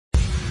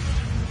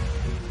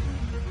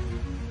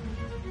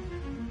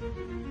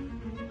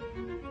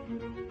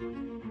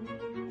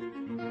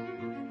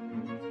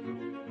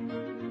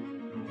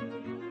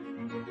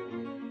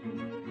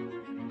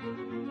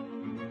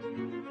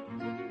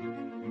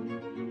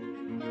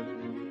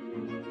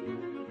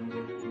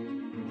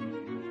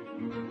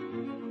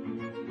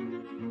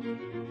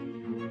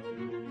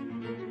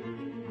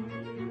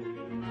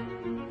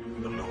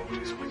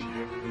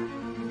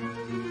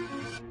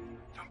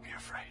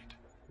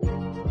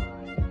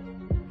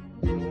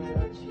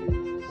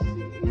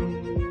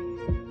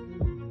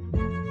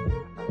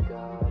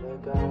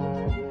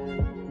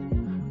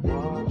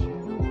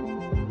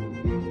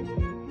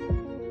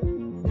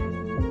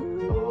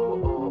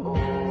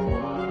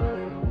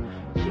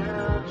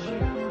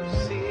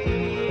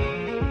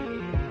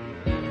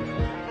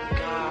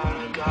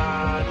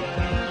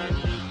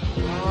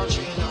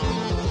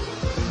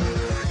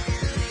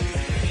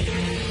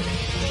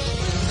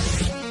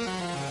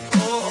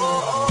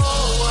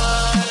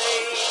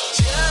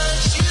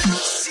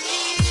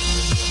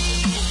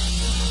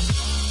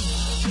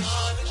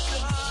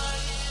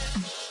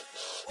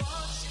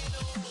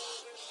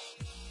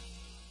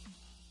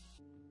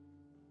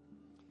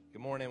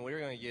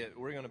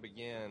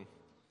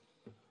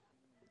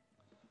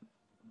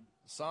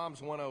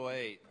Psalms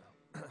 108.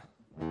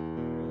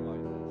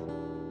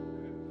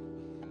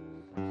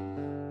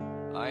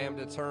 I am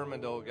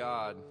determined, O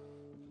God,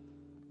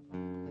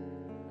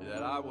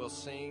 that I will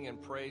sing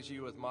and praise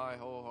you with my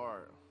whole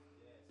heart.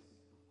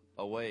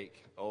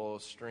 Awake, O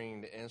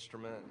stringed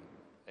instrument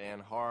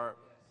and harp,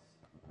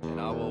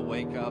 and I will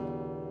wake up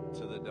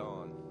to the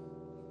dawn.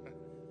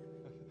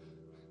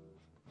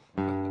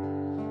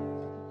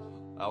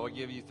 I will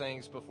give you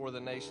thanks before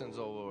the nations,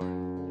 O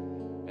Lord,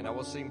 and I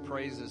will sing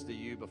praises to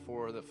you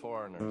before the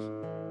foreigners.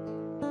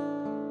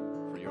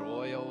 For your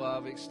loyal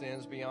love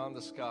extends beyond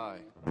the sky,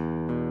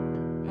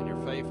 and your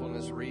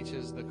faithfulness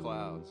reaches the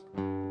clouds.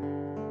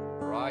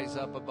 Rise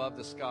up above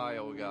the sky,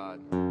 O God,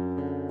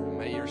 and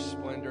may your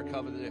splendor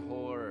cover the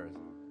whole earth.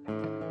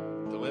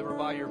 Deliver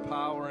by your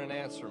power and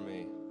answer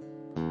me,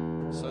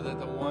 so that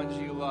the ones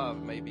you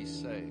love may be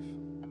safe.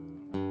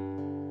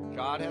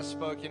 God has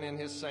spoken in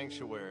his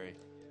sanctuary.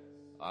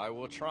 I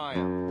will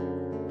triumph.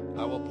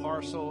 I will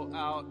parcel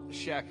out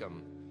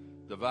Shechem.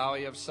 The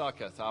valley of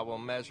Succoth I will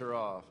measure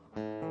off.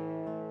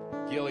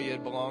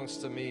 Gilead belongs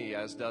to me,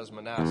 as does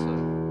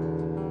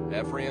Manasseh.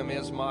 Ephraim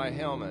is my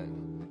helmet.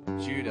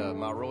 Judah,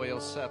 my royal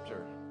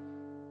scepter.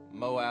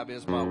 Moab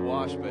is my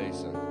wash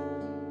basin.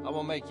 I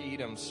will make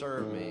Edom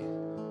serve me.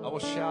 I will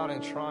shout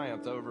in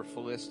triumph over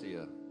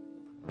Philistia.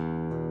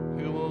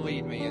 Who will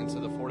lead me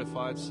into the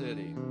fortified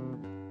city?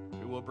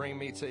 Who will bring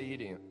me to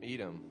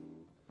Edom?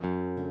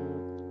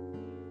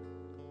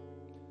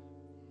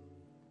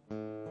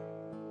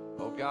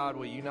 Oh God,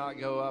 will you not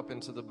go up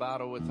into the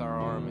battle with our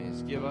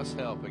armies? Give us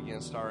help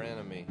against our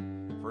enemy,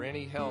 for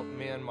any help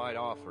men might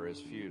offer is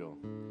futile.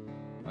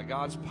 By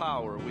God's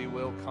power we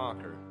will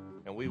conquer,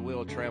 and we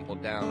will trample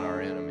down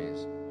our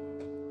enemies.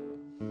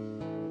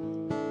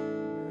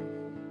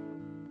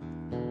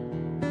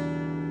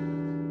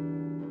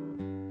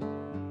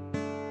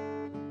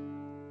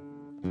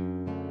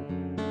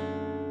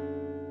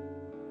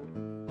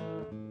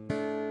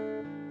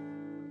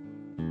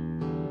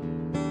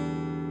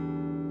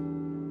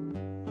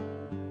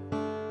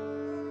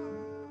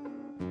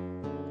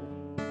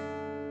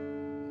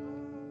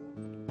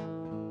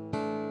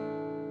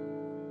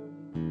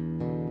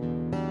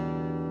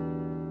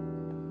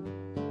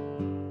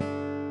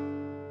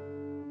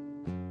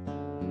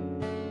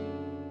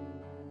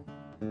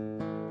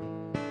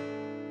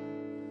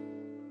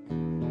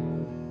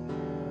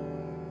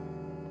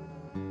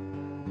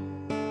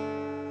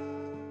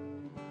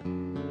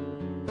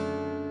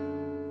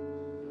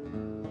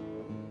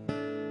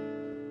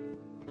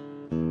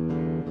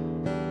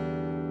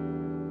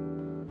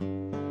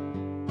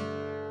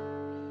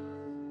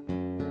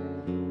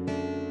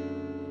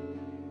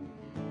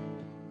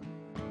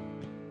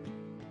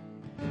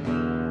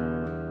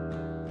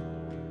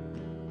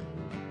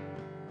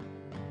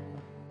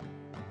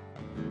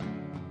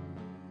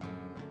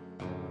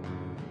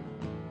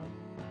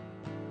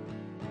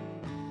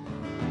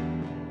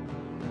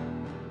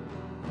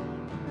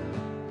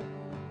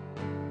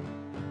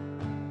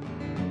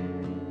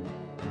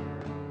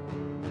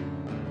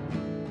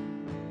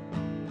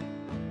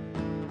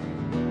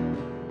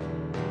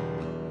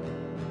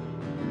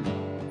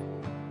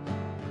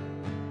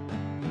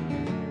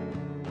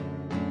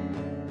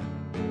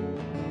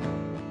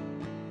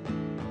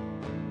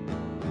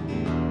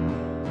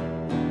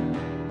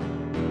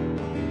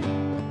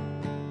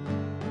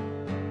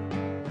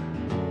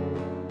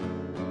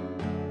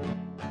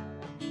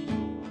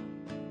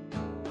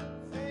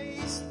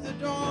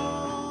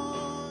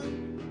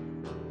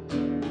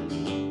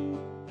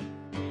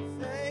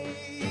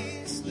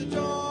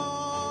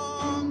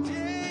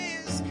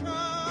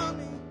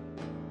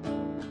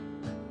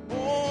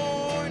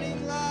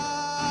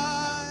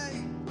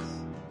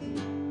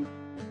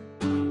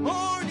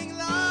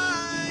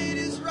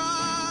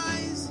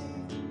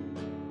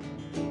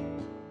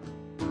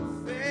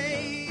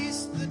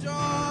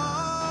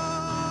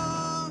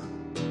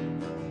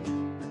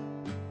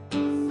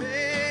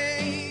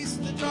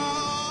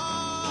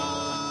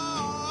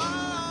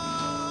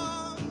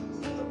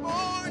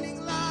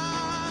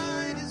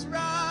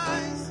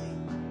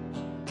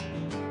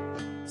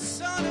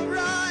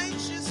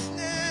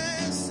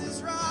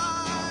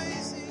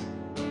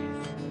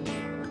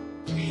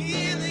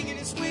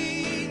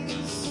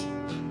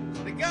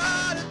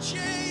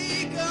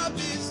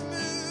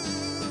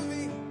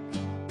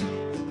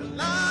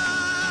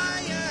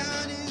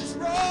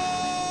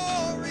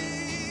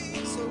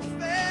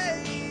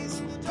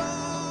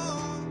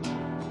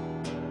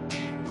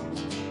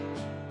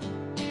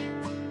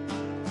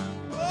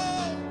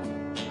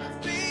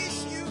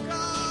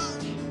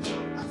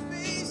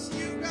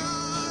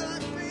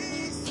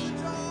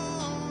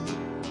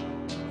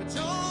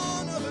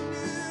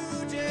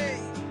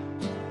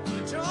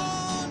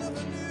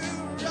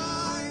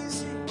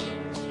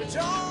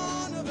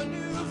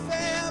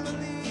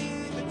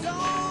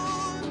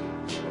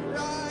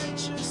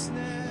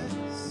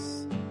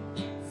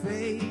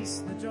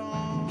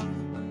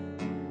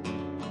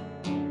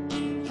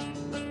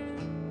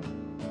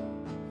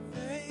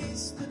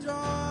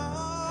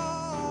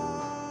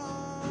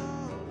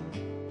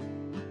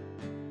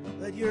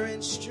 Let your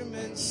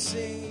instruments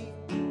sing.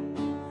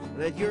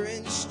 Let your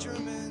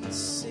instruments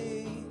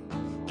sing.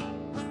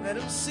 Let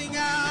them sing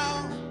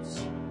out.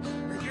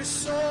 Let your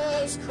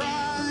souls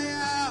cry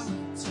out.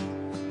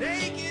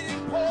 Naked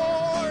and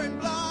poor and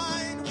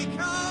blind we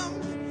come.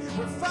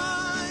 We're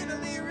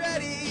finally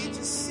ready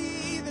to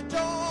see the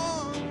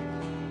dawn.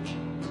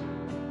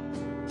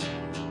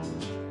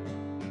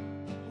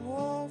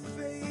 Oh,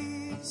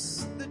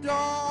 face the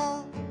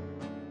dawn.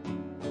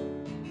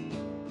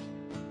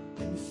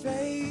 And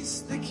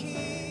face the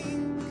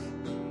King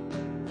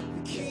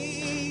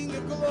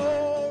of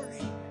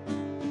glory.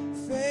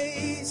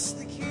 Face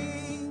the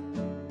King.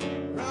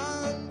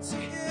 Run to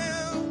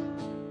Him.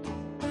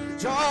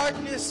 The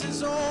darkness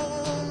is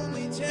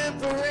only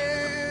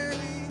temporary.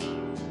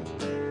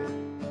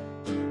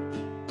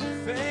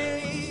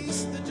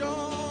 Face the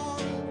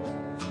dawn.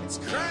 It's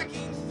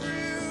cracking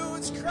through.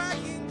 It's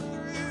cracking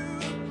through.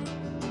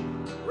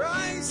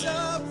 Rise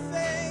up,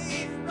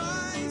 faith.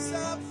 Rise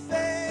up,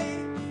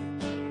 faith.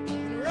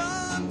 And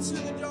run to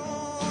the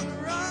dawn.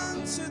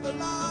 Run to the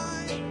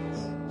light.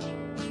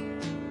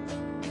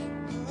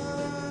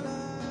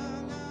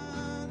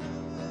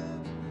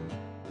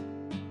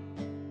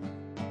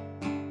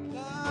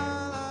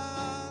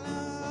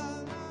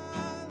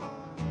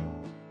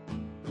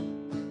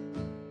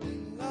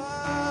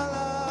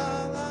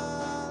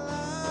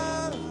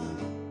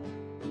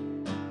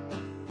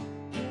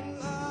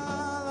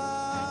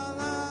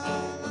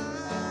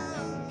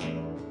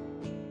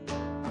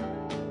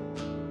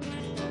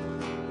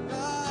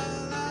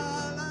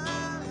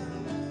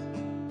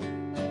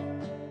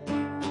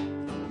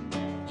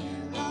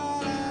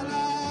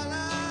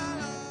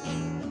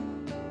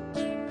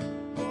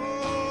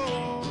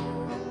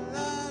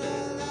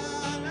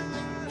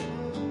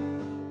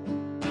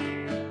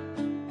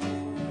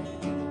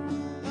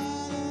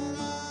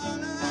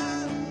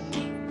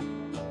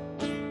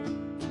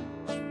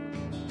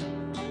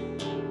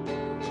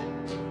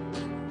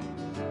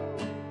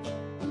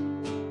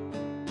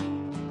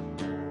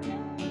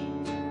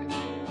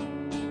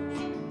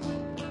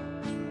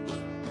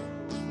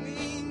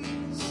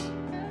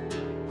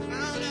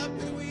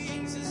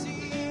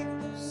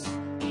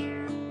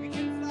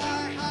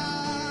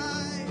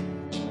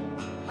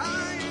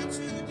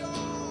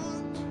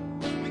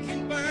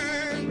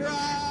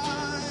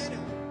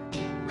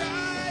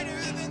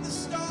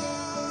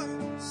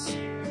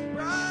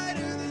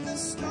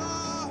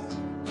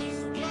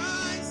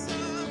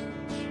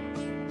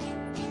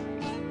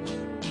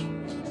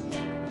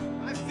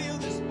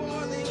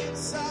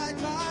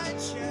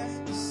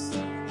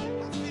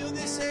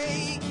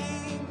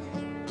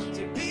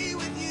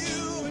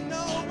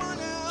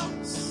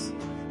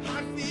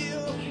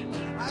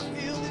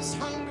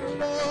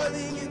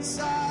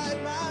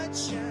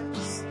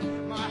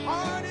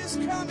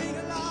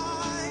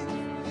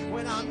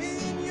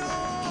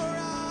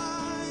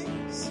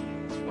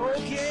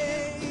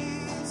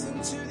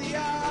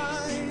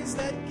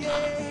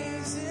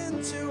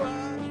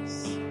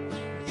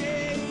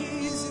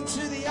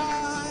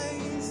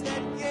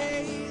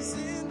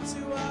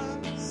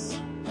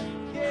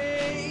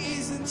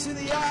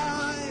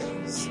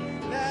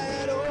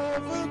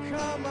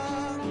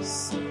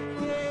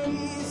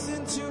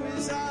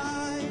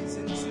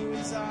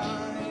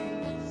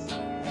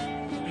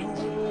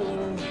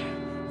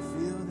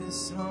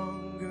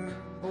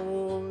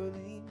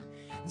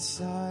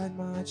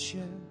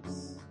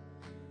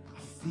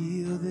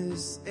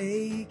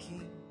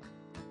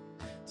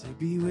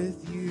 Be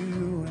with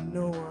you and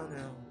no one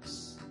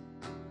else.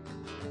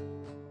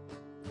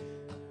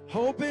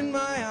 Open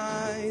my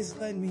eyes,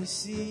 let me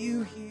see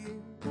you here.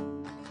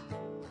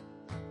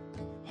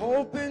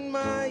 Open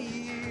my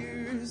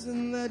ears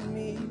and let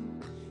me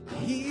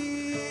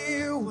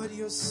hear what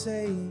you're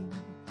saying,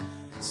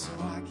 so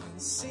I can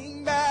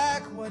sing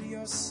back what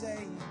you're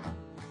saying.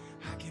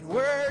 I can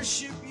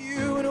worship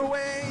you in a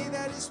way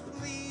that is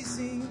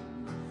pleasing.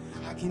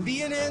 I can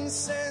be an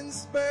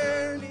incense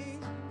burning,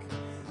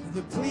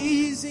 the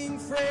pleasing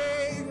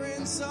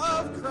fragrance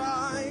of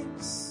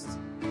Christ.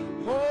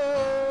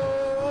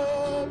 Open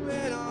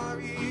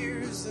our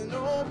ears and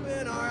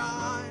open our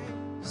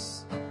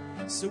eyes,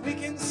 so we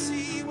can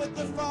see what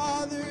the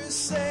Father is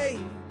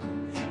saying,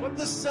 what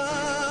the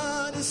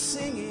Son is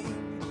singing,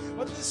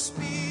 what the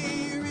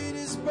Spirit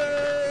is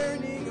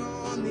burning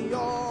on the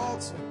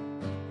altar.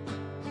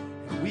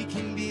 And we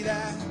can be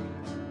that.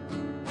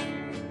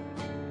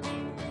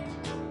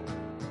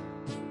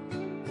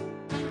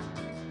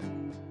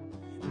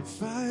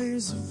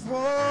 Fires of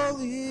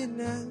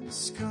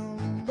holiness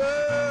come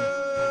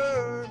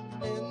burn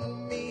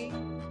in me,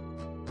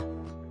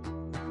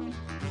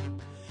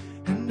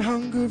 and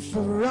hunger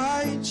for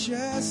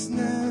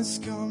righteousness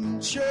come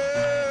churn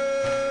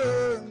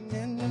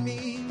in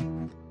me,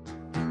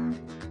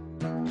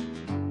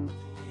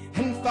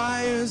 and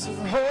fires of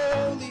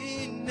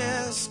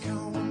holiness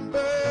come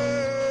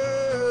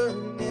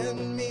burn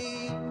in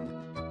me,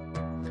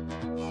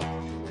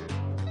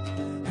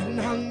 and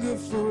hunger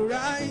for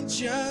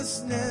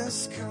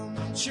righteousness come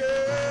churn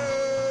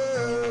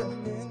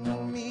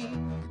in me.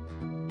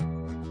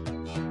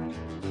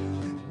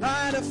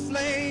 a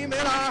flame in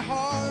our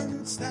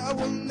hearts that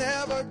will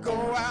never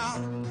go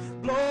out.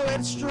 Blow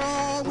it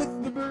strong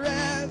with the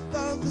breath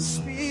of the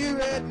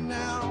Spirit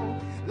now.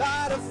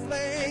 Light a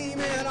flame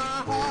in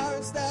our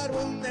hearts that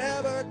will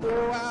never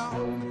go out.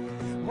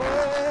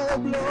 Oh,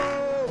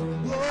 blow,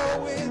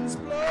 blow, winds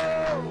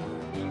blow.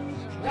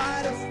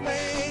 Light a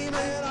flame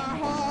in our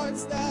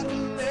hearts that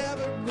will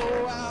never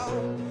go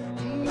out.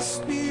 And the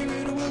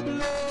Spirit will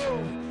blow,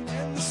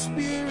 and the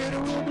Spirit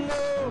will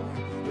blow.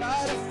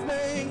 Light a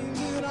flame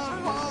in our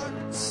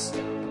hearts.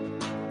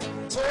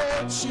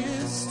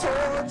 Torches,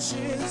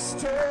 torches,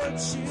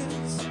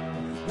 torches.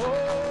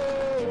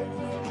 Oh,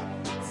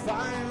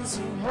 fires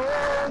of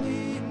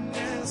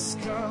holiness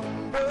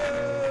come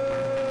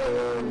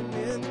burn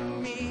in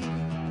me.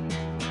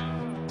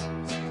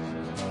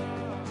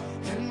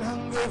 And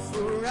hunger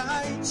for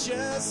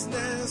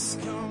righteousness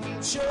come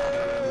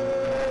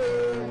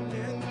churn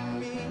in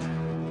me.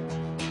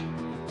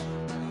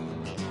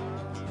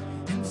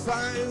 And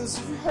fires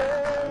of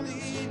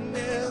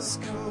holiness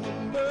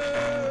come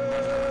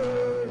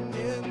burn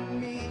in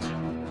me.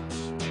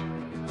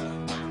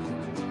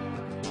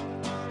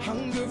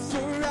 Hunger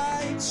for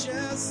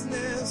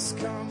righteousness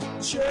come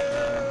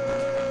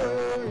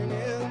churn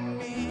in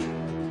me.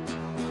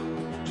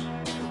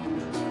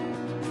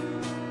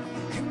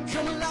 And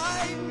come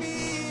light me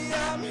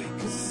up,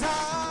 'cause I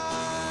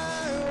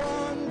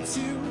want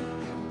to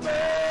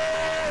burn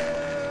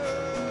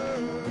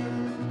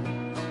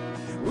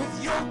with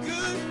your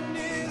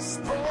goodness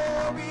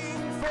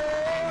pouring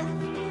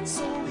forth,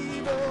 so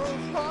evil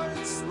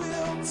hearts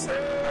will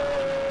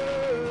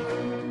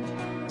turn.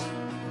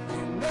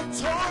 And a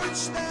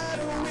torch that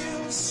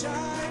will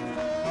shine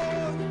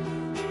forth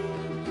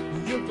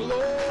your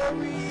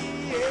glory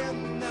in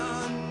the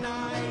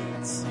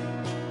night.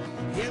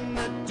 In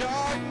the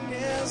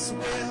darkness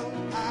will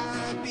I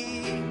be,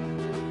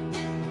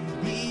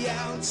 the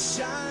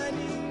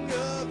outshining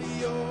of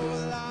your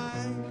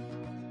light.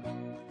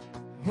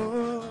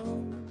 Oh,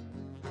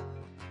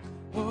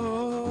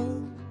 oh.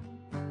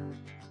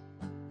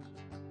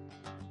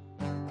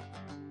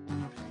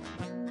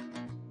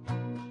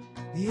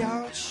 The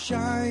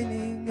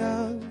outshining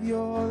of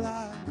your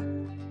light.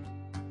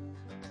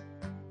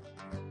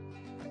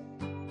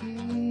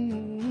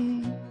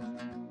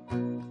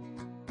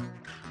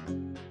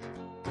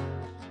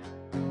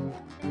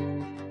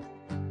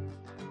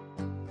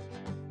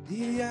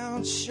 The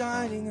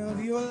outshining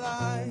of your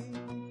light.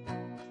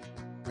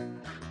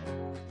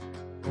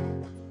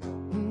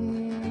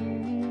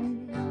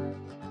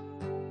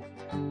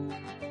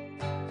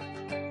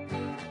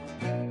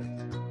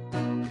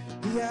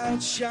 The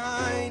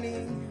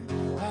outshining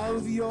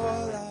of your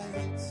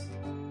light.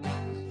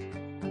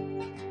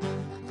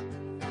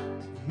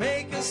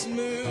 Make us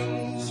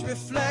moons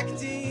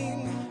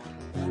reflecting,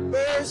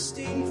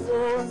 bursting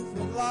forth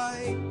with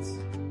light.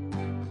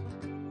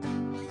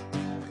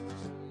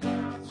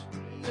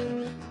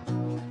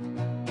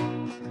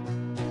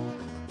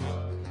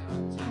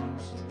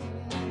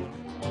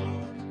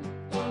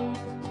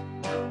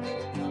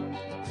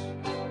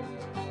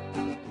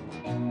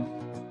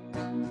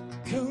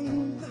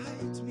 Come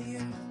light me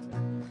up,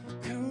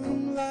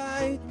 come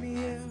light me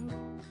up,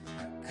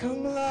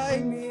 come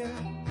light me up.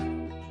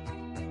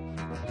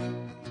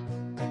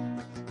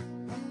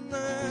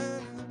 Na,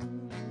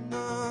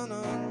 na,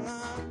 na, na.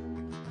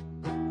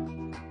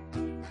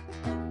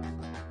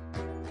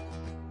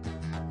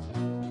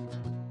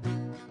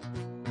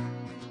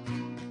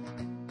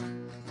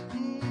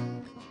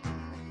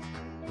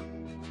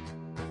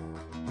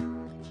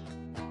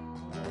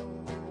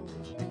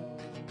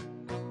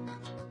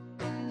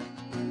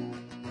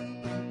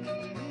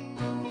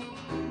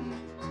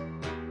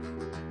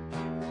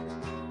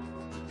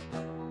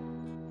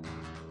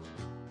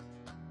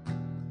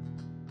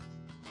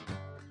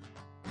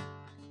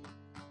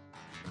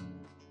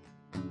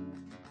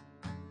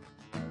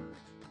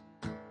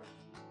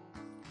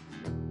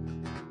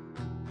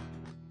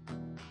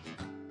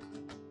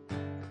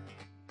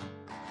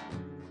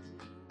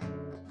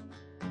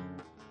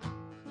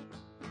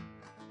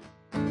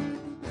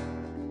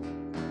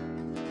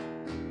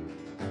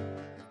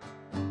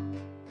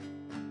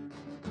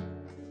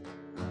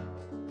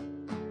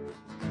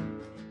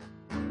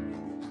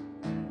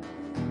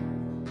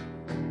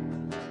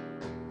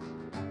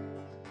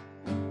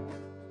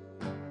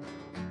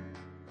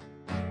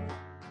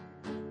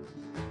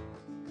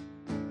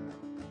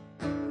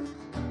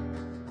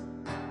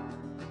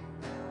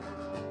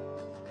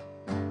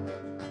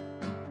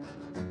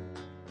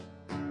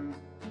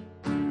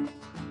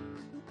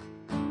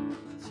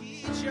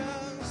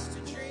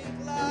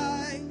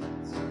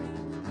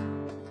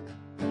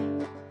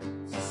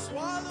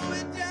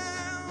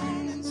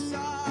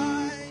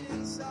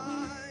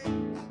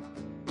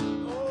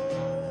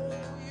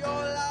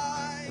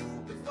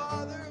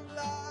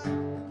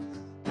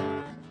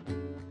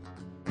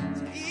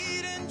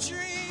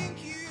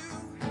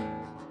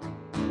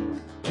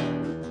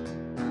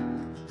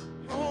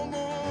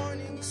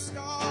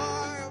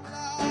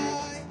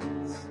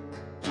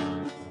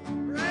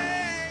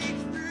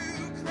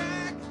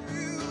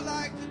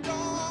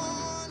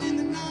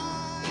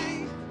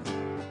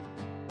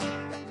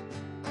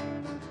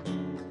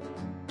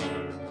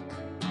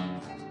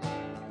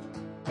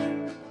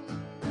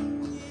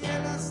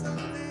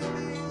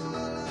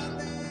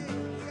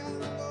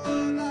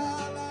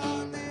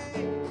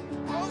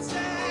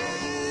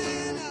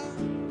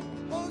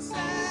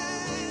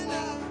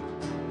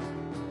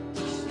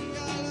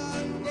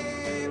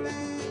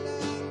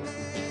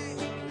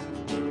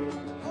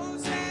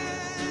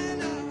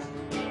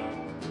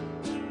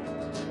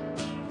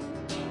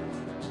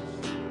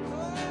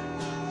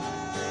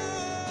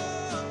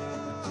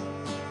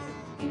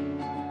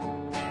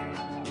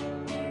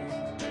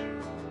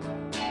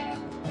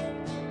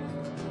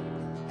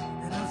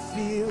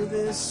 feel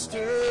this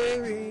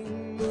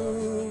stirring,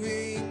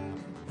 moving.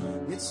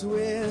 It's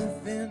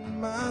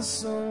within my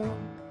soul.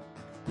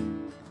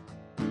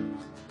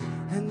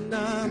 And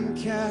I'm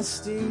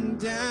casting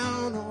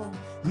down all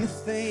you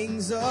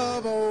things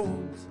of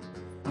old.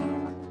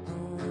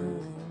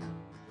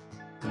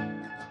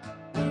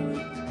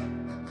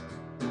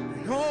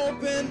 And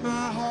open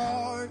my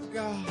heart,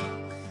 God,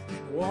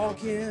 and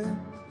walk in.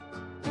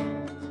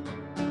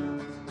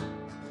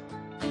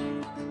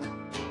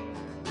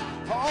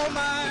 All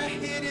my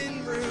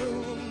hidden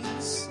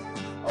rooms,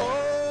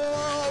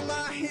 all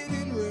my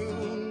hidden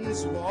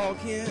rooms,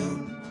 walk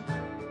in.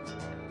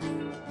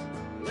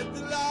 Let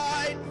the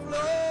light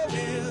flow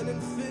in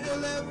and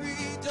fill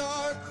every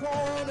dark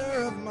corner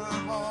of my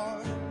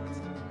heart.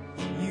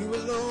 You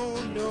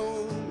alone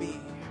know me,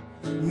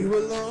 you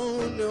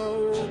alone know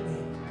me.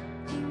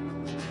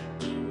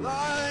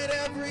 Light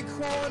every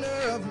corner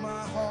of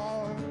my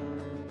heart.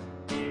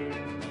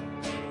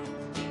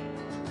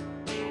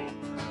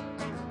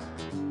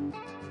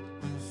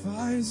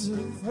 Fires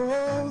of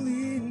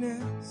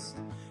holiness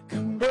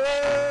come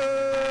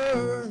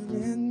burn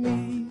in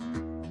me,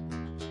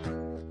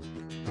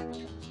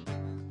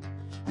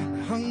 and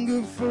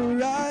hunger for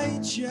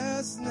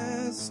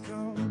righteousness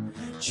come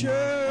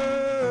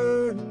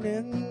churn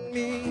in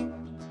me.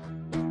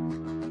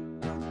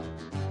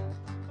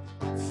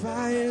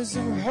 Fires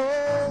of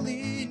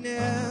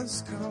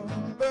holiness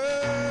come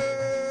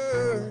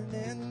burn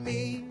in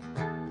me.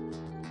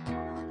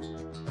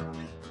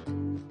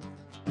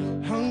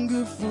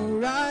 Hunger for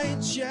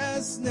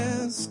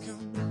righteousness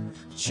come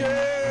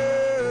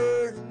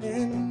churn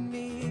in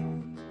me.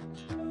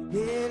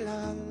 Yeah,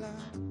 la, la.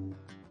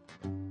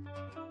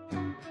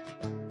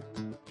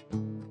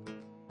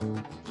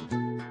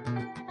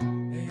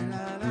 Yeah,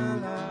 la, la,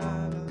 la,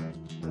 la,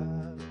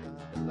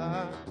 la, la.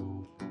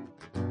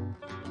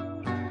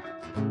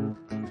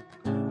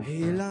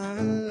 Hey, la,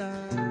 la,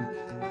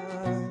 la,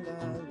 la,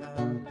 la.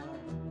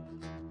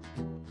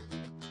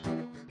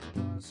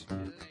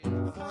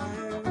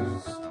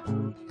 Fires.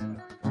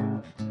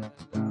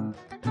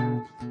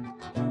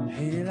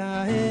 Hey, la,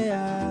 hey,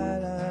 la,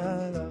 la,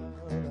 la,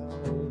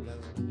 la.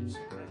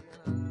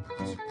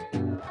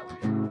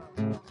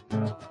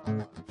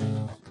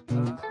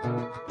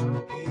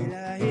 Hey,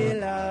 la, hey,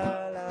 la,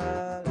 la,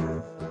 la,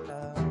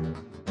 la.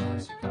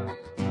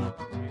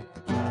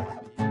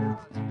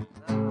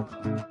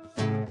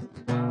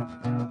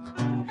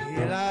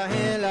 Hela,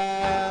 hela,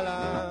 la,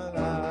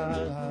 la,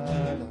 la, la.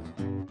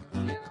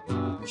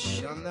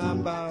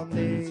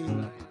 Shandambamde.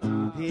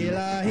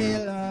 Hela,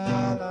 hela,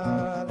 la,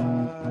 la,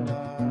 la,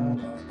 la.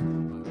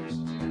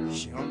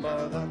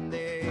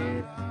 Shambadande.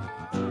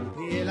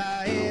 Hela,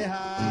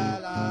 hela,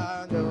 la,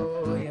 no,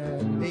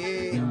 yande.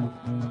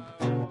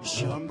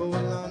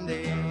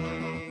 Shambulande.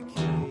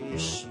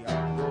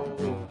 Kishambo.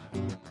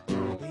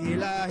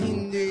 Hela,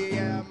 hindi,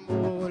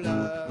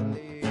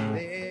 ambulande.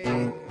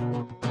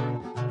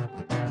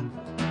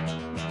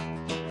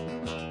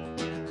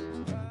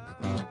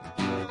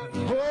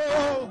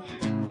 Oh,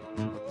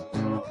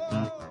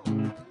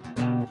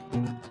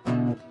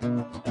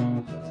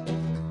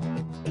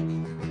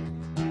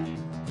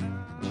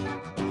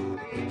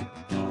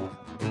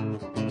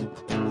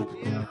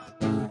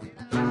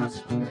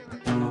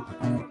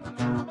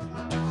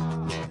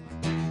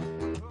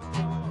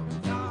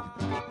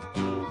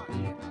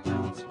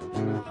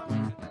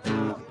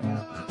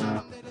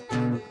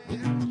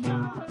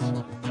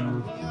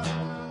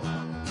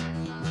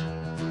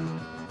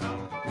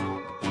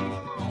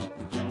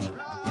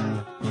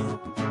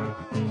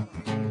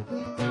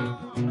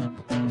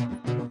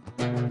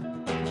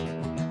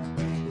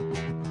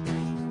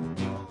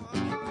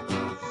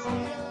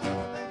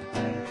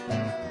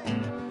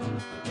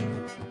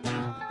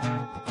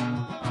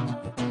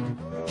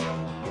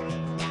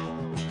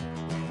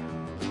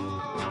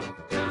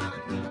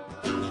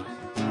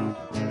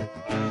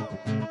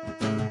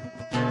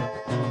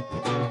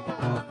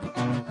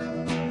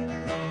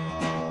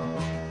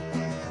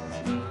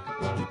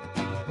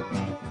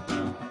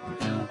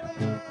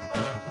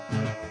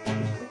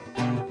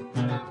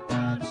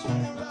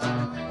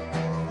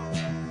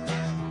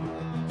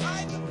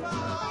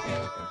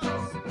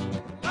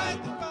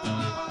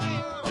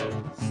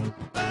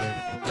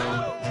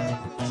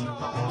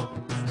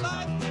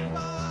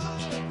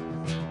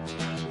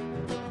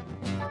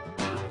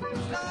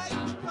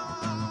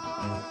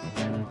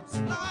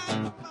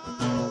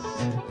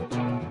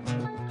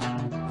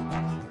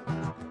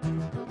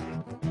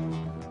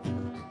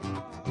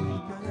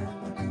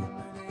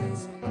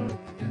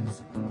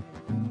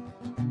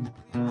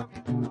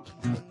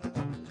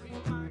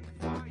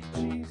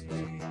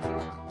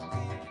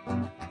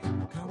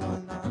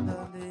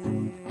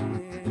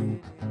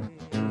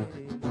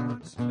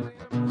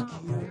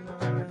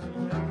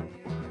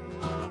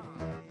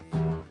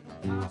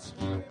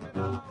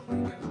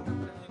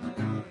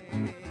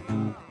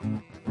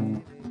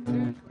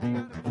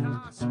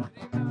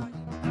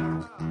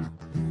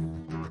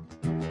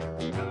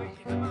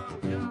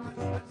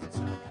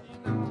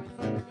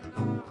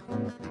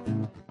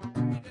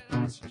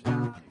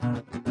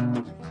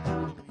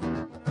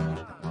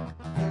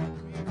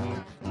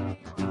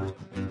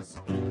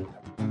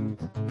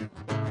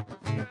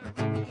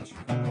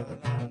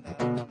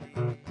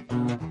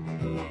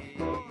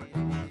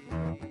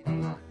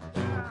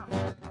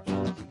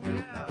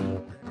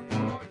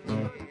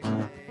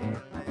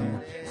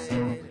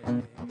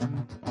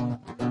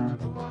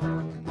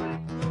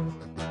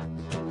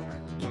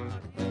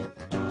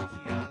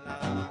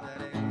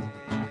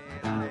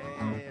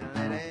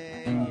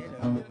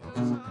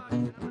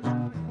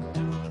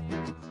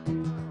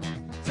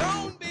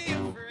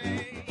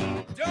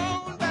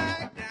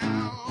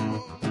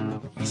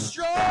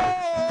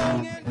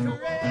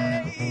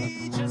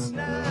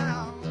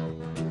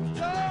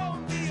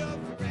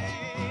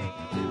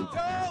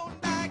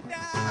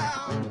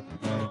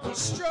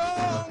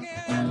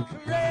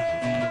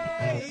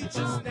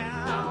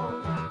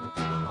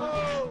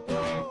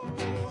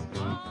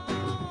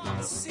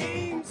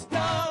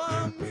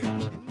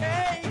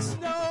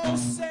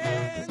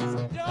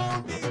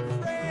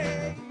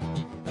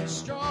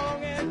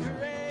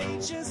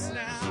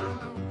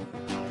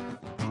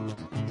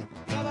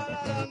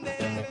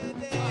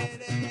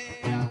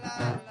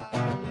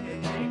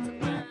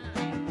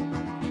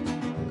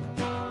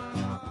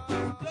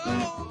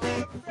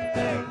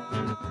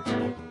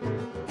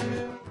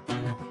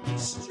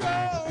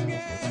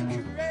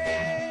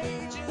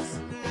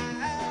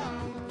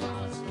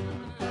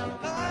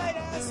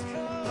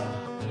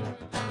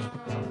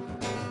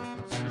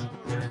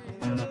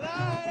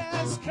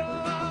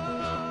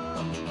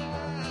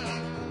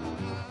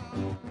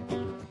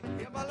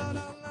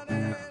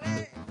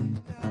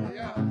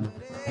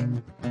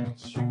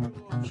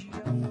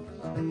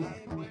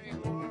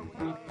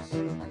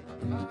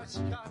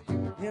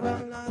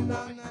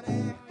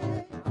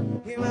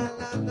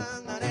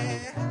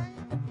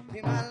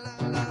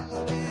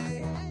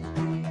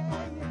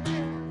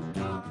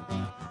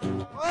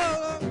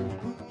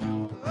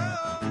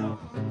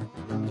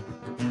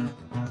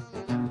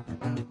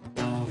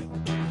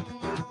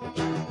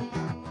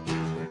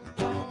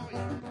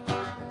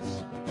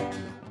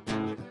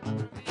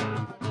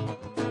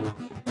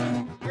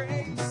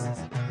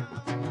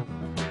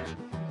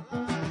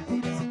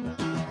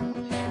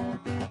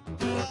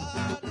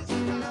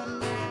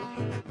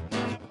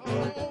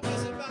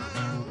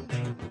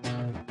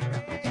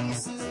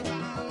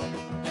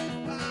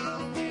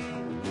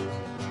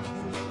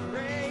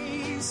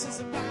 grace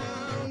is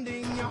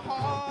abounding, your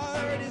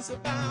heart is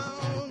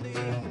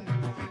abounding.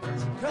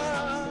 It's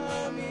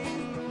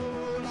coming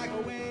like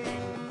a wave.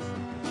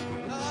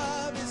 Your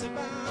love is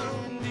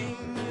abounding,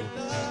 your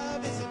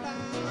love is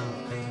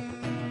abounding.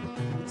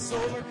 It's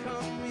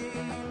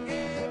overcoming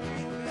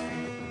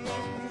everything.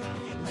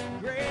 Your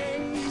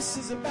grace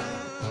is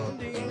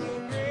abounding,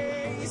 your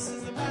grace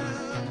is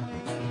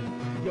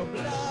abounding. Your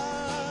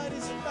blood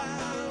is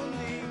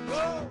abounding.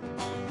 Oh.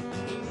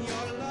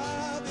 Your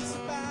love is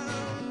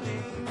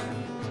abounding.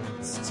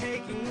 It's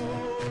taking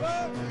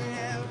over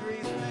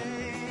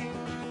everything.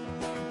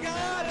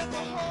 God of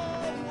the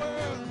whole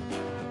world,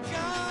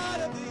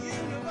 God of the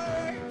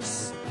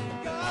universe,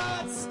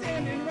 God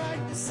standing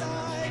right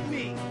beside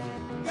me,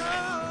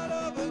 God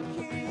of a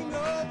king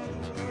over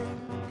the world.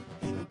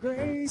 Your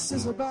grace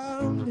is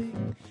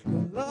abounding,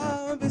 your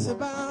love is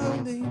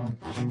abounding,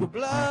 your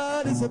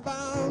blood is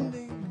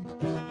abounding,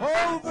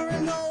 over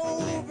and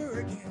over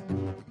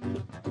again,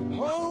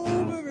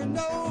 over and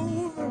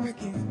over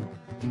again.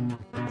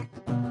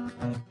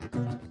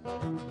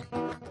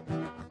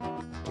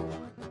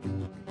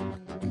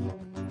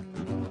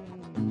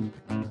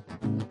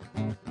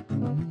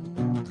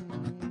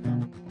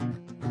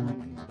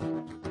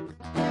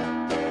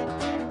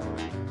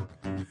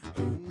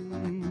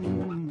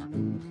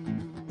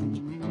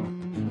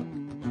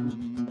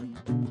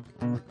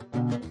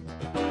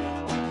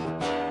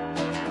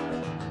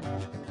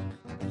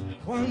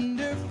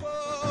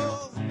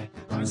 Wonderful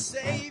our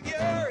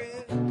Savior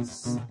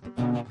is.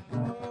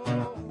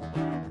 Oh,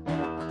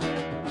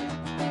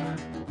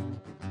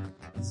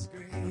 His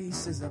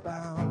grace is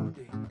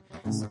abounding,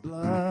 His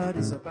blood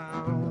is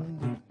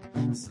abounding,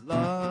 His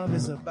love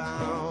is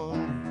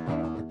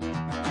abounding,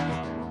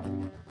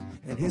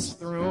 and His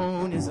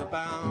throne is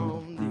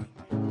abounding.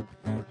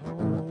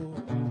 Oh,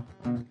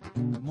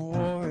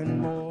 more and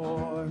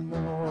more and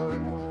more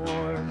and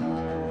more and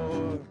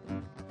more.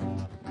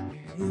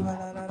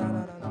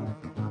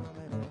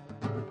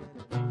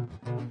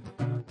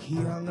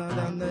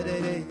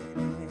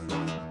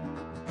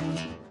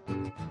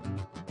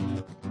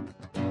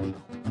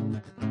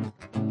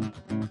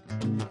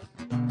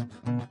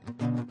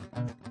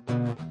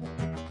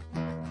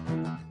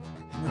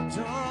 The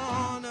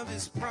dawn of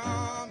His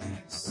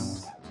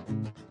promise.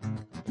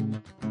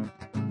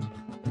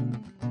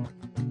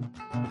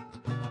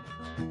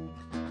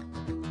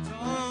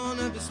 Dawn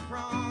of His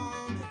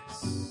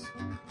promise.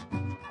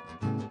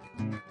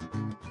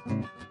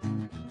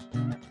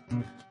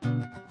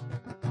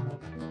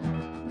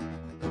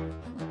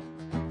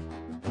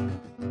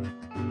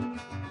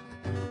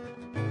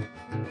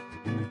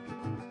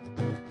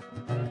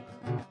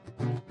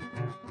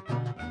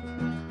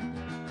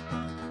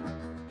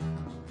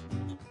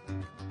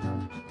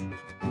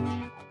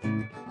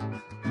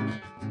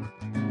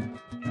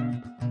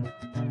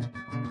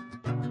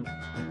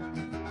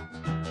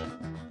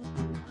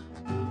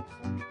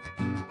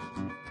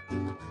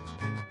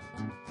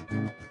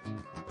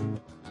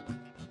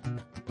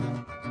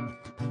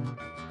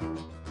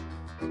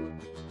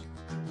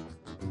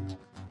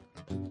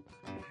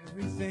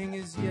 Everything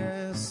is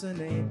yes and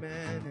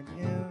amen in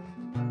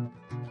Him.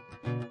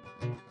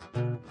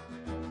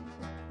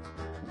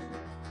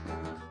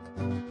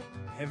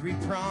 Every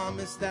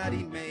promise that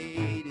He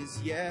made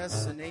is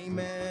yes and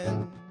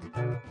amen.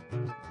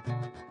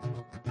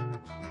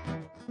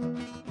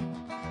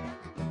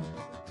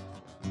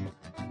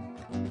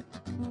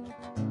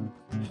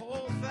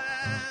 Hold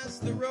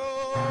fast the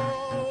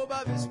robe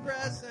of His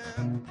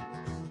presence.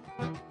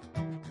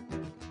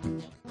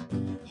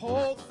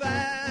 Hold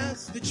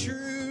fast the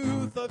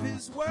truth of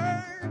His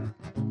word.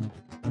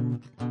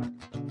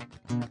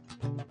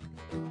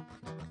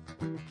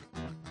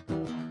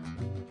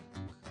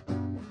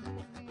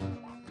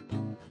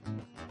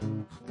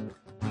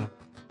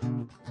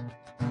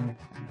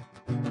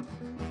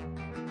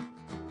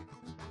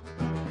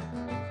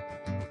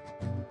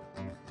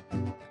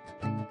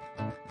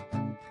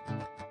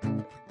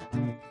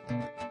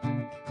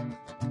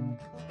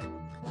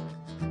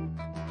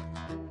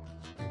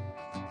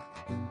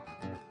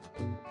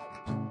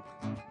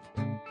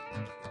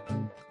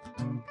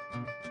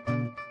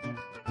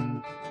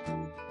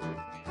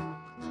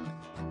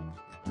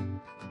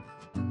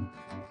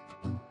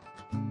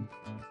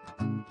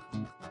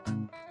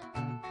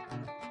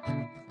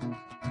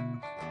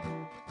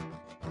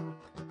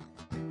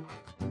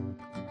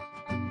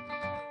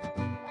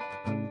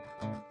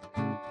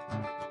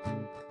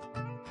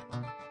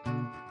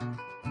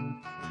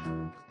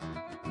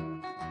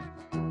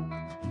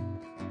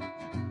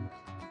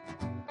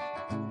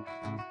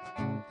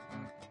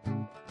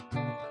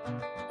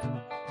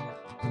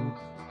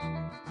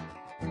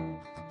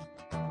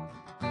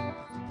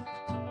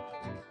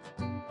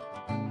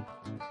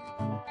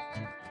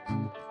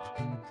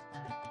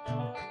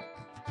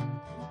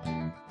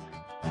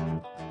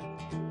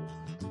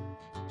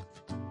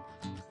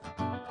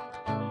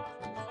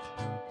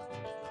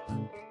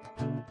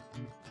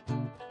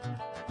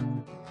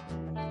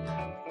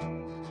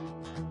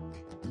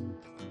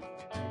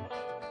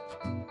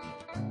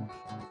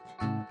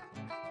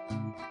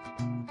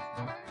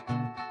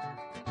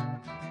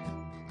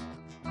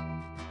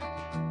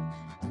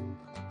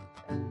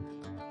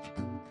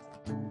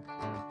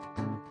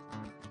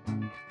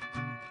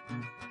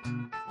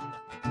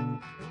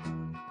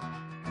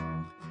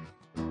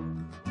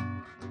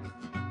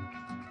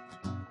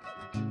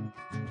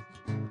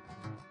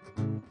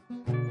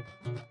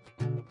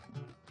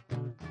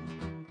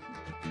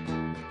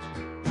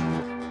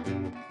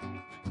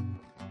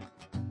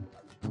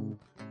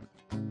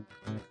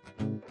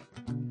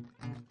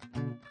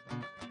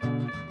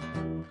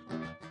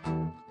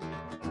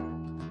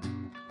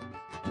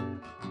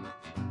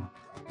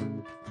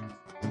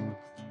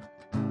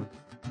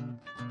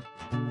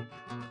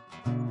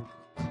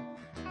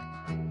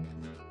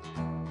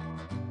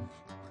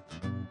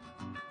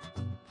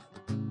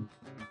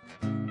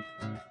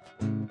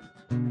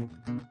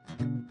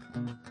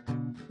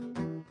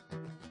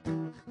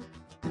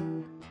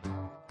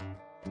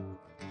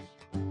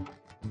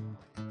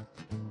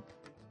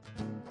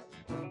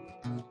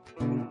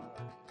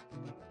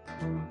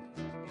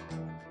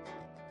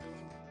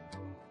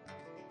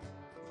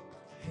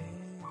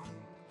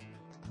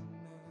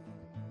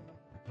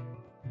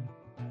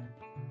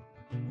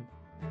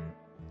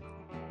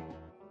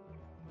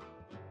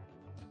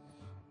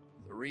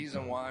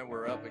 reason why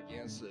we're up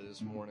against it this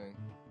morning,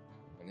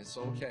 and it's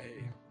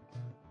okay,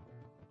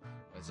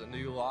 as a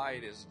new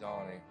light is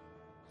dawning,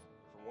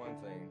 for one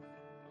thing.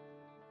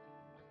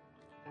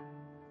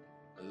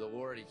 The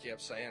Lord, He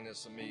kept saying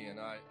this to me, and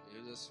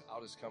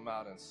I'll just come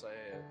out and say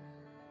it.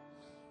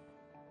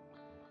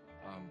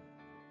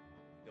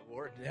 The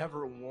Lord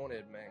never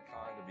wanted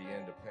mankind to be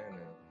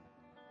independent.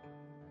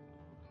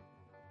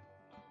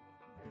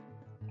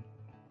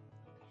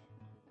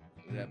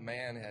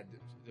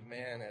 The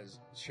man has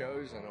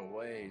chosen a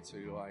way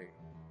to, like,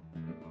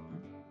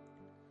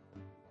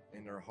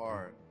 in their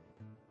heart,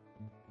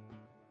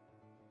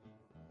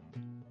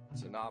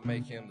 to not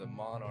make him the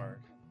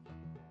monarch.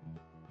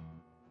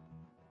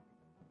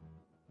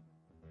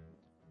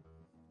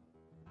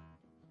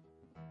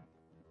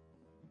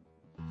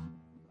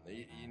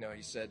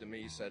 He said to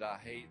me, he said, I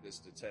hate this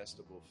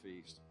detestable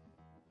feast.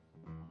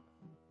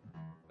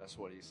 That's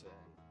what he said.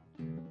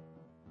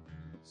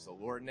 So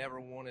the Lord never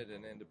wanted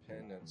an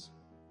independence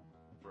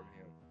from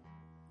him.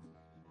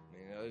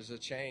 There's a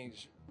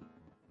change.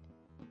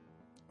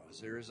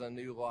 There is a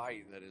new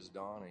light that is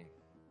dawning.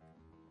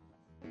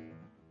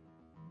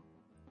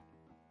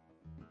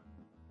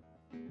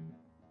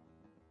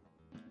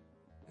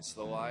 It's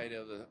the light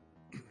of the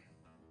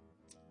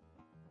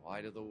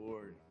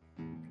Lord.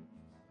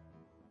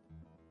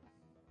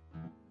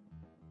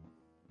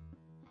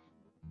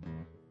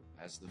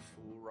 Has the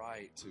full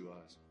right to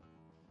us.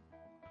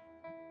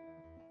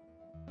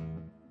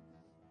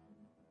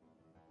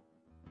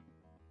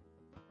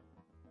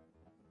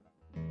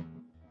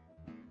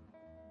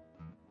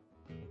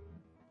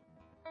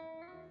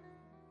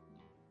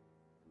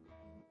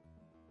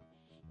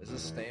 There's a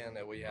stand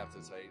that we have to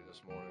take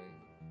this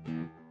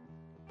morning.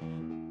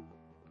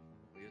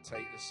 We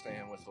take the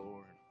stand with the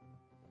Lord.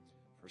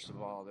 First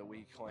of all, that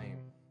we claim,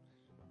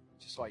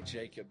 just like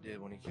Jacob did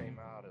when he came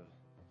out of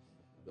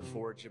the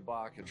Ford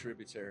Jabbok, a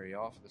tributary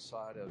off the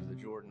side of the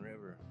Jordan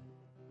River,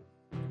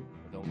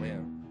 with a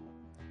limb,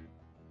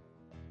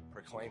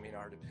 proclaiming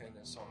our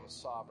dependence on the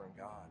sovereign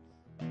God.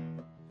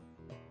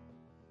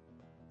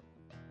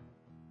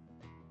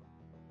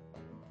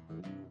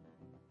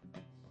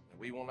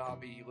 We will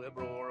not be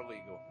liberal or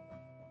legal.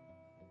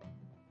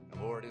 The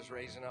Lord is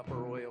raising up a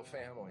royal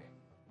family.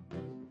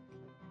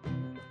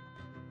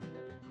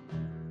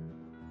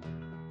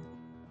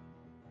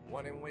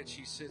 One in which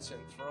He sits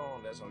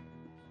enthroned as the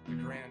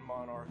grand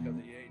monarch of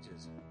the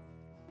ages.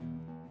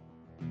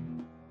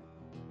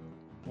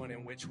 One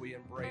in which we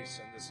embrace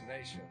in this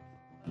nation.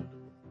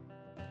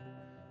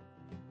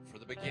 For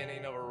the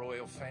beginning of a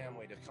royal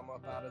family to come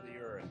up out of the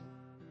earth.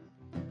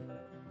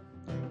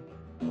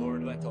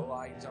 Lord, let the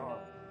light dawn.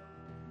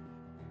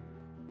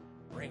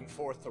 Bring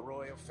forth the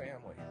royal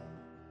family.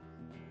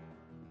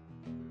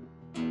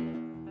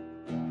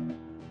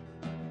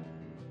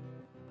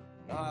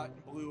 Not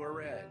blue or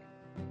red,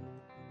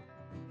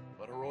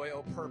 but a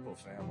royal purple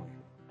family.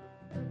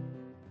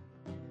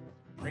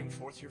 Bring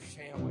forth your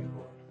family,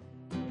 Lord.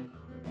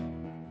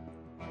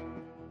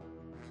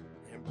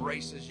 It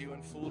embraces you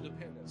in full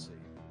dependency.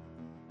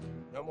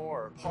 No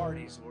more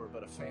parties, Lord,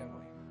 but a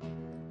family.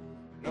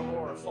 No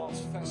more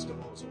false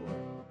festivals,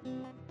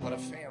 Lord, but a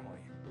family.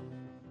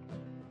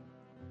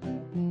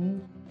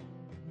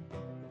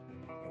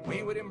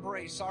 We would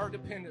embrace our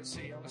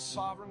dependency on the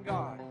sovereign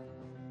God.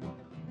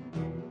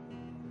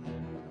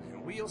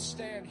 And we'll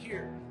stand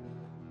here,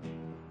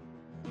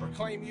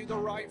 proclaim you the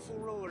rightful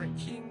ruler and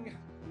King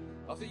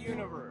of the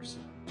universe.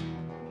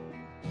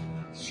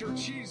 Sir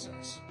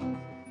Jesus,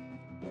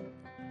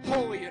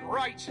 holy and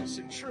righteous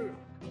and true.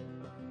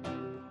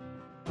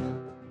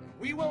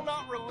 We will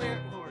not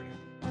relent, Lord,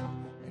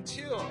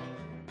 until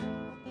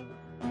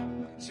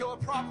a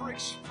proper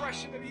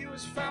expression of you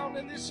is found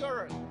in this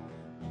earth.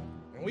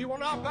 And we will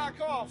not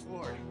back off,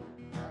 Lord.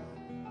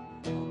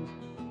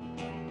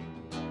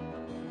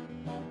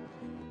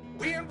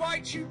 We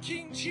invite you,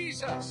 King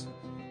Jesus,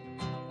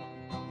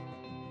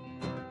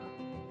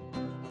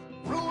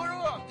 ruler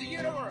of the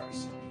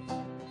universe,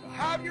 to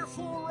have your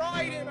full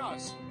right in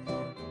us.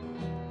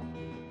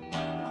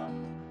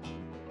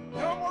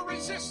 No more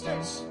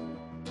resistance.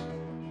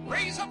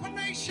 Raise up a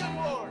nation,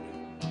 Lord.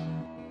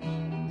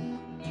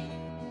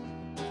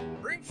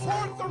 Bring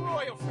forth the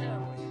royal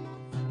family.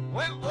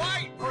 Let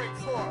light break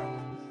forth.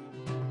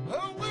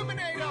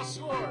 Illuminate us,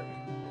 Lord.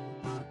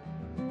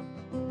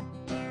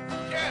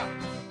 Yeah.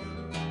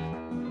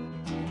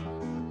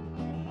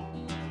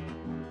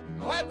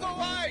 Let the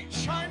light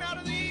shine out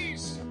of the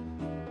east.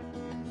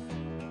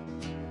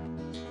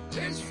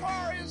 As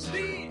far as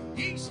the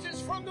east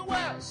is from the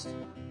west.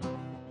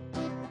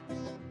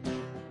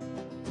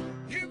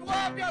 You've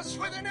loved us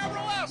with an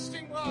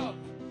everlasting love.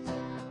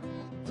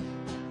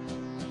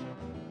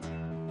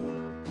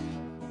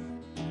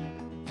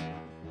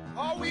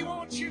 Oh, we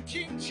want you,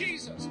 King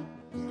Jesus.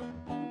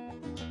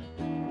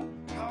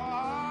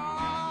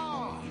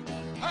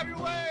 Have your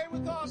way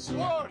with us,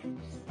 Lord.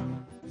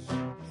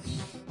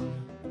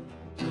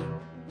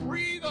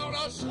 Breathe on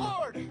us,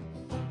 Lord.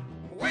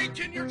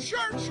 Awaken your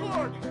church,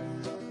 Lord.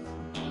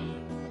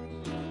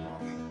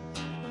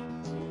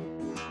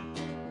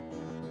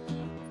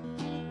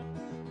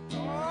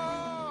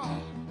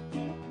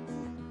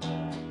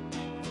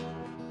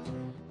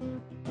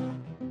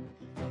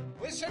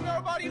 said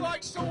nobody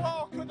likes to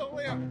walk with a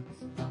limp.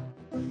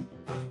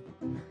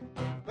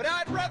 But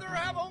I'd rather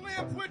have a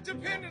limp with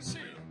dependency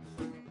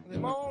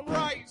than my own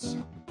rights.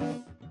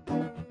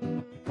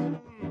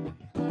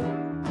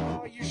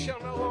 Oh, you shall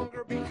no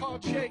longer be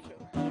called Jacob,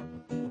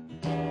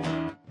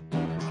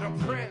 but a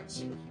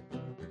prince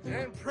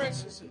and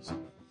princesses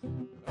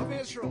of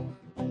Israel,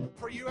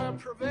 for you have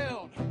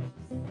prevailed.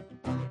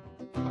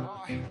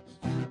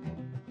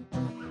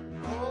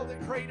 Oh, the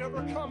great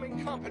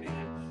overcoming company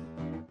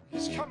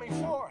is coming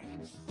forth.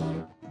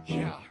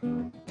 Yeah.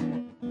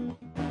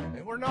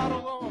 And we're not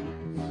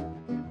alone,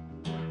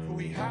 for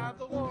we have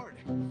the Lord,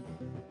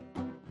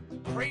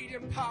 great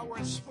in power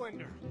and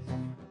splendor,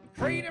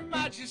 great in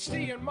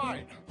majesty and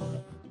might.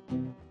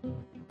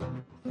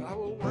 I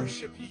will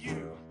worship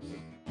you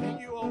and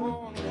you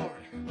alone, Lord.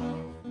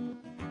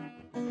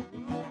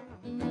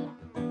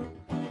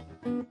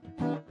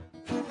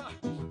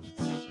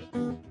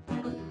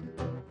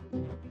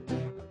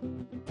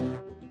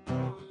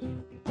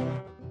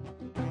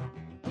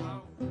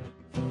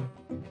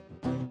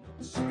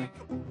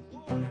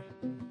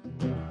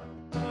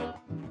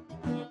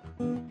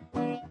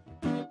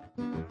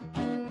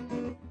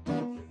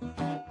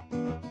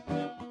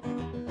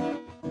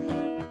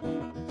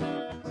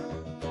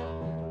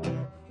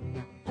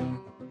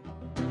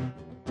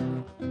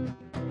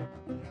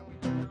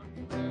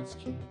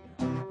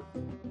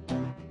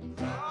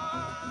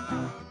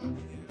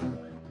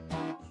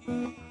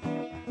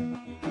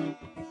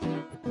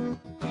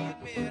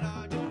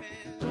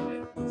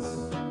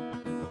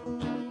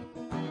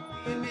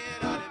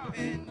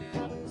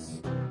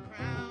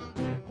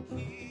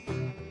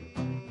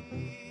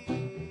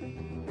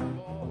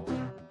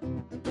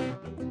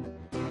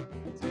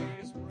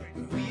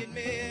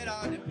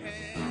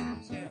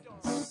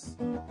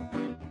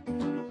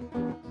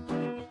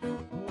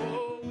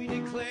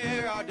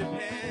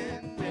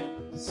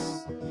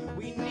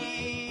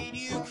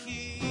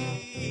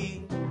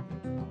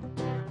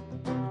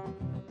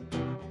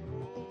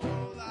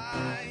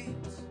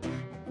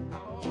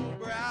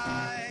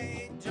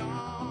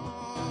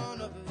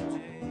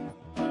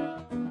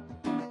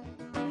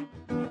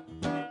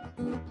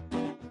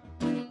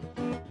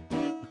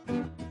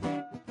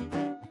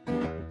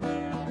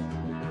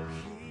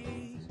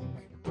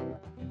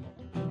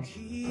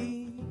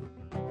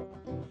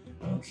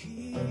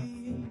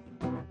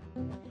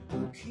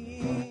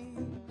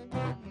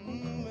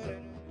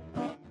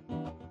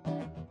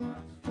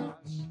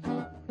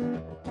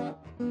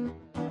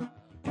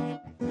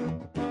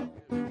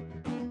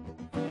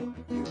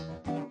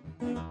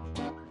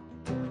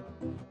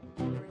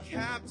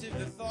 Captive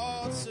the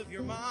thoughts of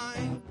your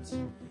mind,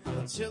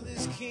 until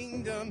his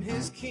kingdom,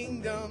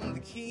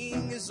 the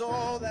king is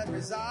all that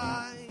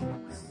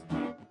resides.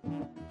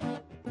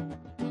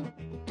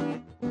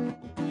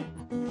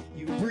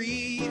 You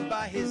breathe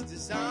by his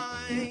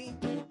design.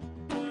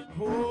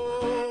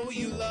 Oh,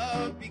 you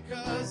love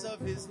because of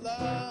his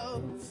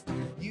love.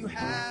 You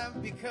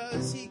have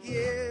because he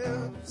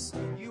gives.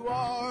 You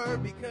are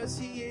because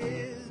he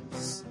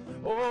is.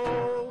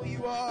 Oh,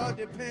 you are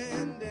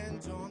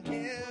dependent on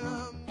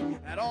him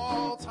at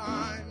all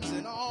times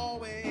and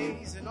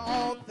always in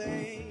all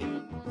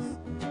things.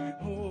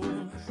 Oh,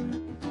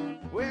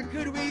 where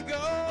could we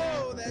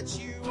go that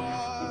you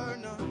are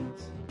not?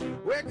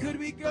 Where could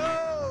we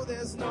go?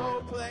 There's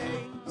no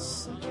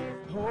place.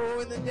 Oh,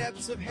 in the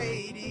depths of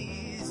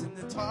Hades, in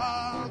the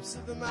tops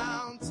of the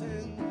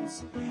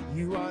mountains,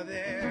 you are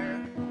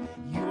there.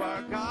 You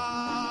are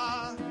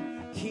God,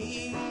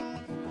 King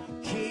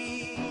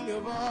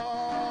of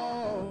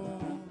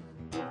all.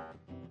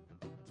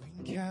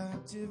 Bring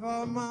captive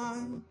our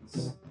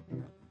minds.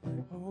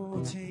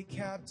 Oh, take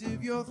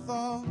captive your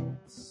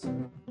thoughts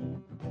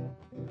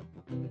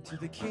to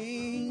the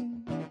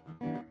King.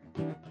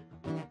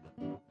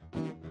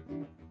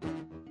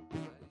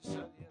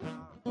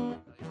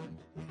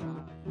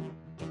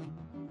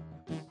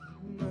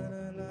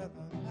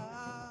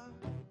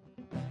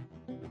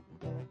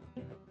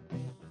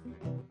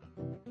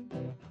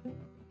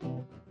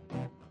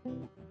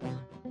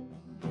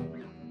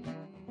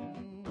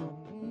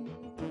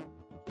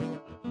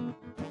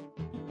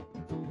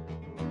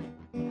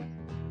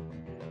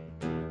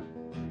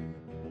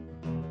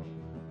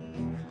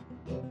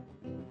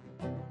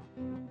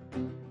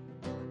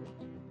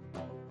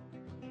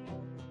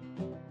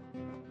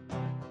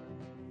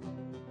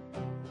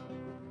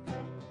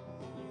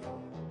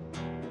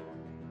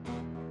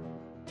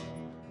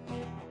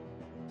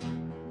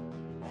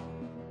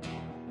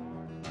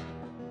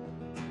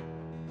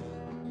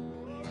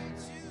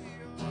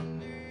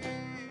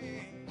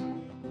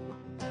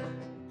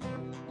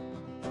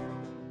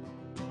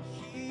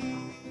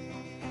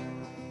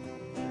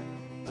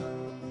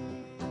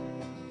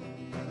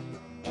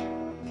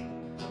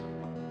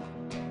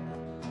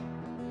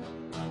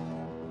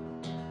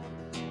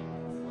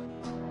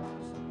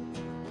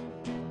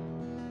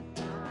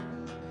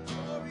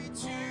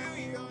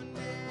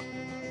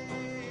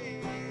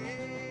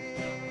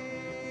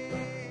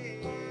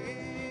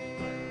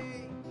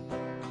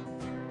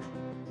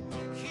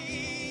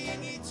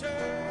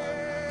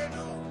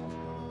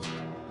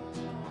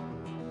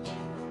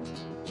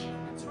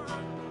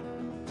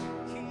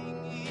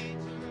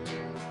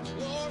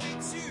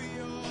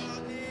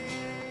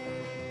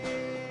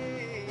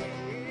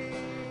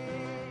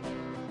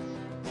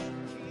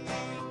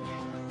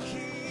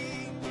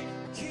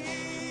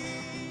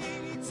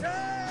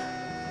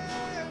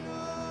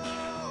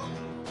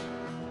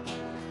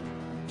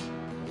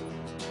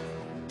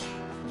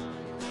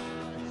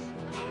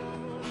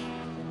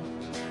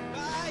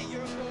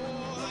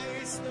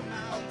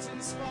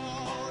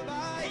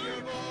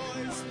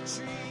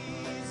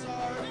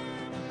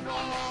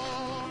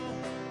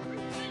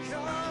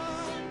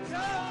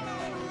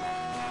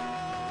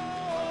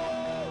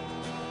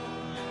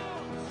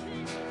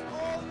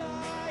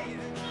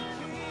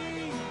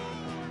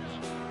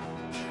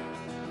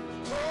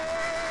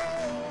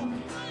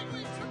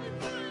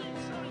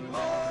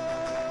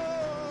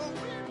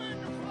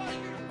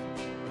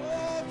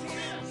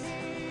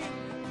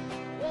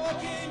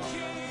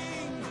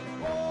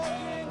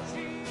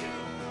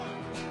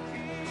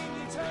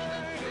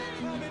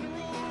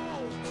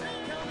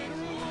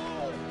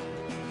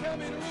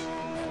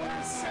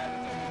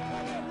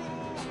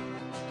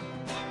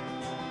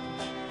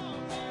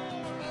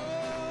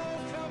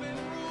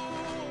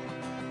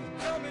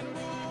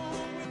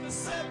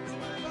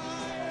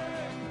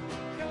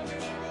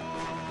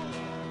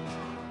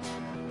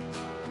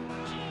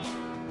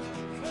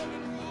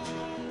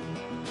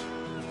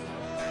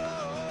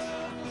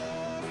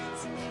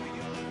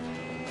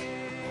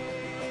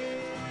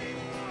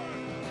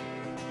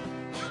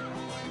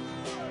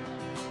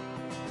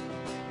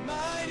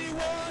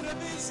 of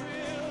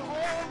Israel,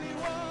 Holy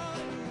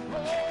One,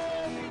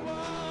 Holy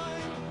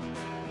One,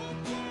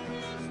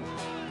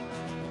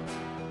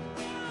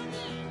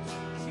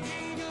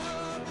 King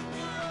of the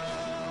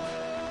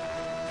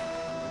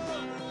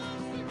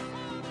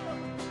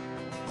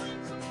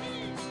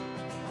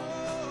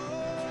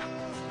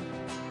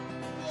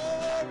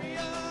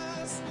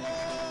glorious,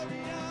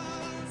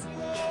 glorious,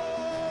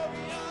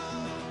 glorious.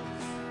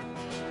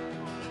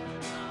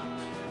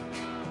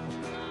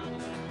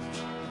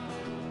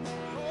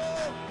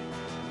 Oh,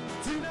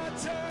 do not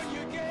turn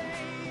your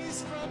gaze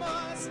from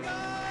us,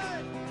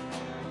 God,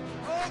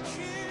 oh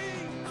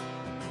King,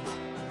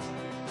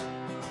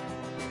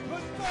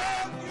 but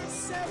forth your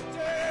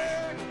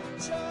scepter,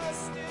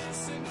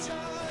 justice and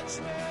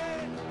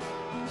judgment,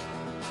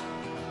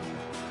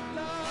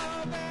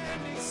 love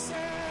and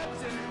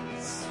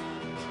acceptance.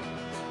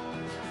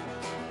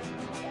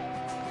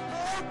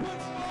 Oh,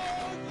 put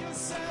forth your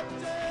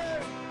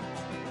scepter.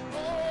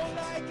 Oh,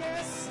 like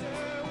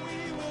Esther, we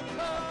will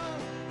come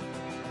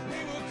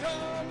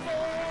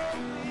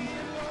boldly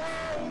and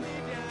lowly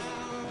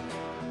down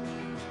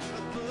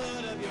the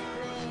blood of your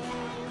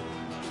throne.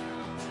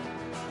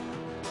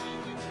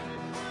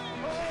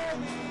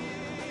 Holy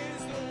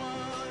is the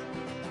one,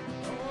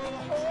 oh,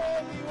 the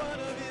Holy One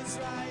of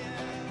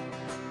Israel,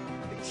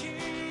 the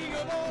King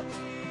of all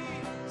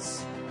kings,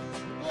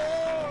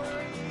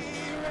 glory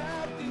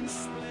wrapped in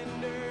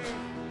splendor.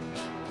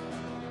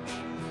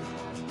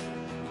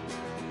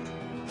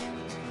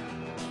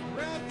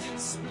 Wrapped in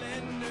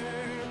splendor,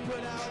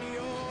 put out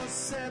your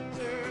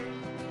scepter,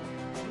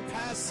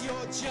 pass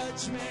your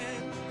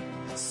judgment,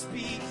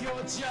 speak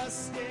your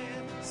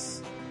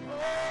justice.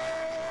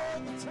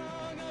 Oh, the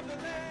tongue of the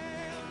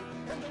Lamb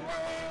and the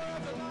roar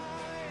of the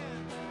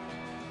Lion.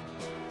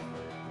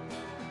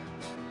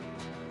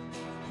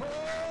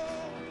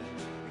 Oh,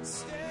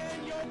 extend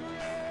your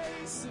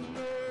grace and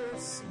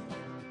mercy.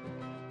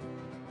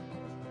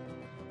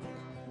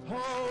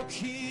 Oh,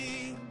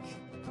 King,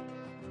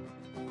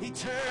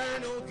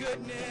 eternal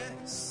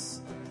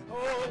goodness,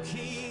 oh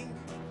King,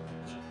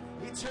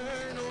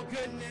 eternal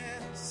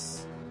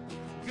goodness,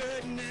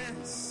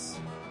 goodness,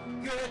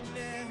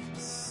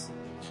 goodness,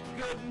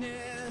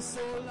 goodness,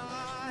 oh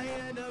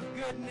Lion of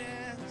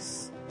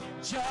goodness,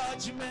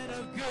 judgment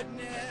of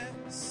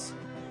goodness,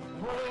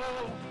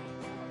 oh,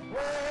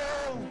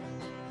 oh,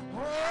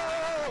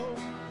 oh,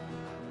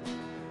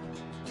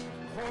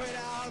 pour it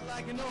out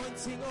like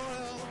anointing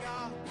oil,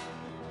 God.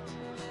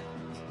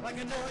 Like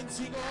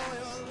anointing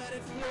oil, let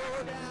it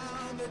flow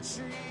down the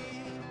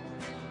tree,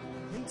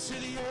 into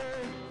the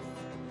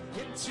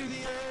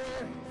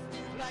earth,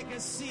 like a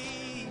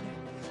seed,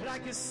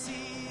 like a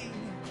seed.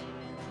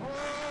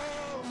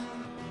 Oh,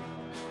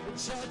 the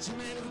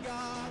judgment of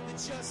God, the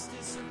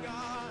justice of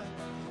God,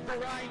 the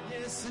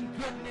rightness and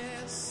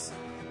goodness,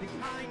 the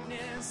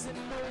kindness and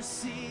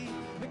mercy,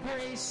 the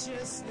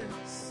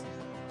graciousness,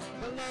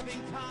 the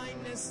loving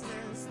kindness,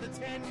 the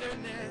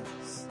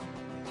tenderness.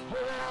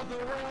 Oh, the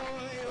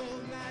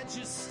royal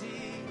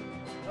majesty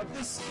of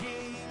this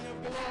King of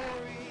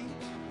glory,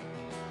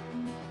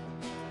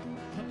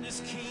 of this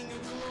King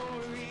of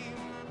glory.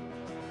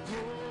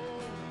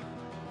 Oh,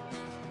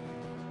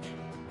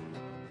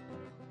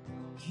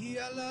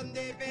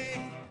 Kialandebe,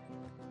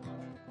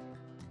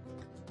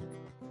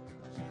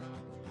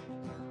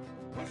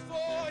 put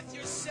forth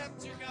your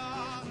scepter,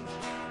 God.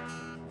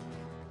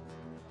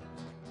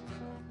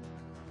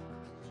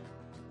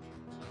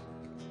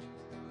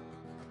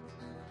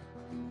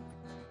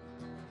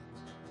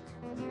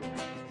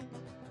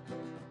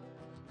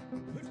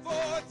 Put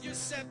forth your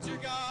scepter,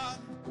 God.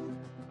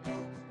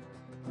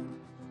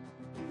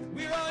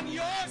 We're on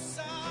your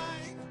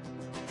side.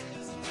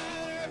 Doesn't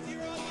matter if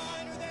you're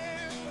online or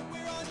there, but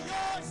we're on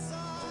your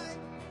side.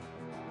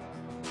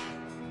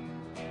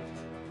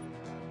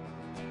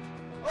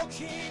 Oh,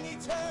 King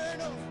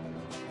eternal,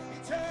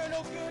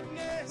 eternal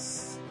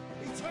goodness,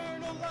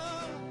 eternal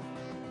love,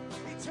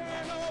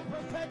 eternal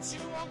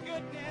perpetual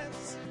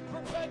goodness,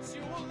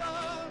 perpetual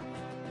love.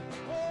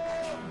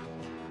 Oh,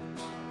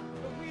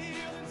 the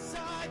wheel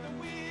inside the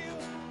wheel,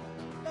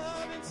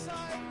 love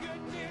inside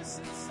goodness,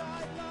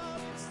 inside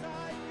love,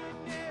 inside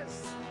goodness.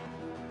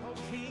 Oh,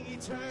 King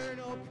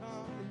eternal,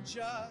 come and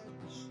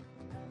judge.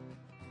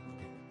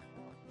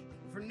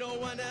 For no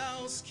one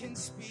else can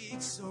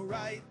speak so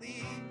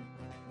rightly,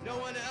 no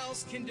one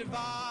else can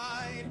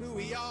divide who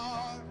we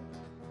are,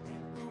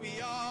 who we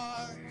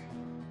are.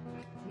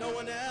 No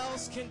one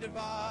else can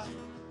divide.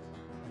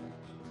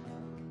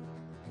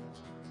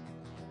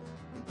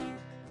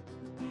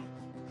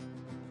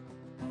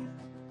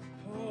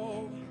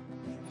 Oh,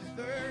 I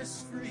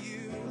thirst for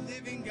you,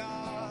 living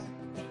God.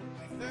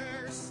 I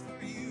thirst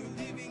for you,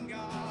 living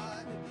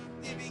God,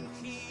 living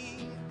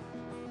King,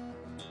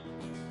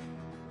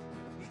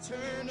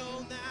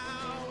 eternal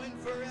now and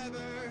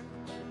forever.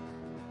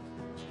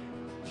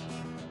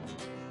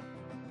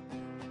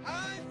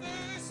 I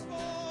thirst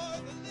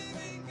for the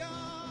living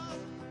God.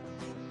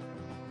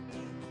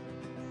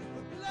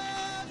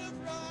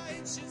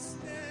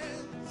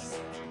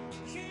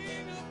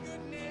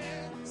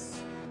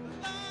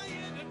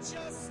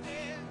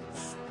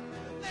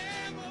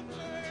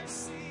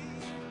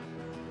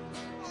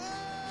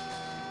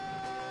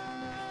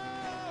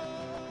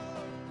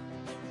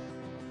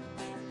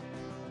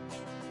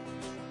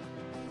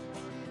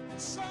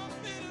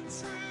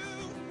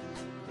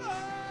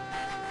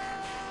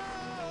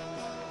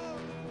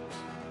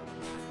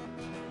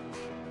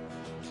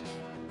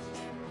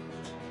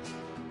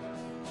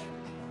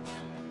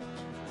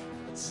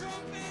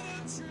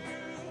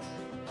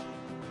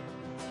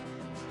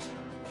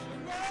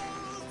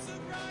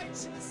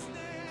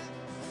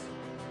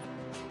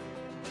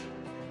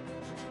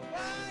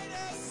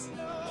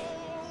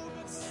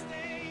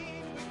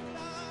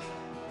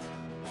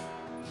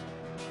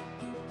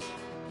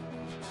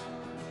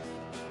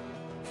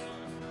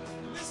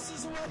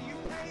 what you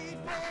paid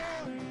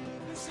for.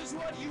 This is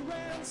what you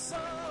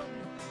ransomed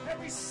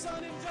every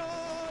son and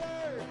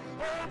daughter,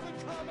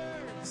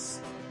 overcomers.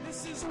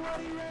 This is what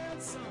he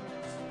ransomed.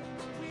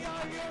 We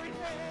are your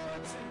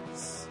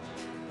inheritance.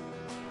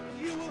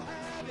 You will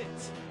have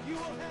it. You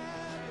will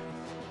have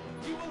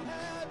it. You will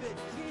have it,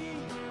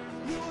 King.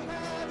 You will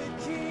have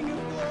it, King of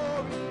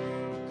glory.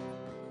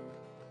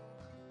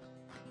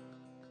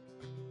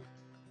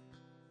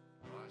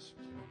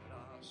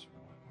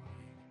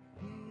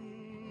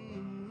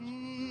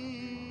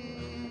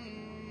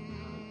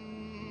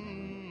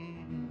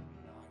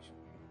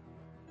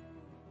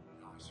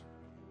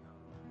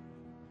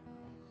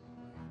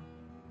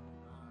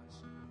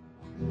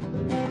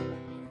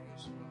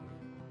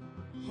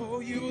 Oh,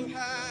 you will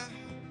have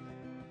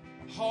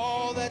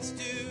all that's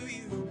due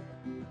you,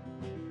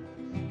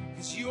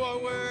 'cause you are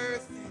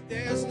worth it,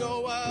 there's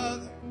no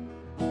other.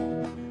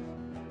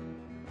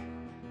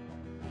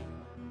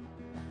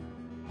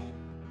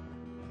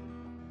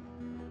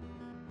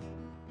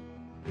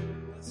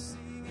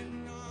 Blessing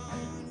and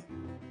honor,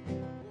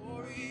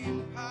 glory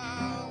and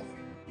power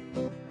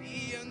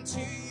be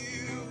unto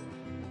you,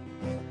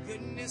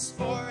 goodness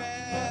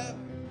forever.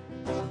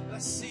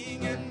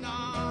 Blessing and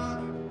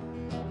honor,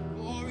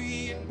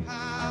 glory and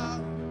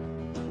power,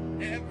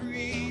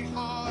 every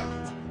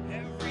heart,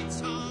 every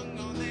tongue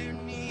on their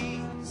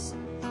knees,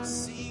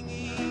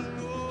 singing,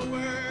 oh,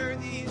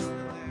 worthy is the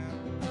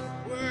Lamb,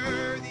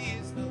 worthy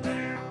is the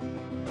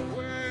Lamb,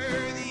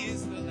 worthy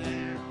is the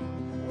Lamb,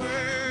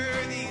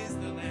 worthy is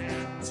the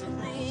Lamb, to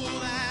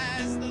rule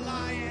as the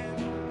Lion,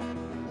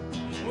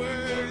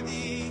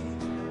 worthy,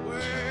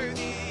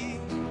 worthy,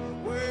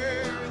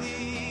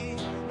 worthy,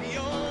 the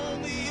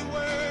only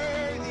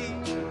worthy,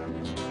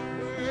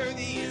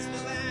 worthy is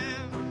the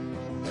Lamb,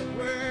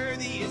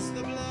 worthy is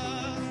the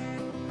blood,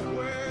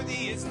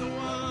 worthy is the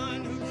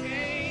one who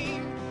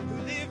came, who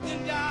lived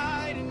and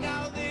died and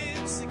now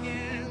lives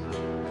again.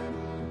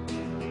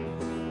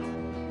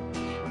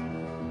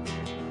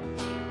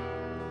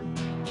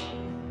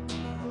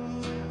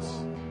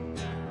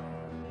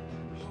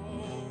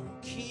 Oh,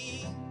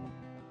 King,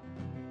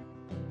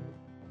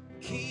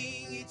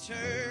 King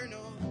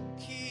eternal,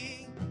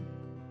 King,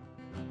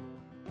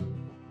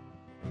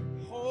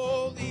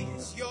 holy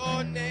is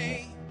your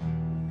name,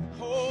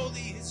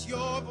 holy is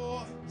your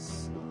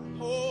voice,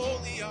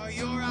 holy are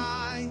your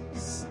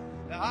eyes,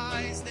 the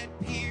eyes that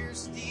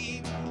pierce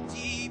deep,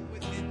 deep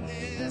within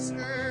this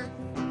earth.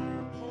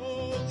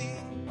 Holy,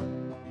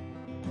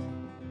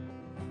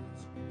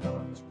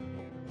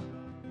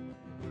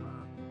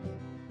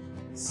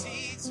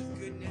 seeds of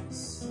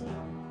goodness.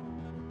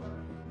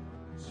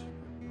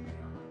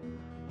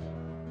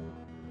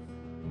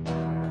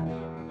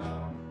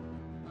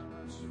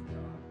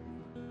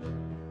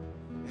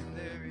 And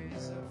there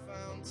is a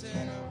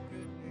fountain of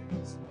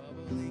goodness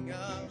bubbling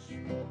up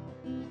from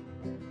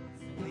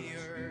the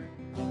earth,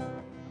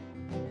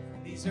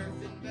 from these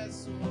earthen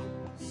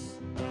vessels.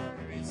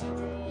 There is a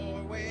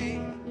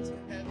doorway to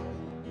heaven.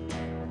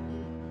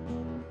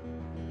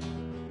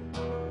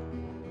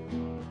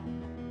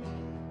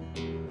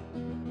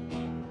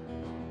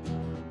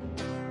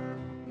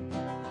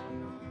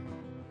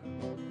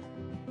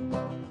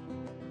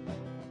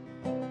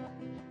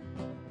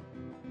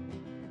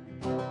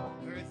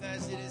 Earth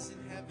as it is in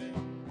heaven,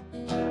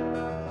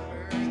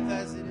 earth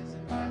as it is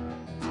in heaven.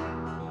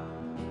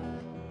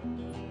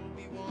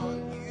 We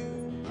want you.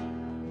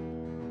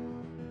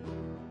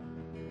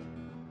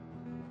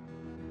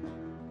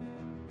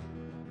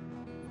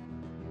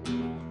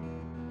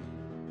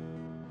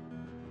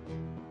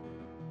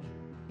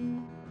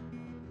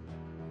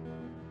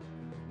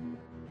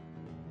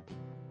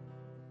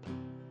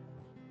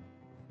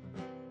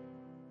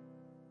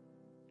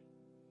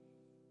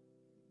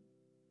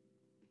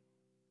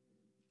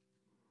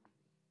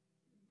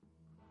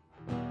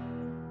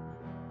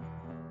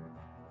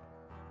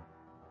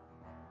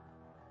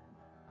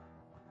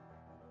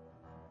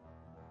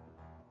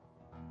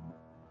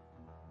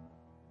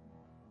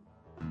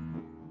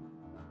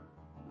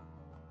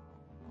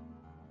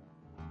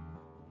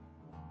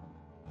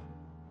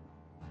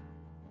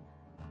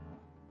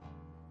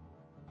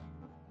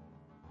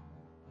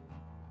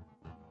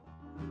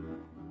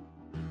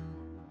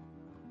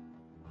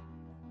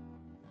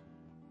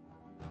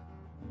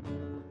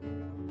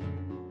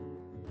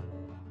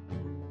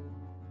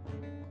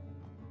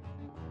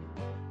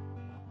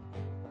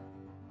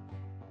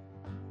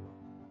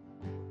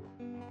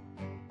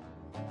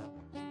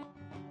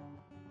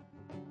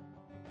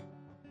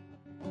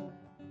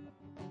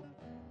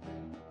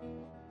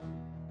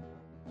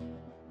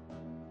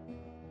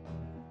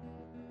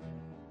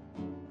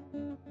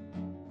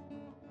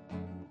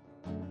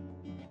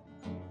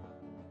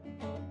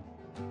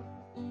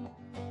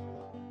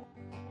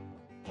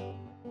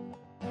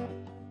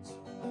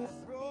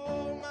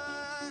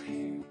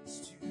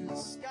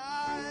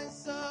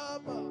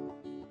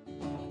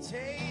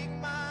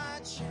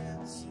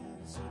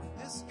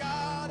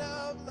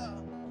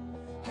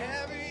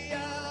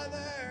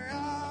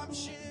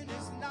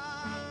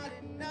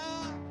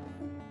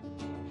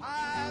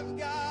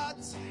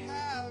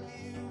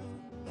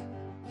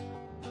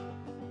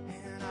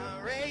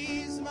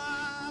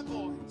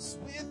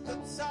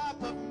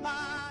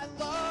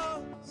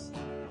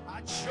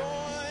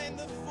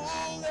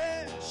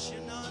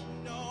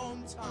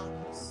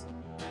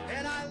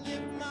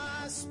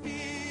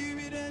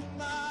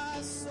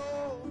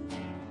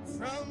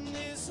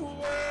 this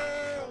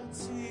world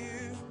to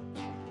you.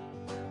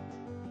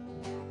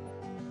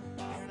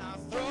 And I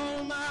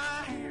throw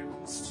my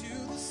hands to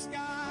the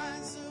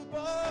skies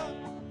above.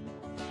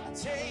 I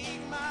take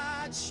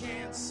my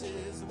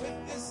chances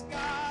with this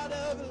God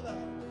of love.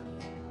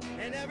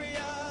 And every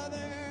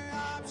other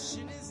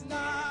option is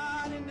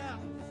not enough.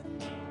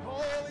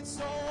 Oh, it's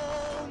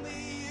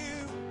only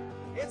you.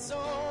 It's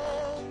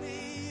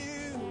only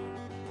you.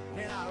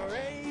 And I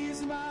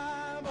raise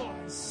my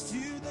voice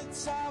to the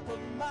top of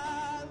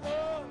my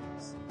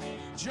lungs.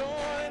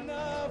 Join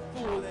the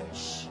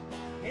foolish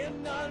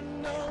in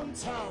unknown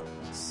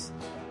tongues.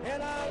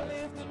 And I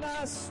lift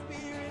my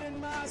spirit and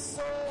my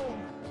soul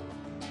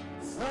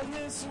from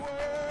this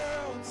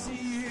world to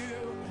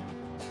you.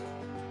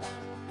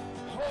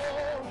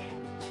 Oh,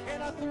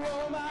 and I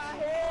throw my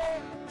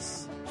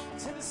hands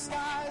to the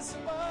skies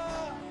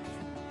above.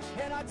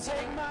 And I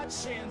take my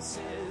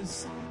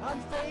chances. I'm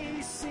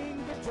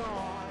facing the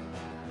dawn.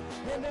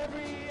 And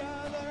every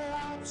other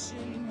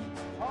option,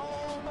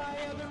 all my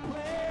other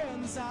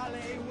plans, I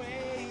lay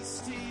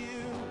waste to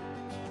you.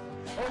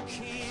 Oh,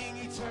 King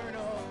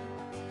eternal.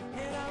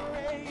 And I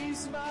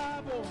raise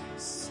my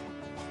voice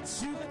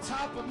to the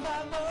top of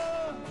my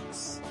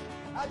lungs.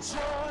 I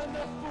join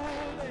the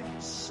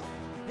foolish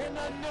in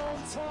unknown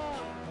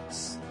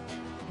tongues.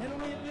 And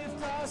we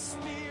lift our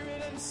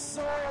spirit and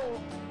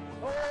soul,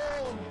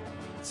 oh,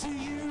 to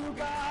you,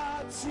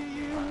 God, to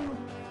you.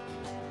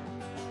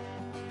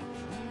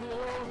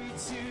 Glory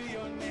to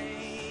your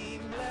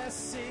name,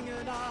 blessing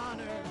and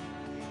honor.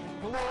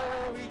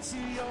 Glory to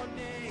your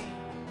name,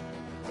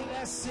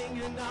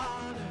 blessing and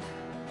honor.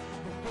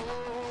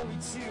 Glory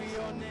to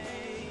your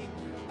name,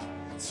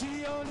 to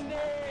your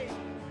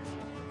name,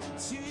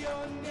 to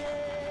your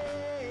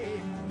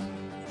name.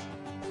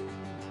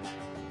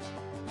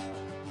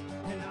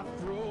 And I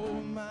throw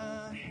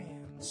my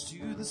hands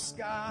to the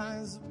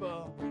skies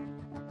above.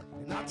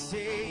 And I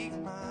take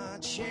my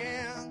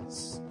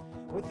chance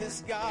with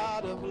this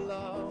God of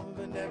love.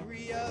 And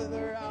every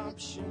other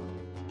option,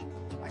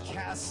 I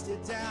cast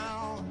it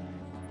down.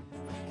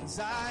 'Cause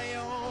I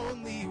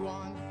only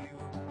want you.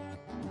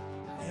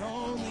 I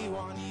only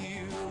want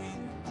you.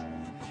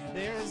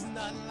 There's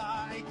none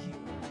like you.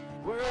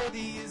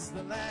 Worthy is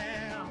the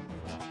Lamb.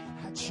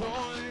 I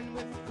join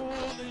with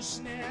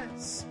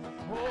foolishness.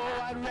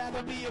 Oh, I'd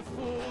rather be a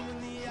fool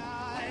in the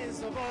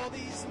eyes of all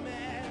these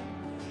men.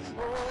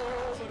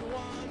 Oh, but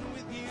one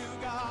with you,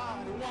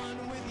 God. One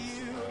with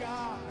you,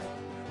 God.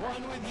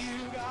 One with you,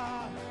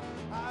 God.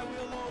 I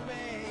will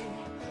obey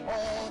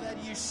all that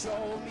you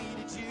show me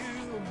to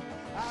do.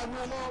 I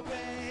will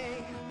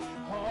obey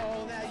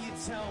all that you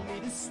tell me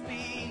to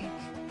speak.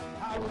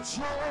 I will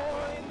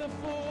join the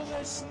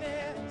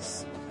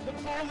foolishness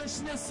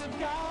of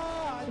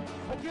God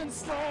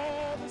against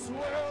all this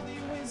worldly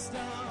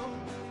wisdom.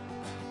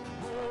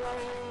 Oh,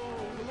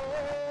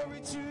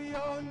 glory to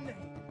your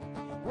name.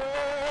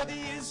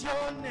 Worthy is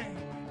your name.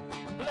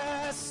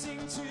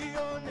 Blessing to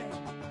your name.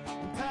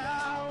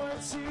 Power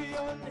to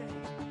your name.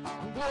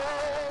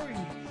 Glory,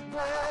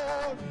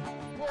 glory,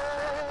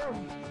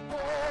 glory,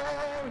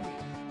 glory,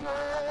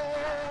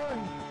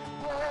 glory,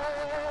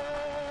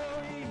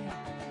 glory.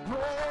 Oh,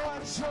 I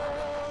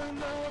join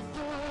the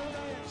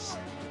foolish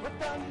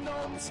with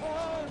unknown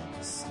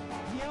tongues.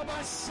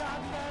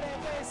 Yabashanda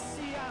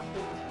rebesia,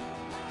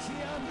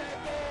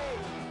 kiamete,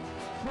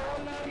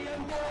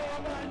 kolariendo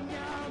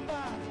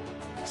manyamba,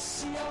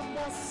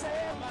 shiambo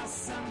sema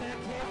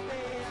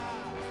sanekepea,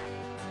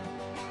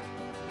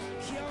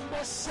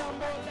 kiambo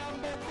shambo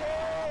lambete.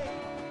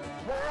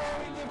 Oh,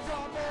 we lift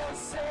our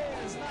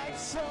voices like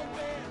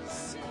trumpets.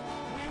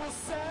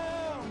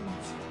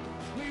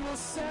 We will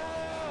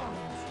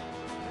sound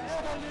the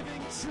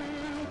ever-living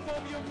truth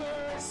of your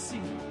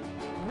mercy.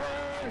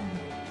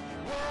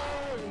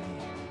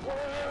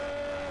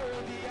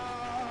 Worthy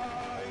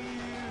are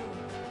you.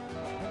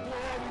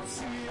 Glory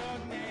to your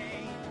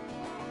name.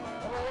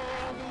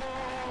 Oh,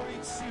 glory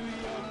to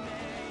your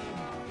name.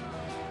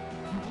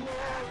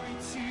 Glory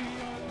to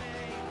your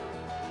name.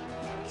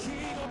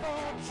 King of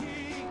all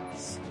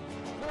kings.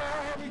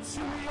 Glory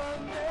to your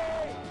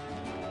name.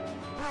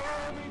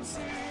 Glory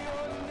to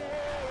your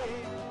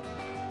name.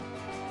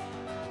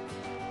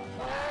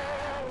 Oh,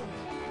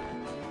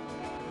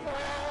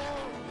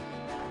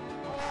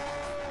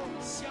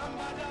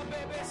 Shamada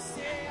bebe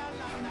se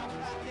alana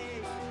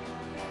plate.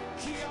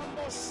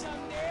 Kiambo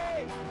shande.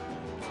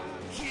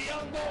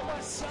 Kiambo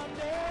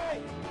bashande.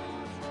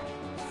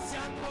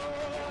 Sando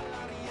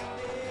la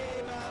riade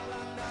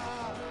balanda.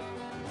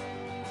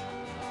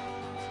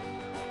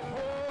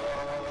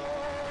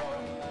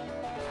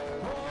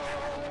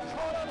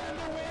 Caught up in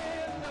the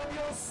wind of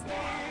your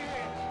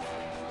spirit.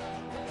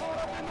 Caught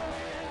up in the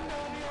wind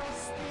of your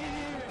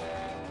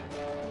spirit.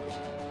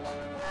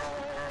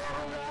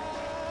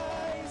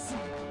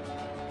 Rising.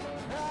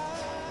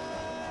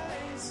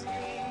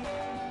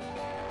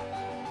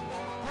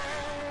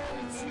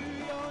 Glory to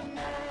your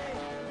name.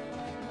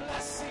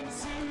 Blessing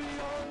to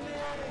your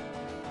name.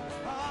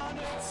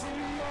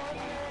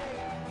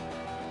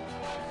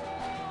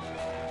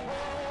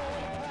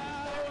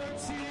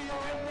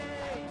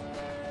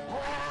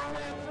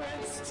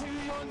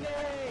 your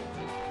name.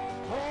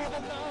 All the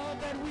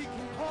love that we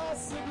can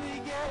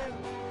possibly give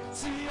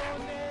to your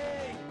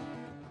name.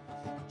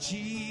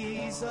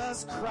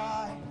 Jesus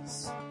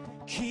Christ,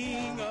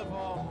 King of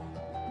all.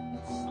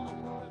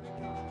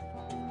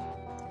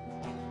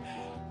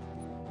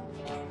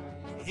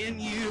 In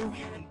you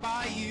and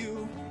by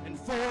you and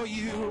for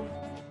you,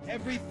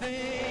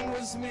 everything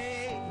was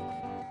made.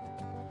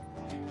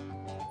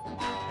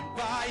 And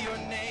by your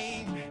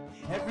name,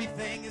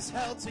 everything is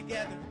held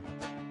together.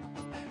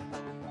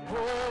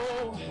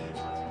 Oh,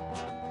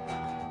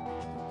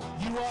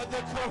 you are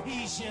the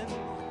cohesion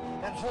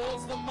that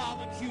holds the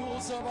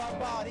molecules of our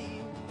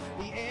body,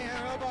 the air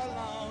of our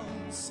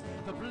lungs,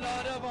 the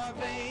blood of our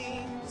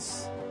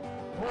veins.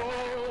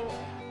 Oh,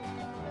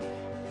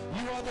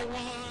 you are the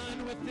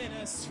one within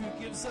us who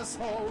gives us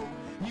hope.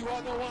 You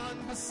are the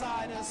one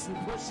beside us who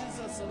pushes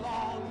us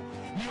along.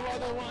 You are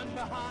the one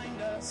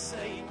behind us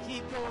saying,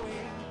 keep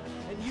going.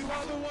 And you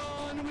are the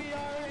one we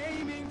are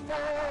aiming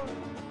for.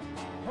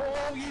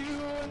 Oh,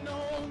 you and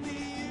only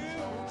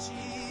you,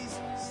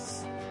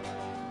 Jesus.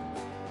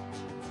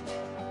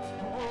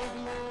 Oh,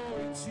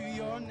 glory to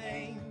your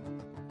name.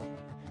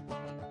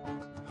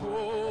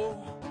 Oh,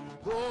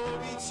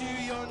 glory to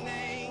your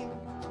name.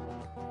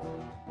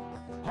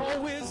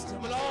 All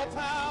wisdom and all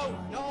power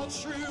and all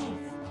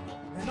truth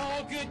and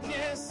all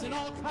goodness and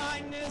all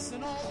kindness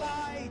and all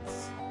light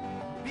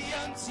be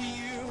unto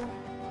you.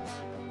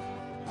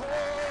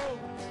 Oh,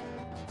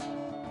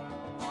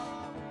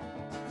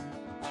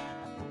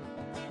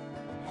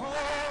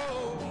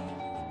 oh,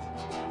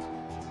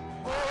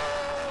 oh,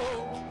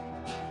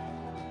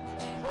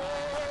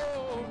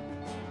 oh.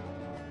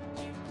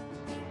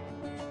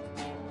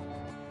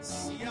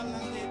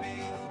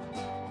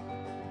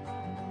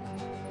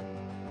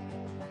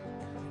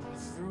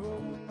 Throw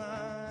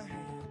my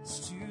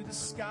hands to the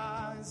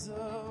skies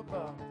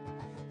above,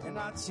 and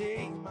I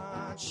take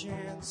my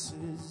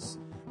chances.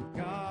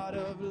 God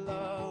of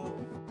love,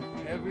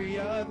 every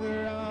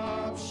other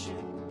option,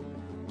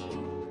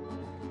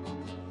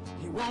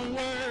 it won't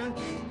work,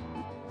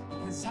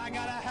 'cause I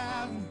gotta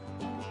have you.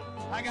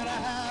 I gotta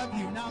have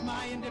you, not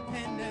my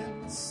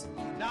independence,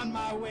 not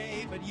my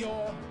way but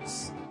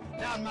yours,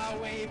 not my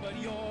way but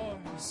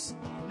yours,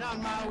 not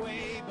my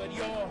way but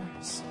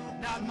yours,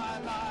 not my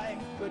life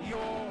but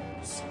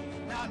yours,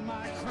 not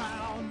my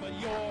crown but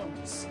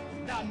yours,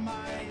 not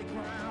my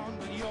crown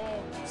but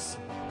yours.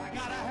 I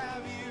gotta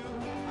have you,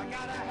 I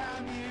gotta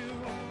have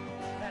you,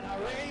 and I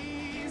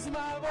raise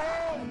my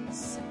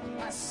voice,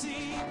 I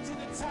sing to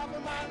the top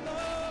of my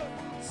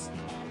lungs,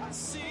 I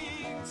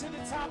sing to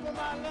the top of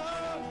my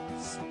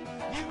lungs.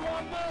 You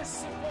are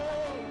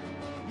merciful,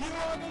 you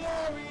are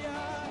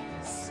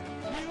glorious,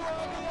 you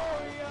are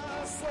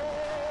glorious.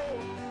 Oh,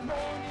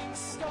 morning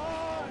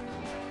star,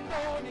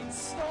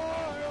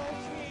 oh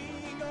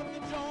King of the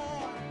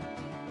dawn,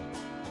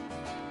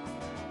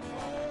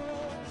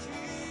 oh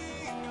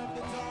King of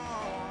the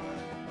dawn,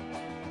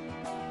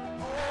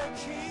 oh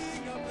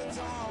King of the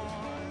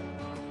dawn,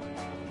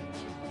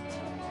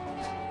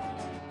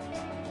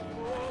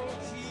 oh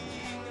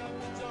King of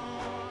the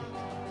dawn.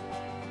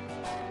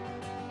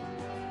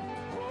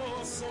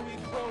 Oh, so we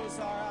close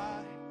our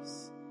eyes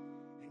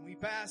and we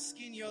bask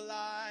in your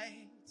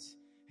light,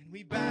 and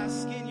we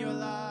bask in your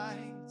light,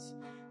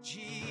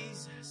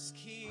 Jesus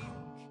King.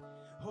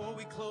 Oh,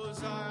 we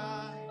close our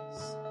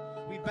eyes,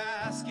 we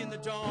bask in the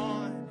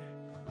dawn,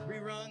 we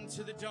run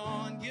to the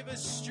dawn. Give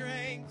us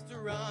strength to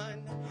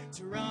run,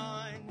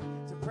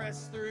 to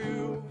press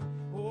through,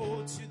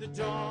 oh, to the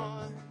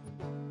dawn.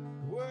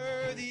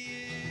 Worthy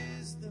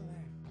is the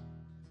Lamb,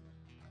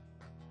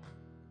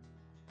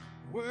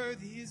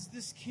 worthy is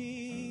this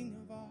King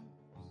of ours,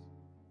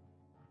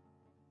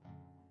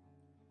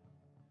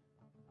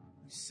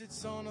 who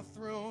sits on a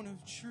throne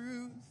of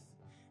truth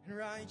and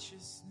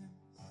righteousness.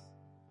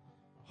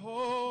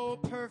 Oh,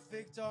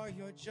 perfect are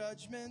your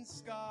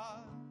judgments,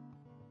 God.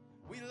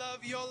 We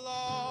love your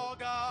law,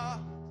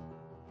 God.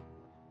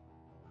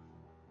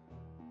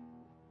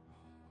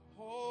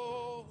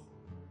 Oh,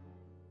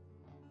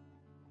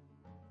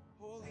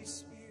 Holy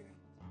Spirit,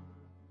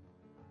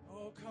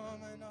 oh,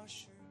 come and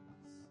usher us.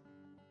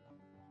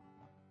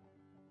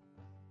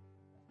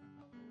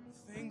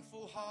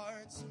 Thankful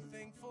hearts and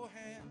thankful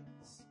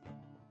hands,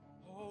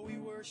 oh, we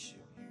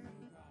worship you,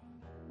 God.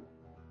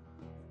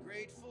 With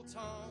grateful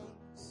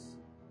tongues,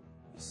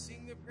 we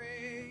sing the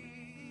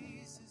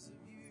praises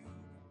of you,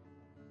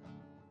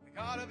 the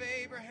God of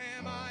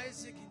Abraham,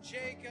 Isaac, and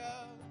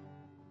Jacob.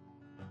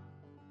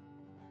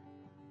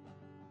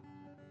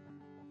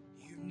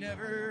 You've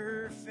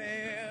never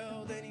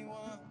failed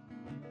anyone.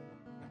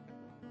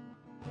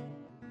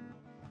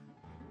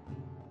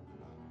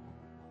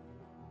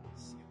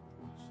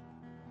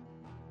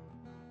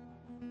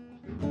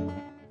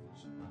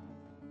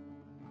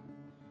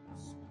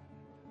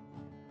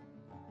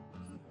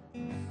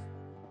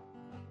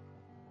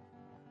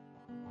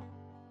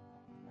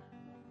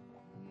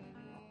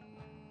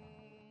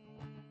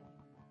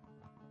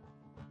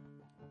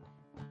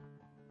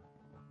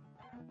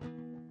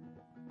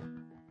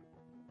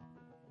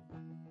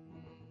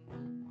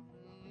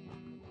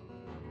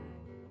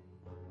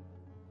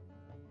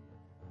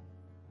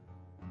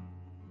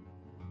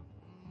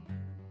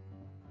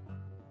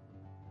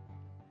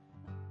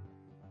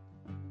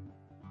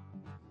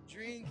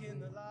 drink in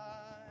the light.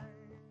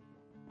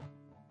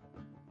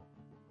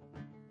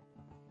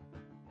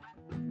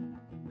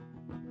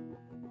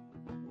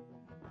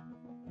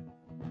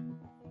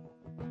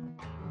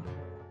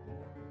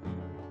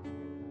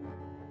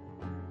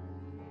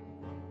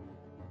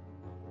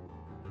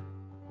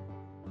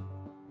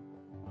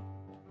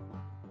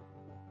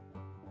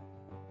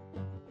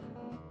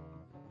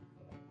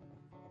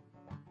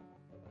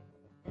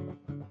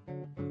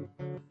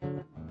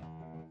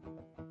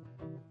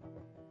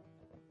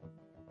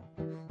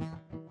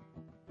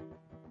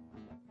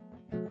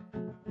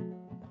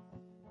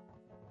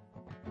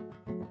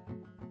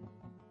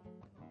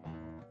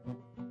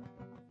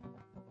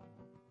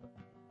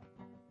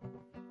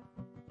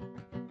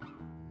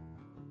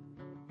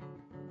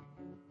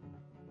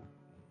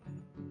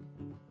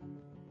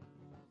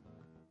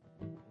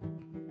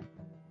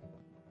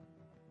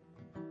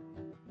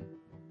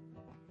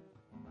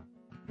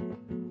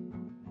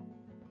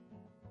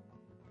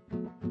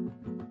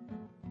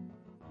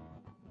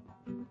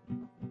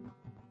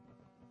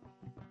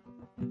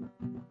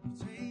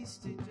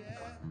 Tasted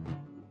death,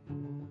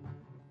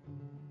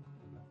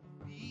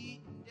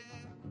 beaten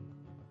death,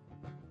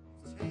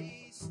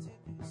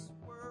 tasted this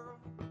world,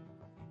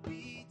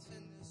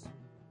 beaten this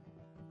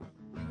world.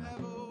 You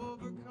have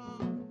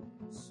overcome,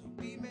 so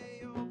we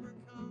may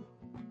overcome.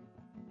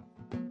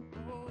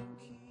 O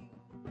King,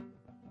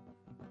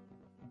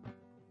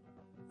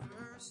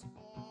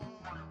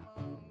 firstborn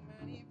among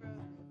many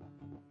brethren,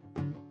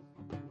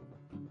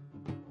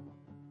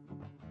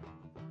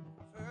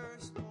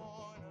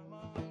 firstborn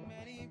among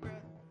many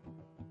brethren.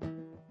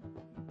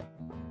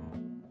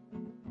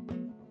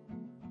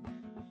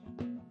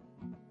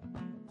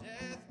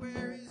 Death,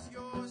 where is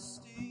your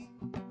sting?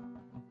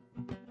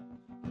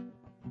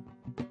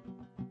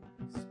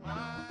 'Cause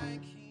my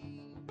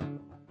King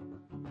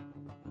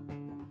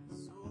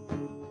is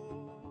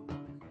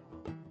overcome.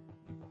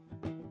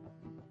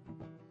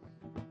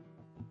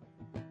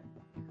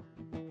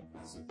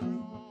 His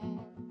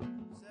throne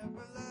is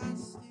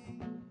everlasting.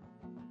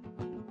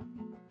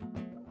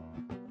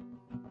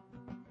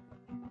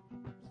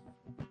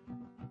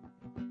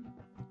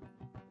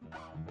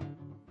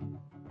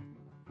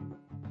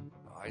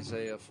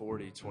 Isaiah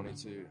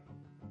 40:22.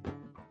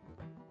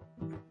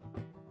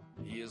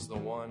 He is the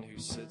one who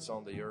sits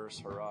on the earth's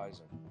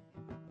horizon.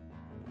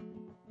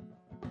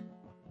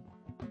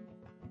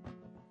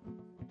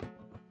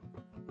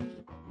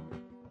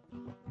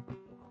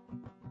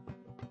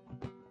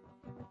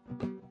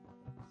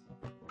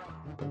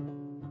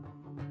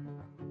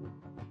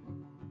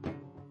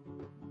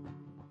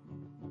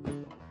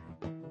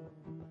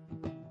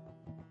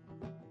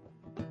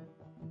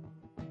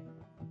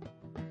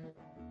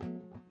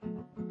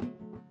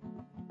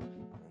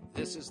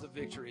 This is the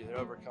victory that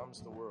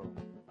overcomes the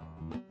world,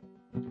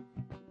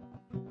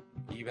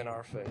 even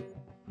our faith.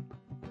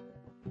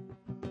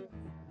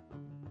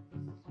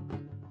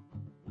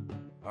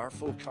 Our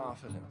full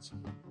confidence,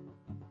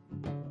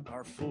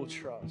 our full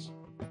trust.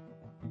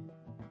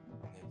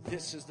 And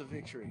this is the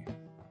victory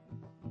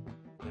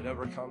that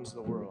overcomes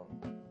the world,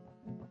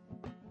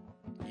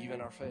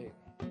 even our faith.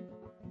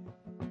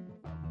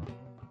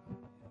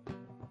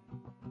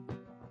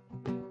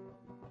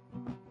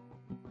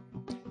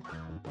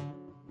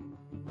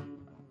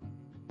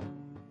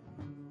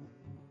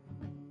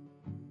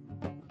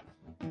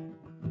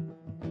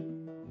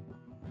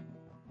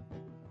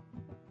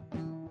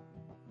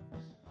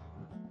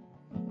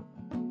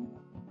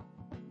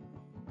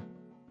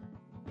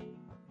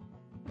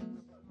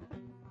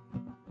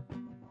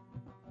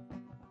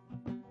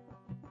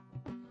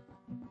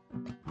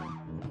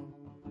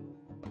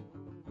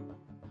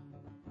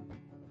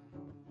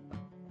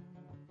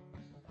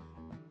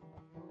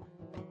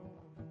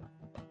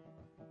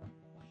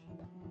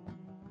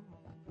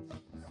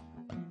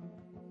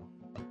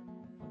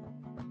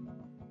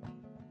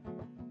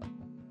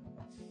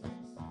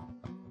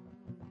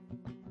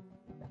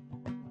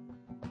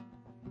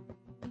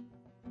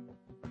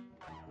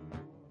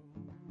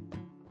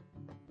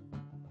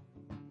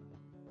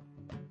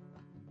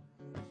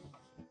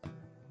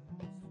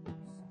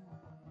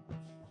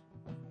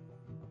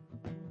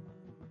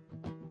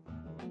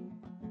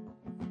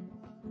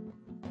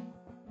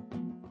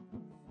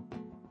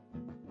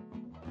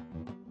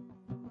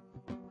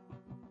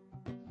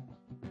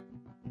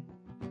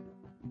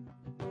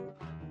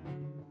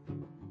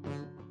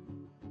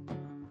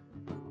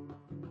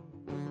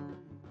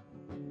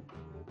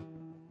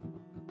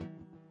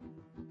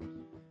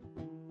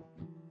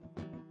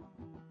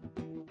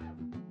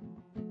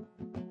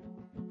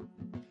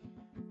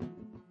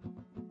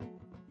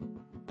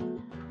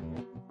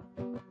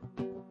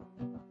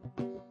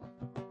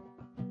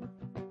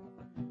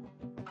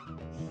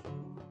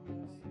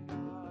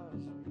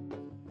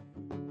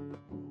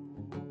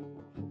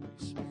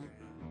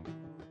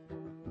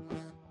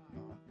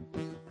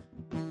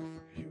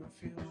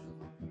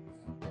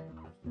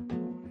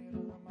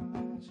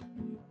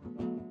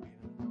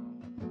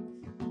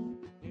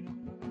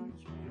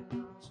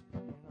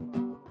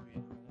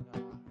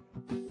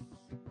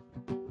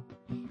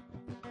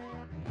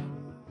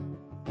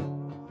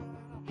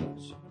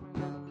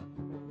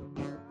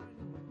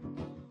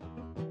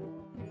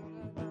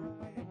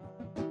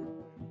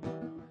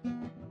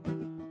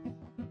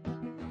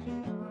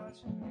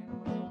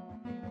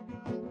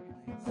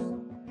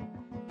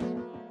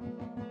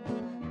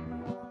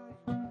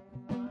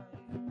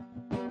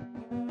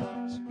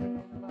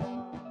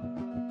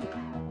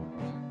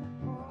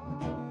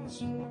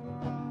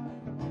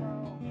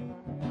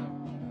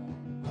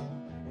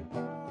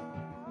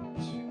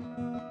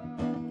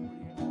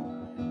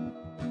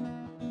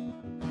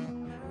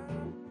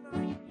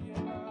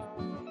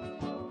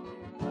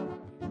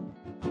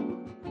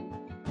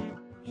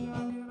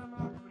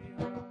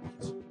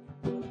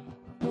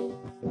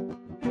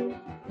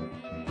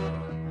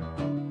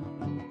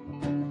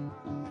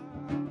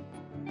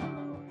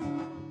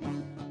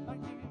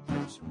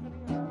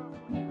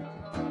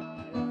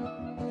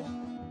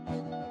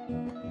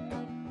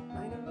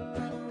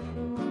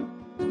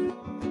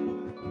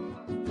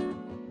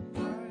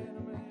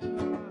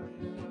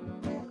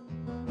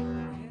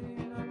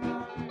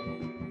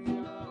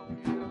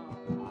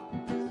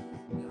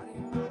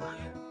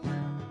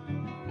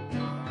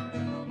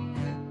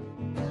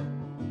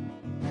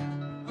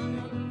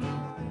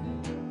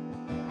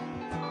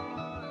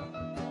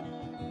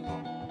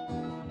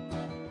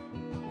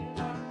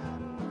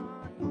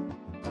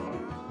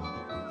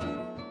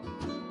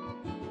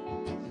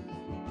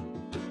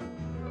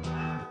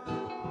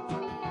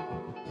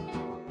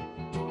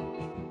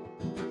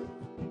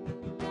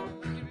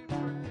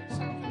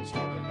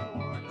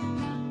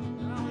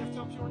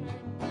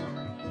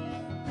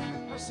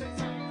 say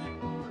thank you,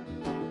 Lord.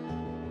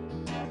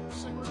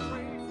 Say we're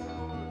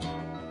grateful, Lord.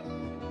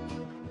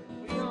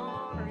 We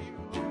honor you,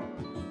 Lord.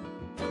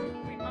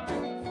 We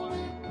magnify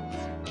you,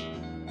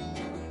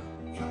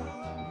 Lord.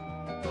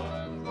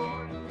 Good,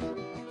 Lord.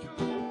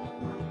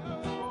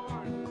 Good,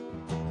 Lord.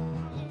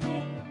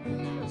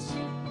 Yes.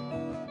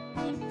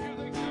 You're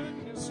the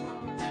goodness,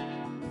 Lord.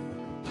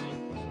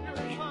 You're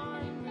the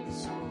kindness,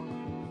 Lord.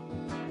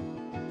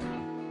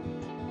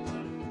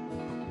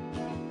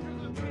 You're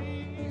the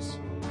peace,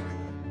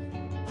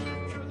 Lord.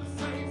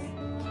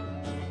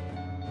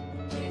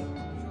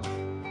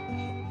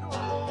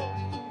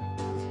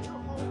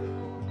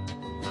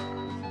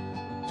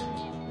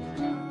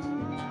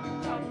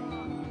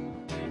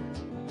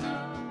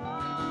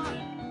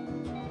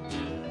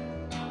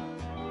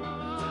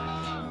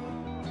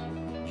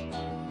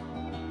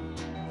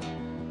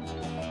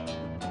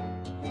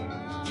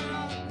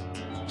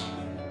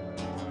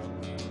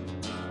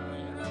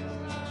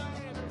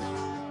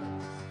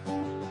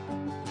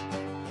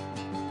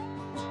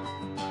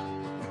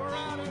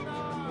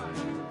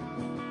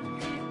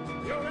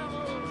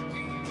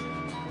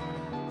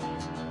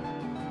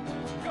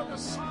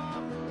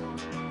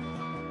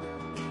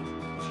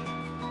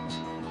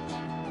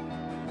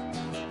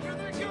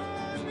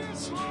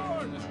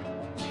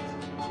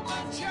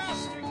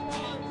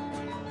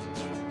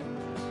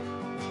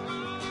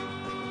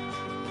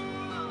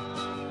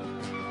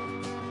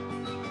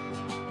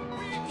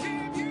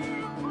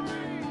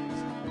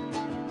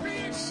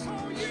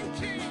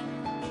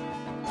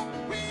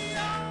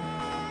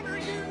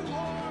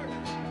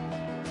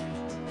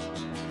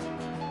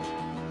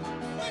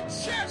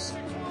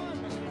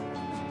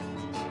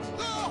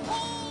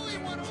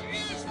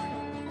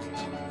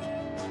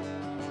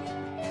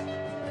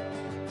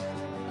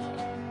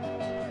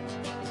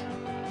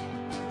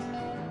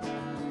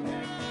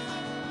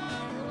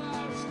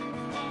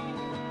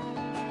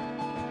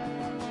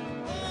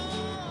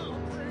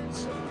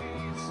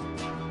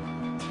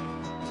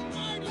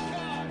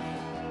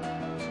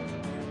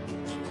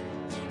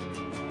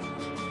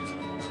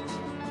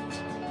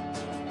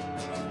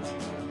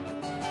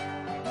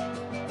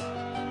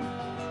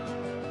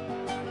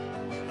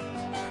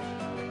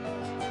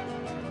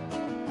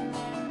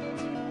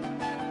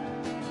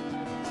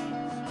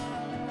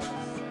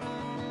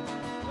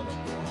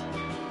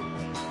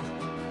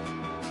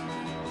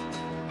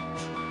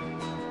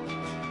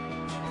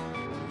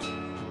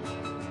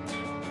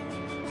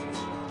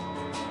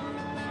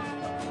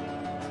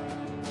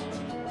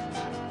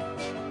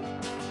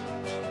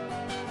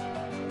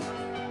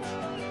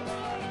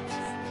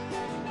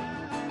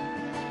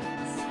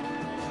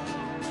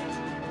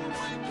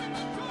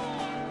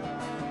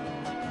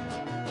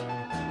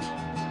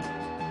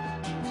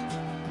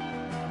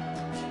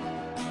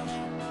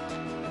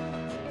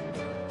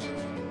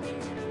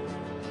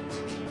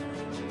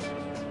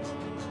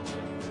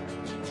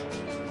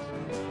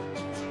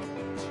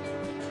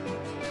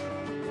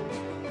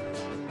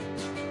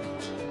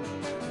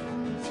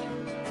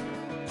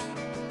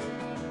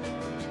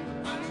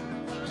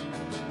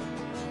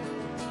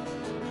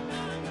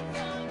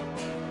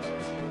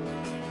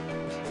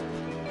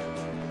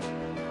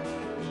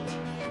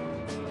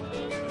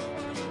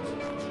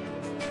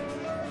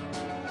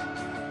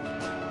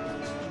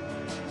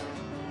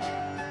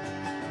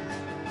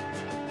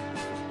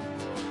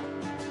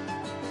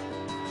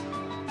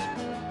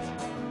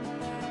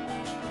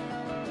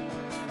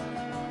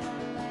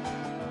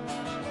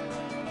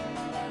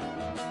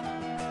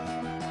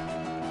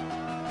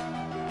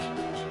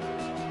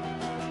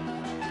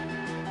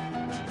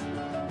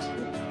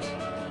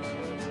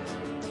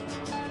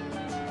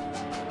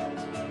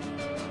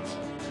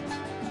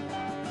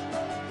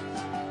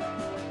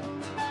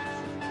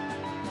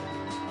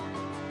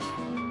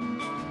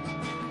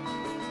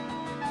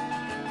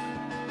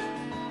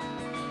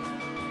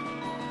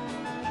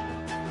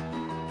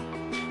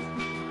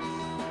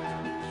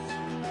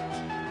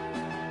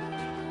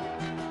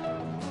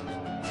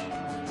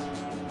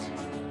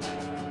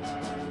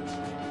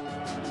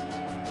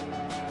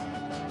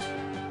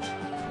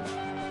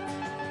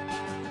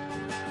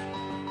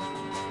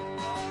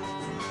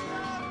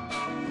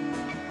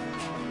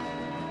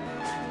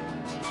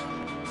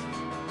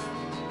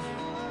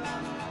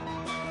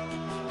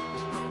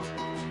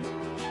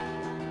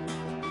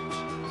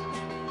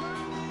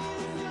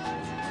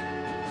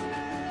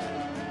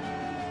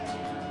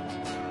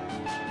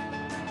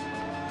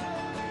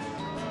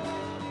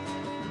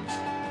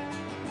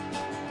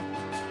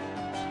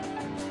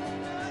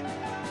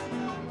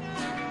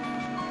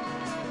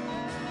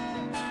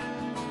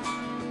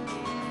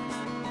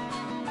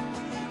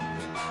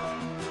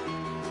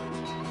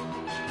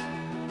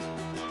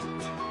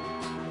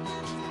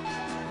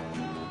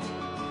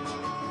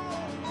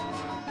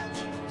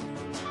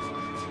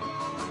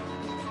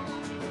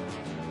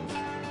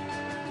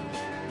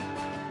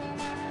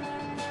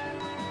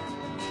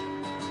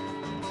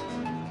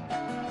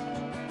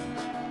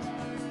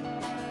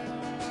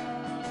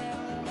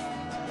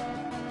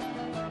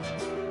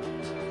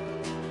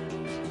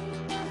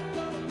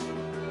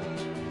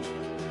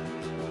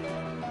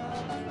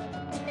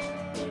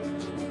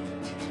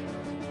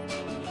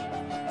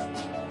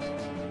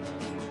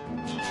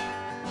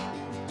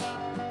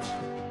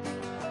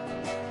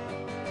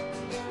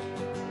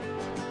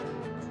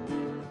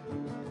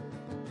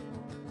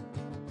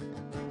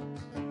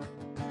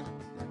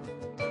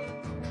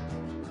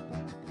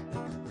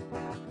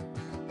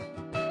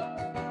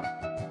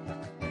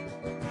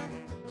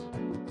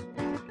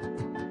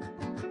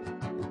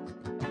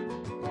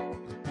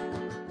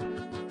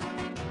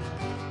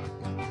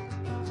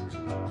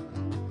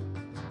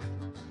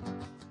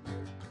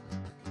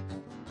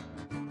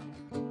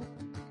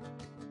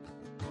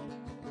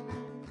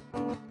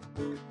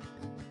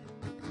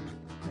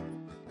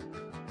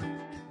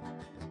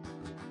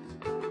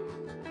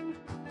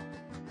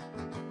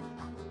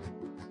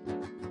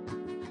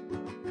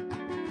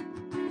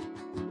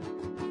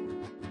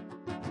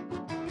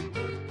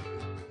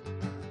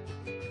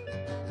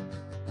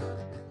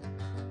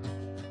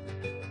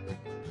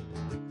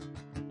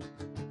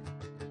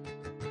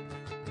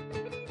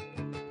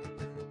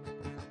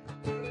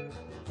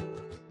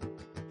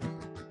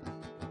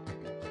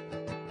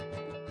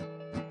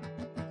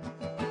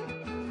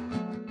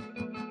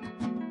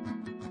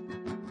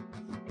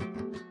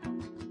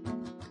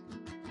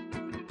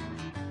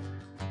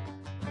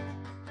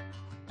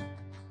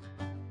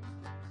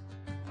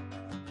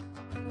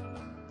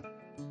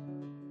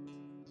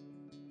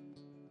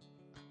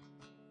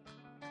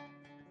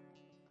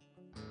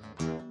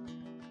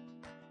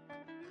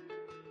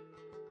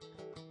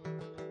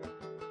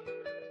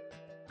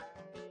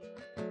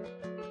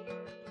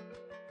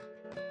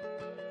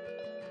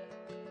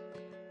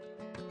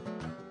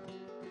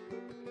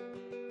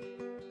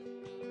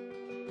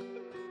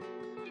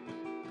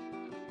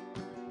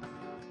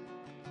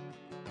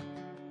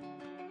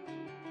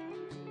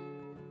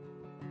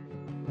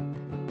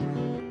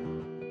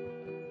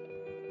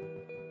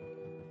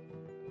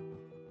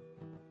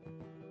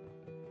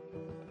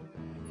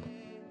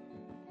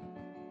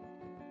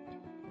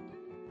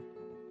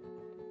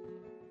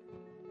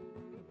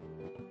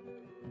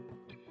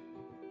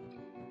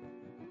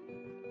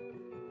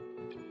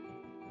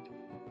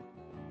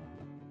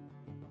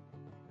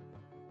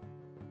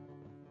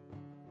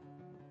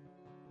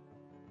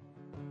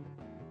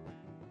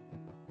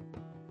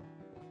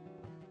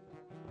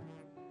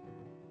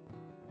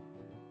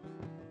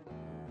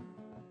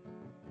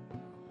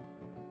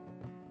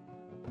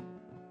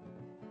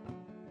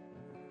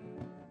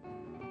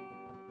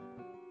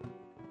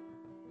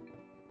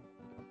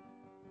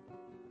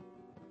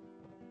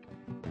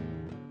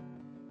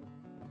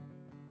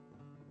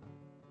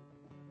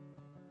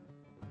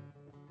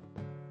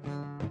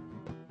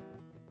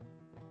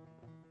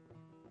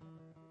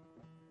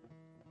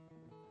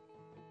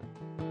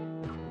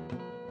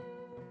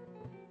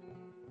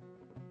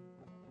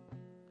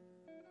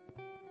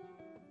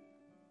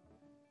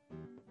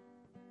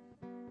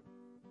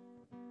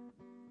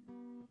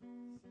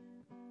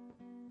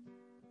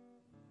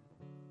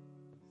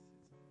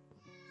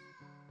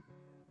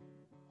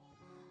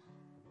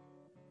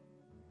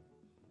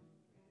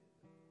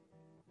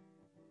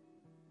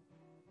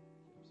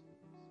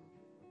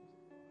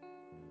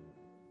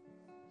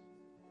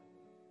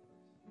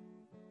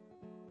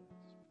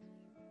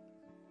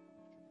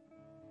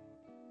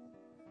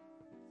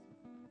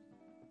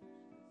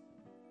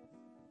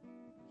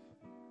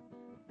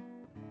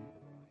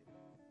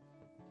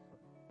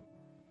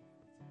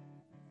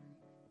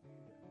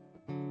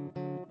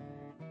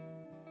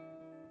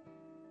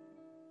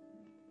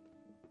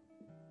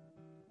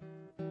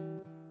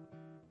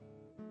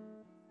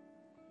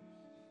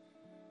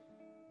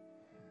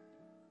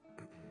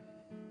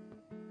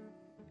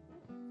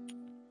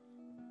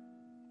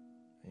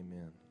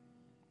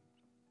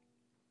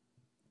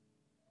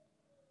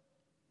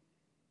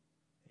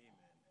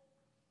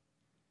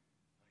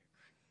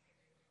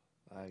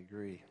 I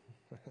agree.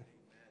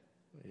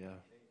 Yeah.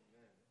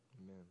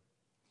 Amen.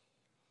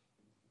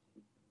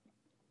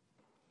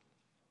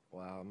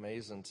 Wow,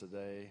 amazing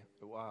today.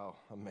 Wow,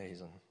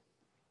 amazing.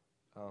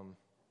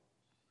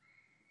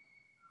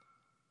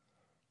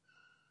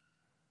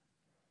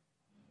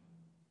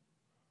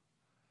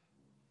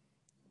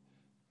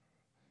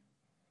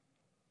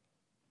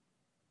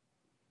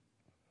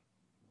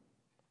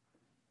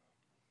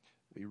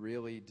 We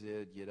really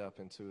did get up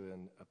into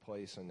a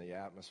place in the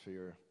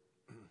atmosphere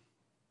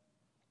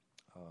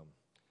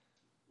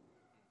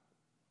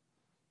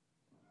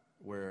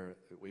where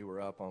we were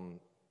up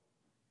on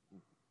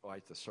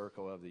like the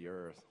circle of the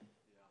earth.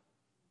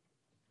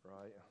 Yeah.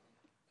 Right?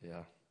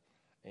 Yeah.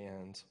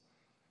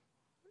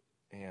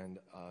 And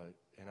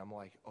I'm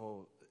like,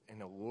 oh,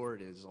 and the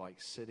Lord is like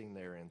sitting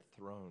there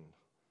enthroned.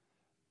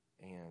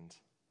 And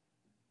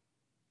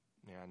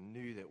I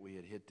knew that we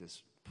had hit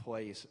this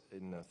place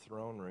in the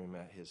throne room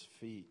at his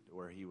feet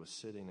where he was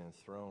sitting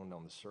enthroned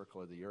on the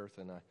circle of the earth.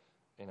 And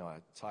I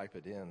type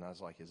it in. I was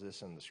like, is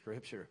this in the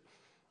scripture?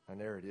 And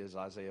there it is,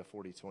 Isaiah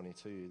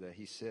 40:22, that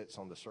he sits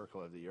on the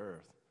circle of the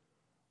earth.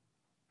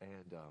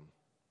 And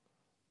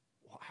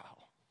wow.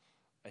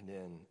 And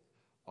then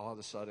all of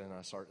a sudden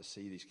I start to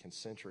see these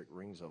concentric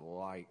rings of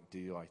light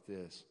do like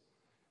this.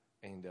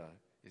 And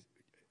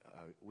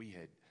we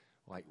had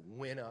like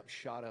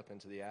shot up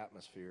into the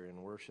atmosphere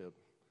in worship,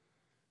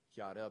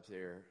 got up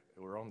there.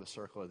 We're on the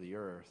circle of the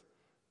earth.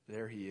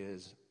 There he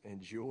is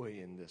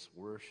enjoying this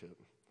worship.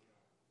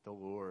 The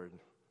Lord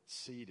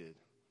seated,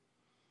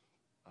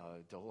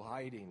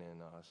 delighting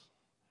in us.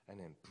 And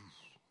then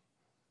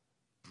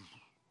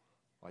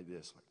like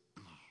this,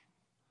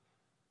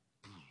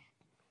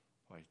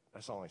 like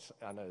that's only,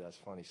 I know that's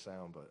a funny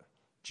sound, but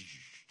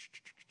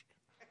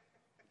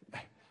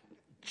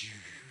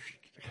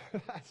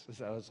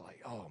I was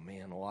like, oh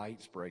man,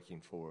 light's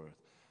breaking forth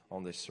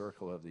on this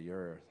circle of the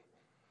earth.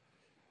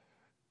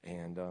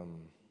 And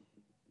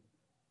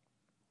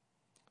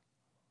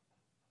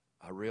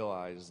I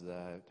realized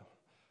that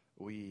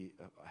we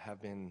have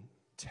been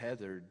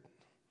tethered,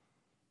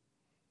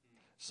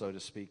 so to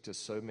speak, to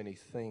so many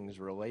things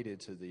related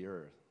to the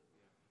earth.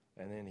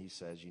 And then he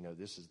says,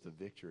 this is the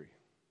victory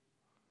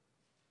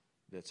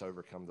that's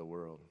overcome the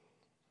world,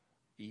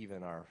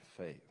 even our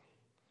faith.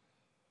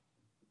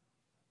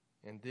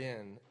 And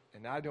then,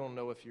 and I don't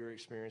know if you're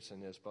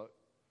experiencing this, but,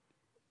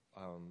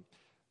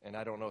 and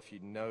I don't know if you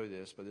know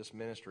this, but this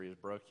ministry is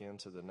broke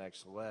into the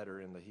next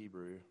letter in the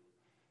Hebrew,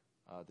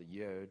 the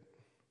Yod,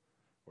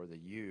 or the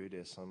Yud,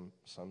 as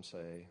some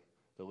say.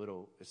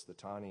 It's the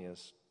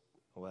tiniest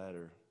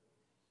letter.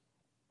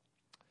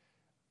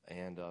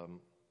 And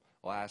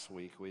last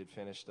week we had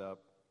finished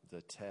up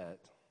the Tet.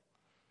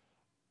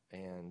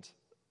 And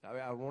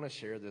I want to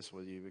share this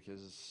with you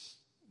because it's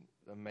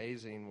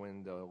amazing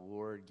when the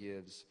Lord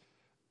gives,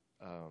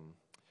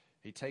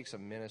 he takes a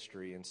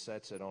ministry and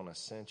sets it on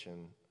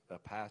ascension, a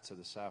path to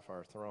the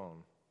sapphire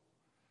throne.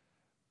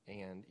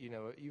 And,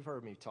 you've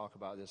heard me talk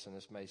about this, and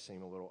this may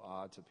seem a little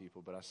odd to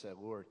people, but I said,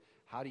 Lord,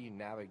 how do you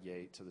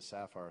navigate to the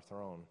sapphire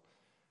throne?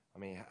 I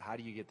mean, how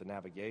do you get the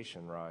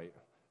navigation right?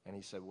 And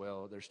he said,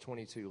 well, there's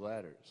 22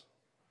 letters.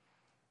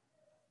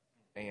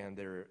 And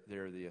they're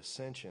the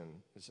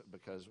ascension,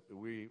 because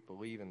we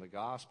believe in the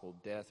gospel,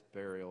 death,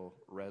 burial,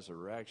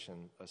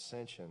 resurrection,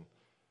 ascension.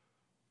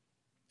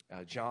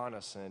 John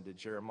ascended,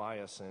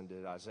 Jeremiah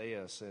ascended,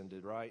 Isaiah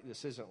ascended, right?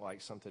 This isn't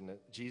like something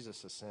that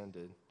Jesus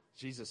ascended.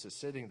 Jesus is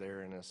sitting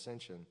there in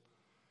ascension,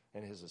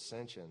 in his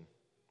ascension.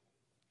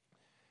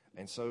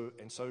 And so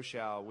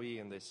shall we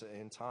in this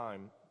end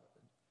time,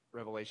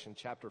 Revelation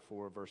chapter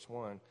 4, verse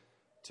 1,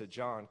 to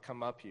John,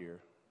 come up here.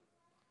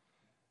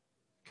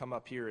 Come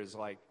up here is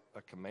like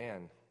a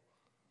command.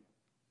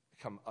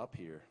 Come up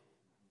here.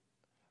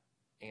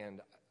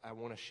 And I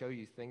want to show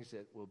you things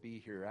that will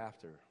be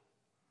hereafter.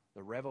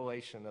 The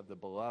revelation of the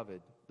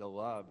beloved, the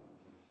love,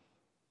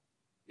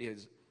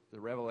 is the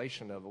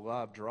revelation of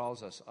love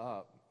draws us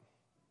up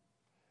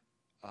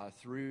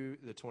through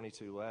the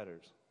 22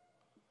 letters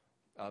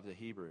of the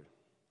Hebrew.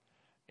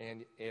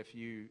 And if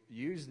you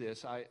use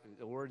this,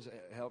 the words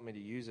help me to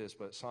use this,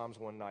 but Psalms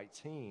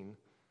 119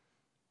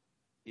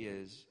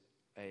 is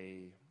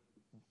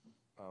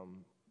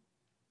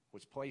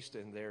was placed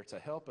in there to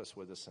help us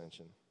with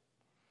ascension.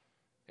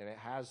 And it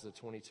has the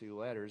 22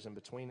 letters, and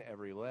between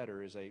every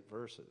letter is 8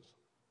 verses.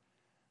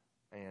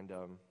 And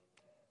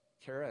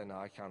Kara and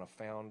I kind of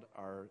found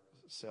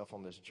ourselves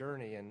on this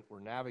journey, and we're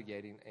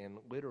navigating, and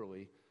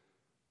literally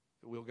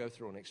we'll go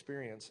through an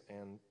experience,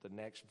 and the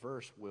next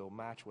verse will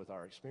match with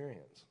our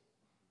experience.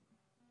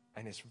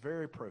 And it's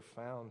very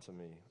profound to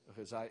me,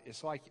 because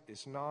it's like,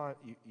 it's not,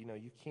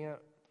 you can't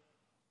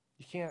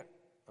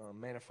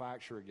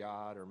manufacture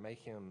God or make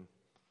him,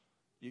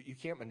 you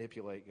can't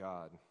manipulate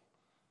God,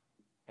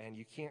 and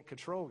you can't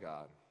control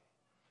God.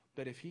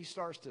 But if he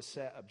starts to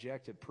set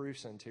objective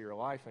proofs into your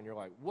life, and you're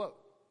like, whoa,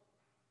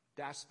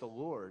 that's the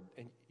Lord,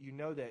 and you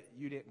know that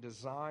you didn't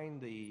design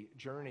the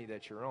journey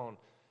that you're on.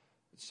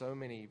 So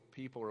many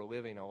people are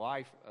living a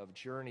life of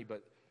journey,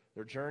 but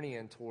they're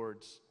journeying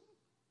towards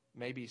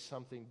maybe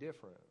something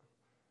different.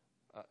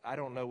 I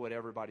don't know what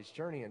everybody's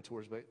journeying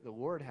towards, but the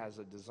Lord has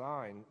a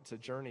design to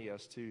journey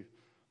us to,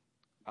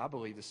 I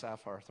believe, the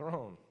sapphire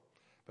throne.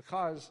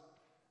 Because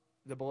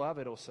the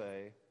beloved will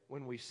say,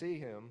 when we see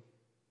him,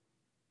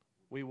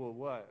 we will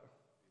what?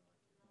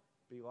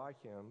 Be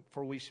like him.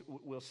 For we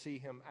will see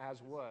him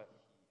as what?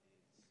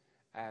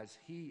 As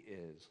he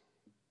is.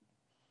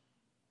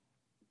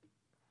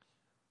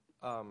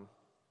 I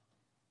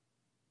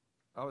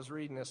was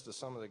reading this to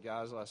some of the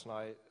guys last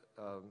night.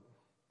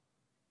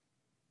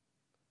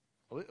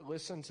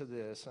 Listen to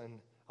this, and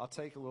I'll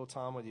take a little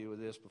time with you with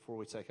this before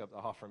we take up the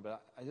offering,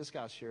 but I just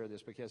got to share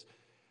this because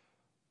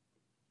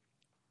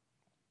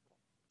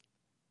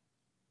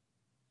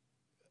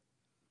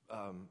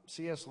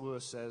C.S.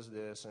 Lewis says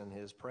this in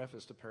his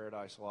preface to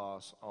Paradise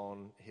Lost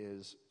on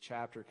his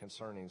chapter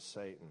concerning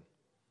Satan.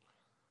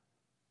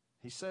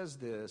 He says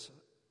this: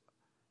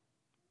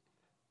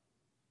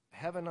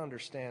 heaven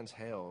understands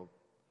hell,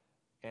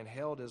 and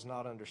hell does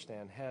not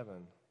understand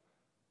heaven.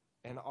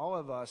 And all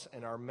of us,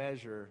 in our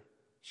measure,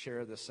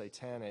 share the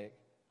satanic,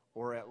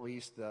 or at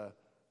least the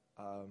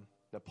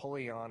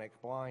Napoleonic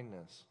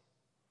blindness.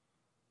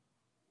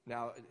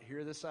 Now,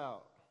 hear this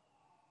out.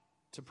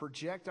 To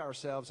project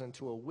ourselves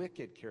into a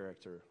wicked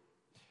character,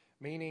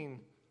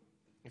 meaning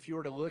if you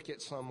were to look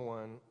at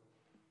someone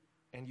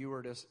and you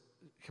were to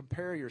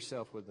compare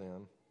yourself with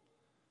them,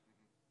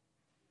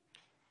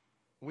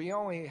 we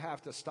only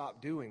have to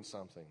stop doing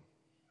something.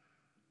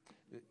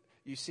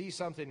 You see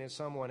something in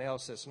someone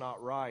else that's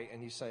not right,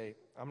 and you say,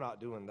 I'm not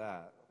doing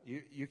that.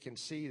 You can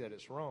see that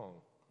it's wrong.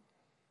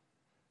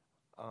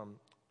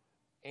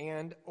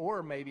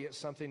 Or maybe it's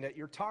something that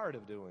you're tired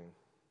of doing.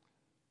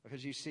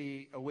 Because you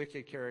see a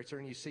wicked character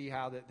and you see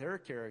how that their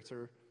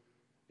character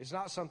is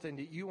not something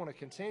that you want to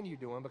continue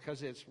doing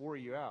because it's wore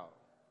you out.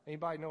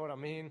 Anybody know what I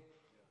mean?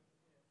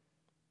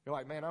 You're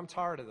like, man, I'm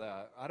tired of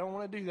that. I don't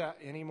want to do that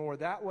anymore.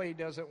 That way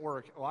doesn't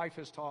work. Life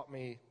has taught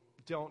me,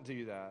 don't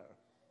do that.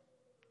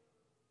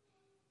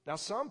 Now,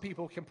 some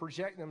people can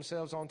project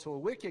themselves onto a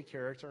wicked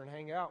character and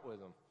hang out with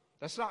them.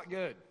 That's not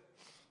good,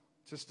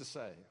 just to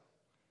say.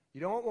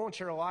 You don't want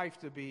your life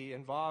to be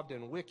involved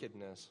in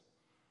wickedness,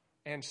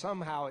 and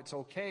somehow it's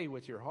okay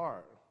with your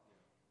heart.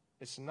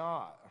 It's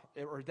not.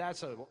 Or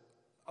that's an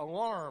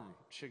alarm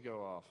should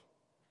go off.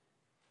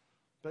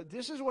 But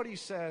this is what he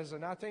says,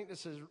 and I think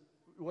this is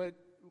what,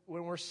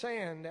 when we're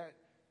saying that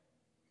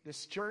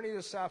this journey to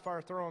the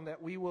sapphire throne,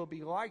 that we will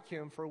be like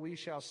him, for we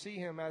shall see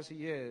him as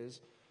he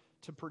is,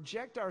 to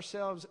project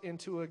ourselves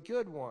into a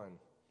good one,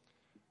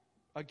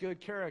 a good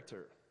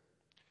character.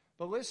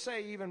 But let's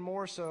say even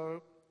more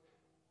so,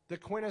 the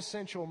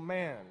quintessential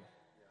man.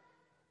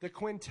 The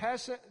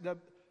quintessence,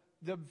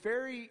 the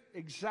very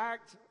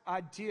exact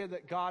idea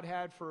that God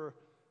had for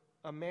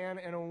a man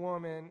and a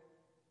woman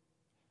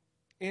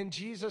in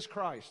Jesus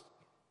Christ.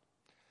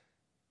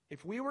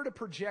 If we were to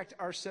project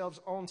ourselves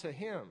onto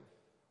him,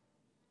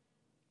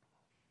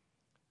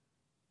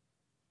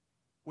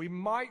 we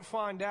might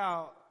find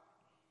out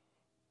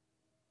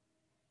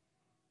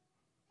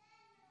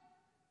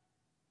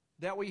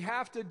that we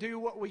have to do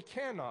what we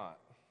cannot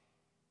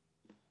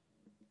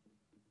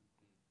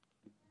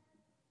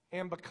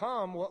and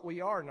become what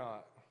we are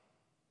not.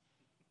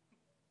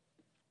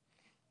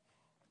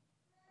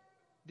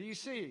 Do you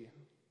see?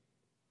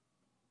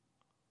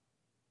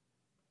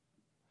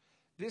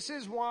 This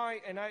is why,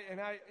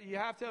 you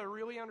have to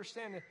really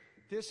understand that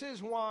this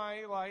is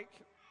why, like,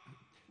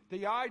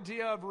 the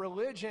idea of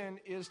religion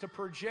is to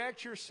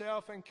project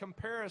yourself in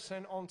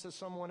comparison onto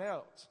someone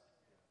else.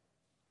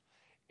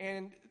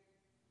 And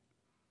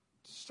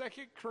 2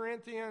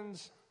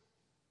 Corinthians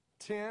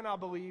 10, I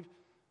believe,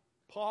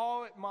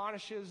 Paul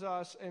admonishes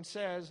us and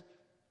says,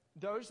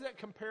 those that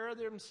compare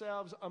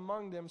themselves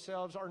among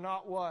themselves are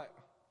not what?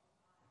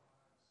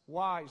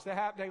 Wise.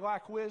 They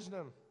lack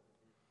wisdom.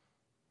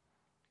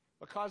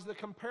 Because the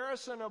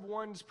comparison of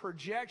one's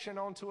projection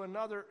onto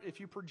another, if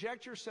you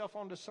project yourself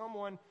onto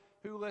someone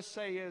who, let's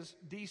say, is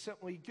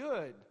decently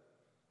good,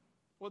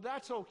 well,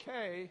 that's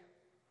okay.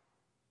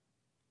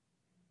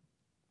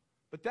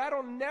 But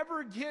that'll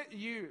never get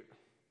you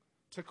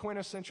to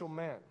quintessential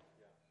man.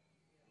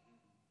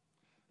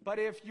 But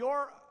if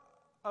your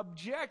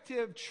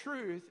objective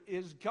truth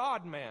is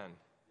God-man,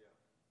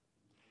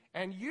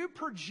 and you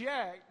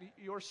project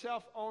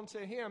yourself onto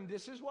him,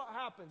 this is what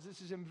happens. This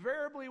is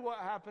invariably what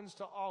happens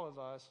to all of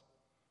us.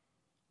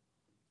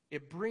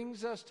 It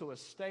brings us to a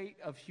state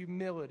of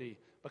humility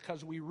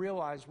because we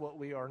realize what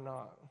we are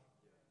not.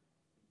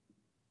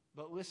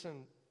 But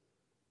listen,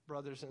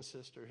 brothers and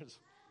sisters,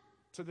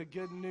 to the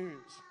good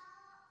news.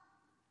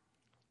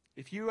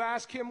 If you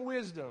ask him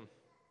wisdom,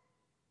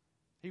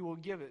 he will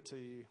give it to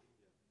you.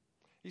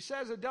 He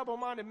says a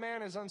double-minded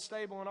man is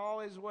unstable in all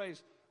his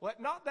ways. Let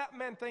not that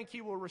man think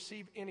he will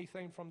receive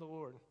anything from the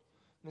Lord.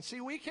 And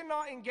see, we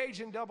cannot engage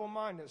in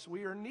double-mindedness.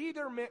 We are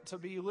neither meant to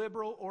be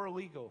liberal or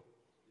legal.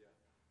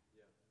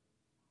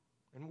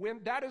 And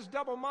when that is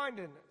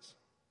double-mindedness,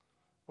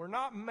 we're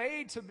not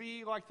made to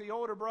be like the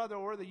older brother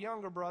or the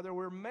younger brother.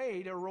 We're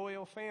made a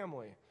royal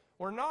family.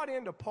 We're not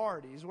into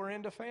parties. We're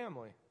into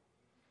family.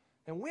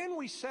 And when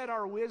we set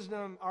our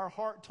wisdom, our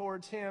heart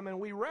towards Him, and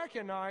we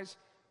recognize,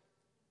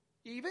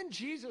 even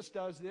Jesus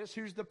does this,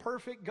 who's the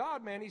perfect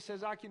God, man. He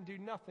says, I can do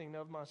nothing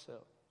of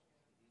myself.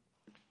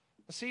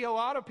 See, a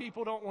lot of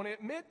people don't want to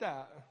admit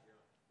that.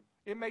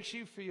 It makes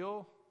you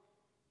feel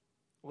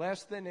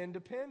less than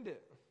independent.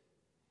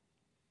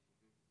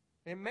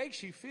 It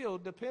makes you feel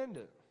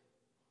dependent.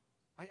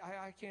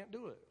 I can't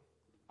do it.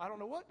 I don't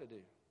know what to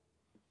do.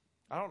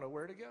 I don't know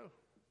where to go.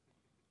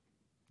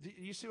 Do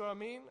you see what I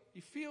mean?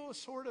 You feel a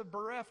sort of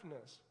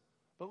bereftness.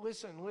 But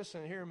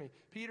listen, hear me.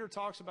 Peter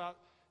talks about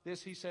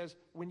this. He says,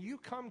 when you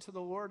come to the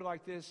Lord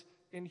like this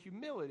in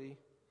humility,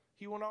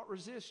 He will not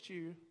resist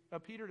you. Now,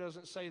 Peter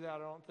doesn't say that, I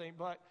don't think,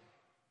 but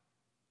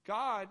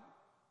God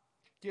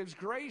gives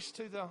grace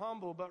to the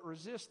humble, but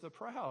resists the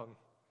proud.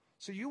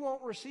 So you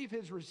won't receive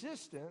His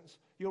resistance.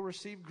 You'll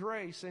receive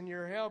grace and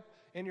your help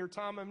in your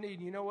time of need.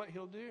 You know what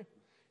He'll do?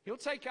 He'll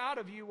take out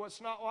of you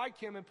what's not like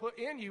Him and put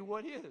in you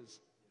what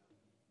is.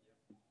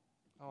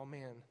 Oh,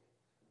 man.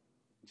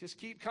 Just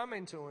keep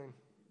coming to Him.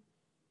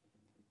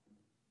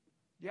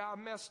 Yeah, I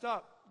messed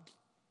up.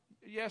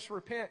 Yes,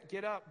 repent.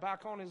 Get up,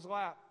 back on His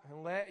lap,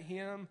 and let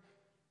Him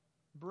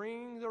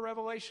bring the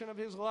revelation of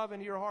His love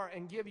into your heart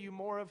and give you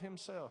more of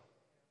Himself.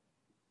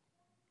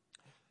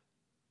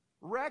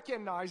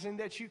 Recognizing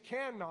that you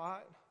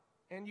cannot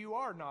and you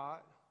are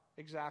not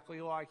exactly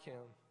like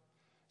Him.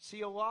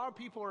 See, a lot of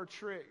people are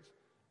tricked.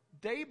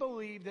 They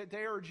believe that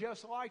they are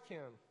just like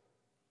Him.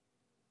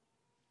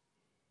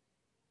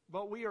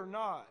 But we are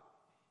not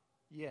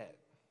yet.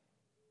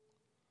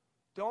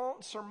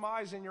 Don't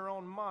surmise in your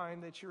own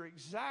mind that you're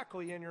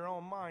exactly in your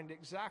own mind,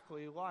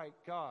 exactly like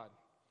God.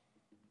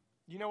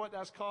 You know what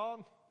that's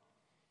called?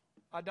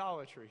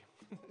 Idolatry.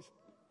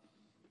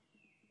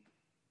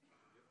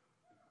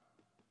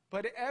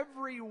 But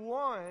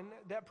everyone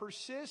that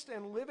persists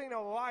in living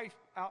a life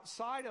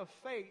outside of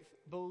faith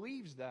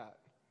believes that.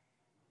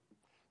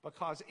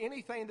 Because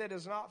anything that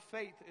is not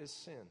faith is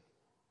sin.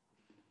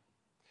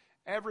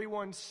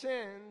 Everyone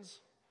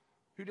sins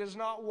who does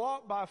not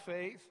walk by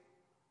faith,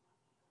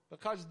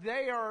 because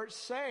they are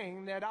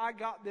saying that I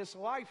got this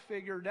life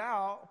figured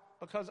out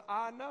because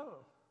I know.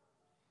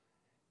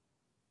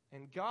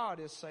 And God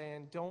is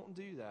saying, don't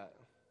do that.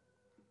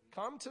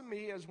 Come to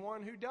me as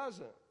one who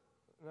doesn't.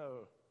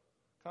 No.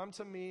 Come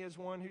to me as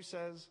one who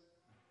says,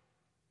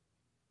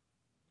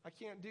 I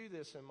can't do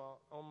this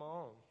on my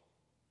own.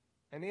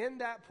 And in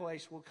that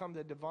place will come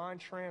the divine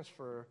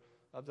transfer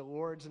of the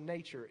Lord's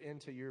nature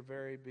into your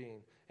very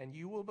being. And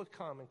you will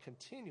become and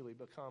continually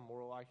become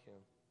more like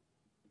Him.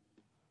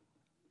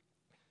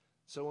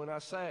 So when I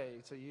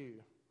say to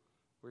you,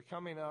 we're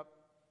coming up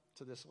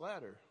to this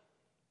letter.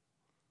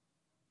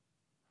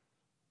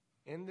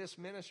 In this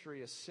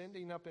ministry,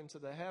 ascending up into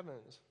the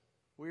heavens,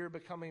 we are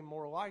becoming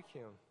more like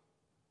Him.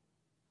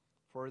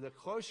 For the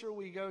closer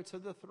we go to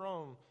the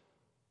throne,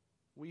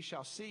 we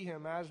shall see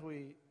Him as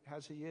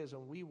He is,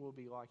 and we will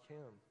be like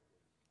Him.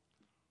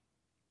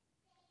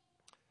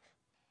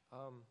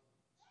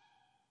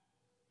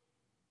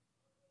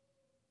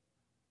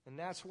 And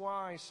that's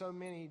why so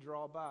many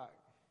draw back.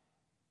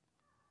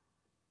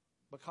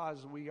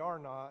 Because we are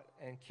not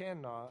and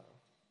cannot,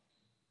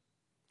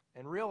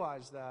 and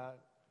realize that,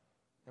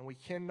 and we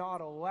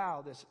cannot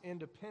allow this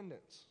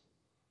independence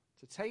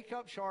to take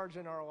up charge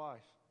in our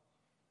life.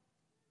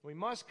 We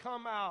must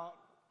come out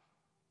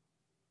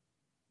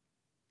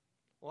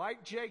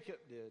like Jacob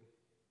did.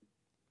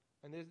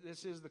 And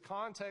this is the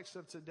context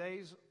of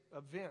today's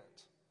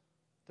event.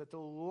 That the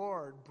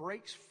Lord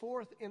breaks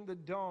forth in the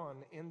dawn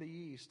in the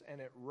east, and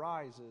it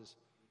rises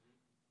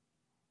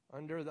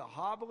under the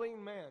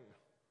hobbling man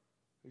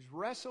who's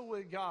wrestled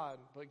with God,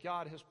 but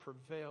God has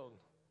prevailed.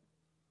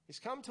 He's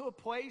come to a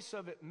place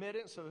of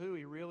admittance of who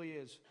he really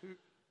is.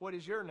 What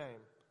is your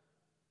name?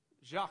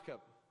 Jacob.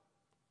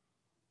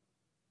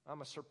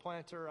 I'm a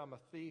supplanter, I'm a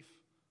thief,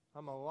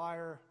 I'm a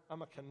liar,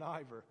 I'm a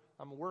conniver,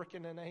 I'm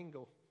working an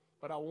angle,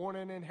 but I want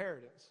an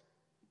inheritance.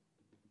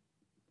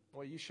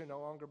 Well, you should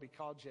no longer be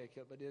called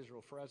Jacob, but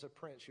Israel, for as a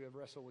prince you have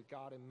wrestled with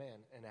God and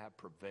men and have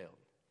prevailed.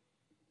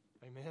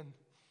 Amen.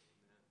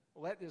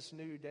 Let this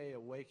new day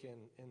awaken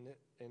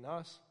in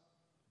us,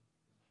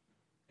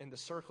 in the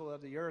circle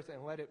of the earth,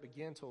 and let it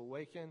begin to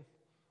awaken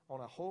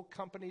on a whole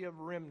company of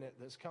remnant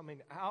that's coming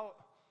out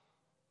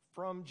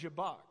from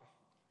Jabbok.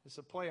 It's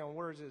a play on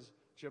words, is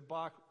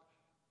Jabbok,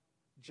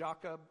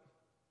 Jacob,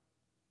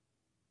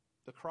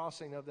 the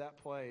crossing of that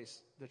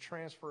place, the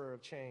transfer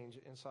of change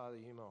inside the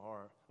human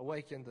heart.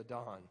 Awaken the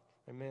dawn.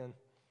 Amen.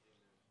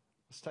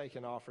 Let's take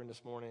an offering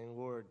this morning.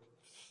 Lord,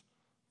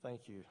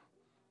 thank you.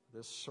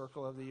 This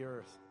circle of the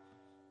earth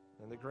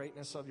and the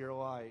greatness of your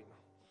light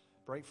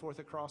break forth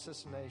across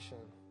this nation.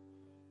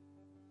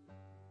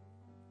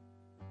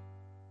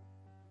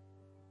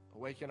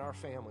 Awaken our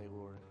family,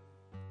 Lord.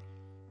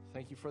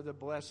 Thank you for the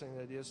blessing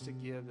that is to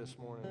give this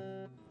morning.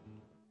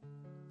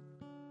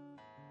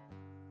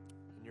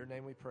 In your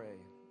name we pray.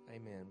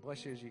 Amen.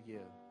 Bless you as you give.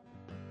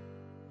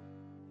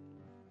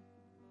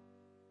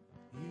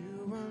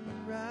 You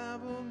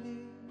unravel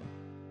me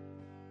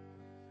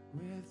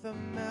with a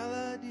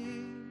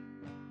melody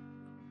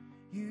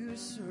You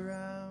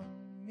surround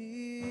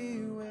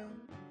me with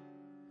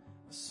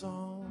a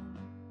song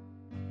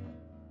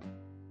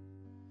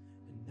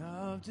and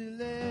of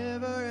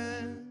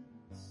deliverance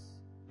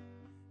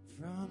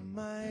from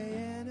my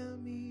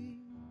enemies,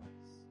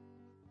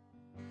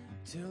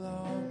 till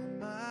all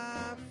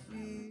my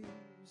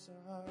fears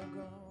are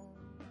gone,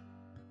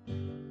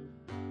 and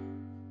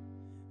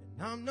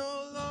I'm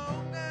no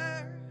longer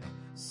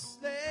a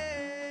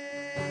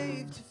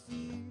slave to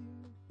fear,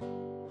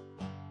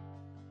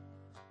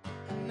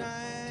 and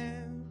I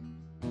am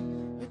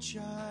a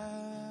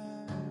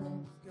child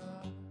of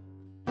God,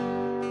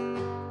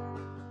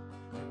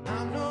 and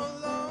I'm no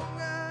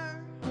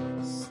longer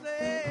a slave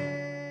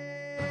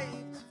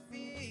to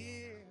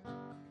fear,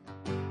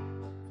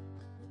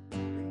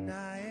 and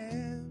I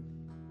am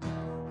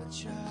a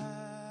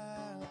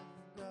child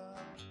of God.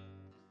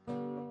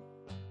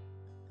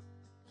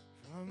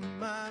 From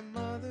my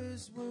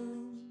mother's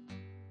womb,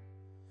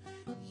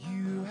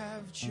 you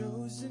have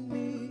chosen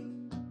me.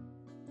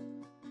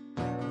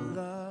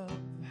 Love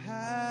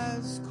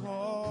has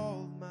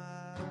called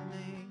my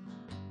name,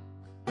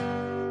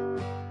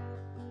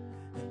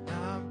 and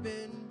I've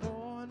been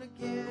born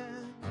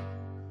again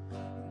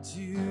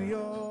into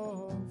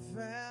your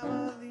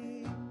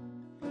family.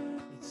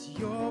 It's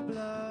your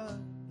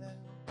blood that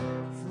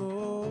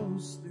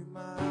flows through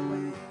my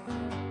veins.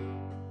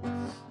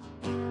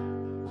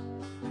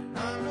 And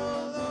I'm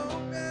no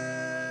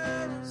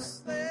longer a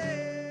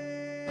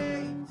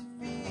slave to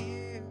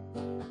fear,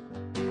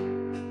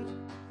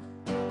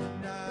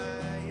 and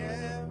I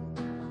am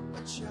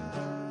a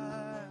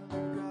child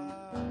of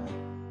God.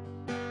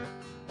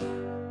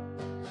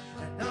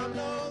 And I'm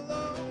no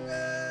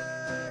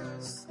longer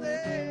a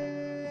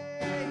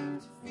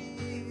slave to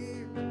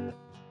fear.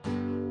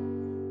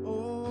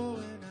 Oh,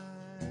 and I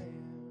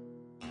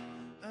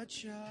am a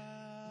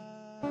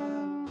child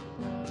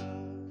of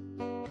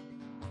God.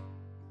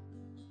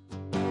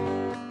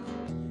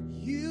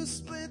 You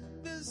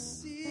split the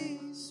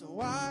sea so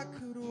I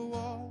could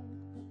walk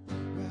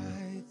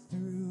right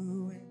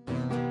through it.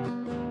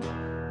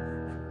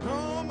 And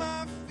all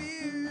my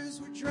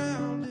fears were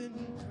drowned in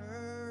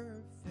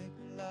perfect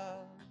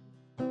love.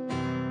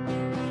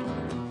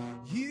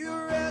 You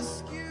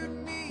rescued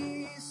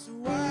me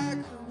so I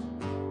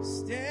could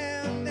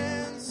stand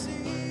and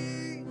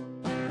see.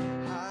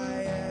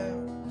 I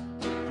am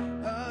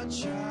a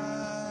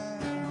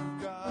child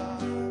of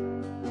God.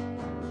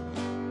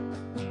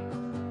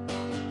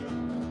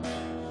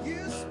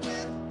 You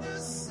split the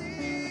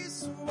sea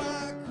so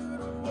I could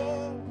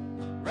walk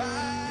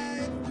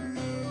right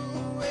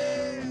through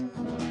it.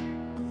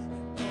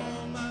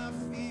 All my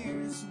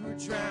fears were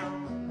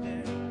drowned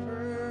in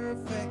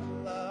perfect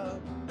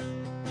love.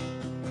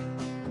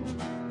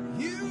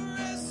 You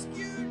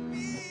rescued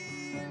me,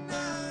 and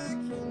I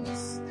can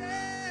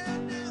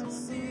stand and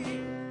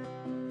see.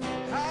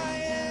 I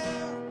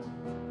am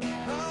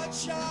a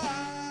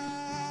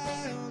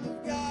child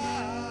of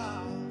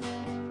God.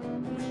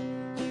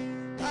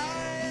 I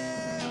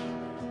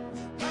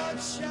am a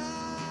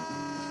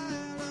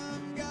child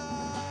of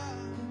God.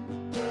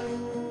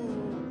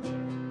 Oh,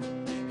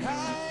 I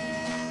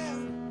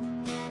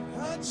am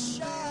a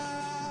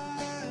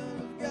child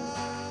of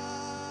God.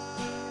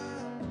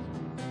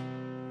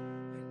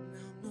 And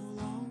I'm no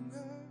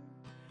longer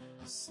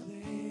a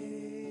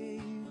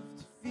slave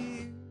to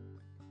fear.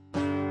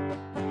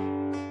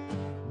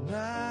 And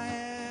I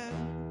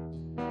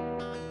am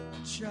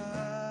a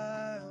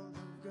child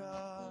of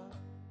God.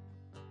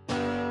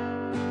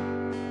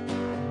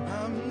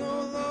 I'm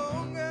no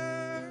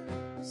longer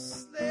a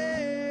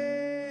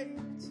slave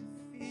to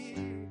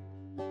fear.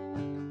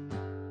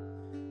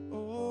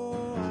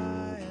 Oh,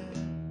 I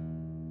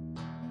am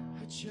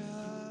a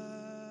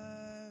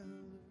child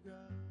of God.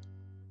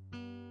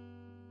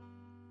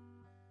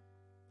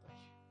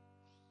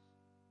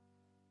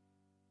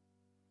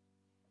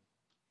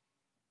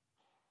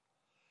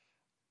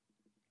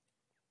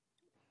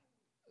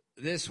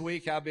 This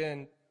week I've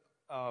been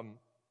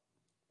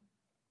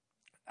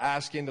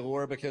asking the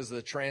Lord, because of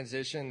the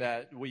transition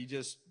that we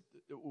just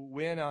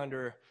went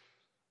under.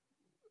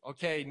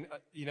 Okay,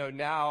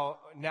 now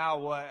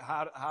what?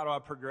 How do I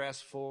progress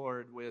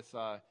forward with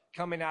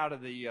coming out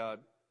of the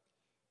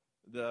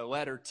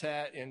letter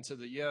Tet into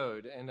the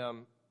Yod? And I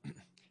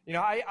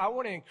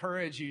want to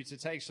encourage you to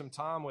take some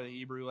time with the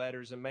Hebrew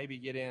letters and maybe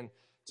get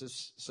into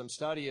some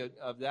study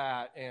of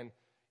that. And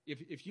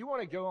if you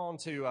want to go on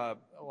to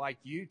like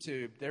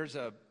YouTube, there's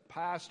a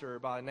pastor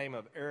by the name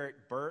of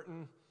Eric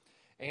Burton,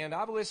 and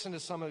I've listened to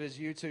some of his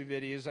YouTube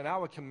videos, and I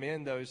would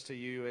commend those to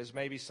you as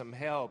maybe some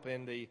help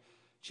in the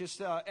just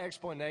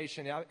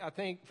explanation. I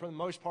think for the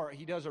most part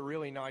he does a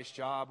really nice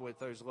job with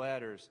those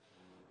letters.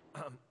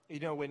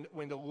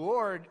 When the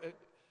Lord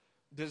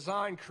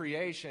designed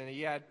creation,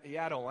 he has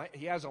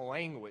a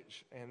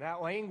language, and that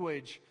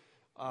language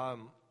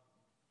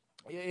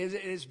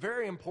is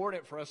very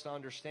important for us to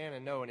understand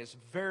and know, and it's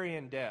very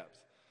in depth.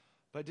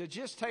 But to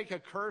just take a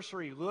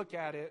cursory look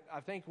at it, I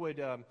think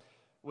would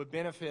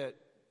benefit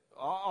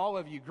all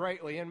of you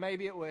greatly, and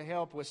maybe it would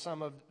help with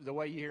some of the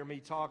way you hear me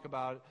talk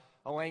about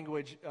a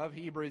language of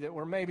Hebrew that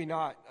we're maybe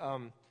not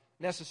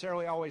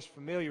necessarily always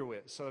familiar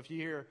with. So if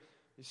you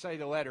say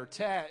the letter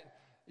tet,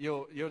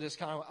 you'll just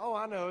kind of, oh,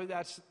 I know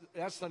that's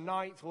the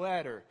 9th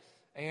letter.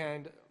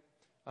 And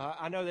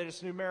I know that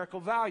its numerical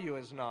value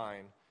is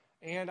 9.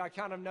 And I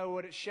kind of know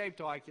what it's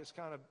shaped like. It's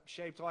kind of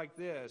shaped like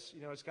this.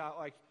 You know, it's got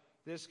like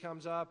this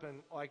comes up and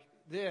like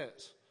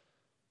this.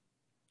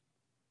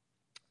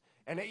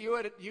 And that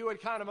you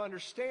would kind of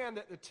understand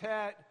that the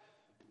tet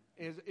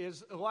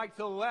is like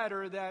the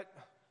letter that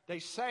they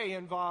say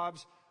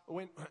involves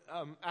when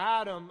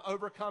Adam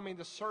overcoming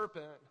the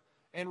serpent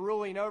and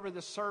ruling over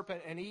the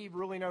serpent, and Eve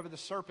ruling over the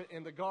serpent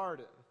in the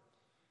garden.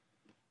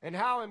 And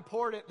how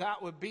important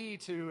that would be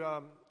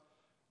to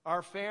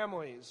our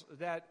families,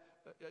 that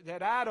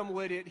Adam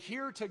would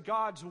adhere to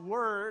God's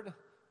word,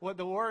 what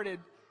the Word had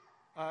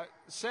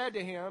said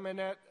to him, and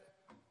that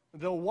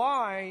the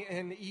why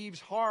in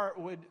Eve's heart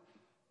would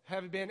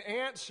have been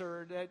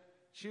answered, that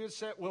she would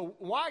say, well,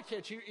 why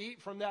can't you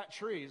eat from that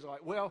tree? He's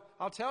like, well,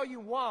 I'll tell you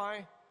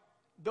why.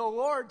 The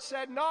Lord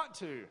said not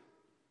to,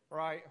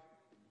 right?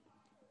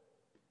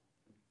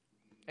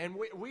 And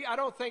I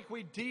don't think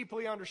we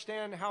deeply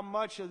understand how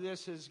much of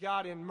this has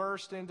got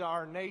immersed into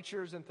our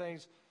natures and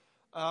things,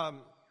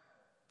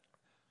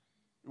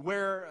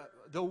 where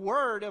the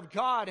Word of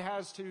God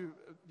has to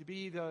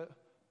be the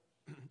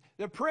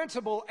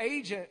principal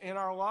agent in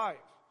our life.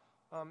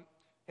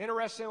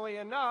 Interestingly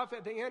enough,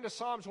 at the end of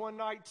Psalms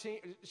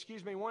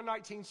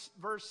 119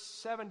 verse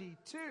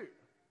 72,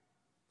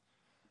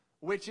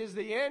 which is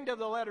the end of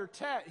the letter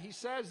tet, he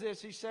says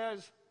this, he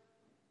says,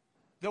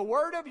 the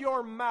word of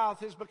your mouth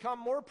has become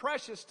more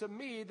precious to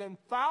me than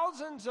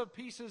thousands of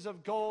pieces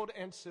of gold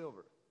and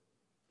silver.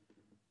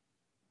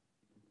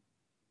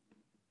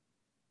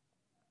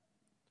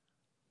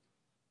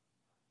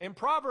 In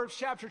Proverbs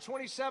chapter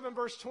 27,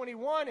 verse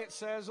 21, it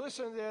says,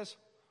 listen to this.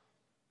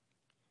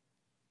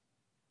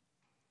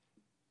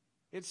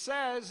 It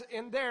says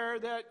in there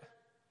that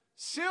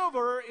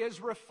silver is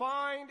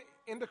refined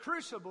in the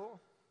crucible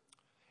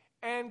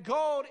and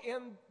gold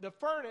in the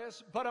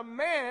furnace, but a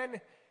man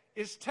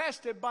is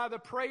tested by the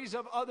praise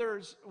of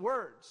others'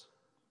 words.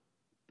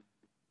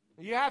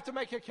 You have to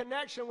make a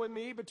connection with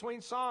me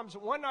between Psalms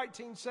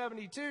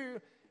 119:72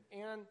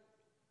 and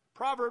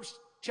Proverbs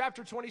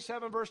chapter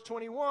 27, verse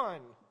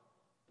 21.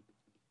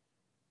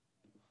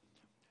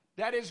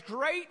 That is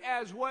great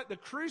as what the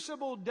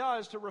crucible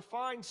does to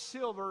refine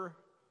silver,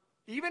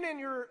 even in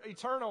your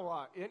eternal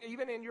life, and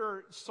even in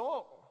your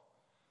soul.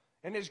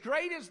 And as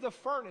great as the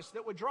furnace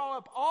that would draw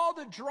up all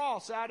the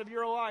dross out of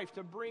your life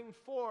to bring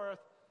forth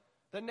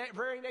the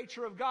very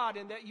nature of God,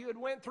 and that you had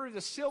went through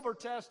the silver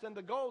test and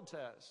the gold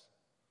test.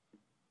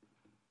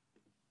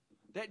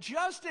 That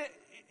just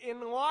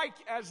in like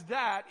as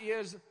that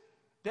is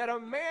that a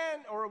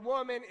man or a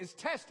woman is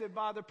tested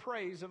by the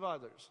praise of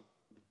others.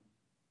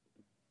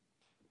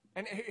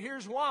 And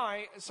here's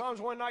why. Psalms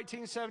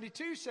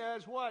 119:72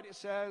 says what? It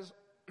says,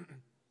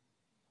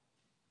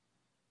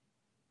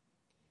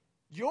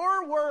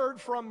 your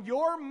word from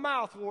your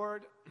mouth,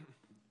 Lord,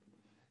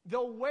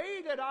 the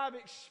way that I've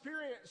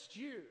experienced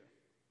you,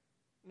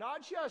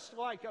 not just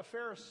like a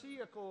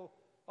Pharisaical,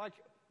 like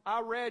I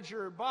read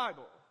your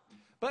Bible,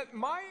 but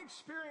my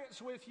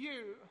experience with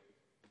you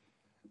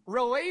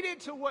related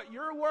to what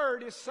your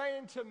word is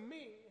saying to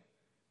me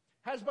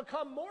has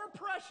become more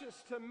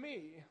precious to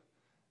me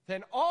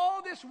than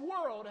all this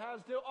world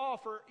has to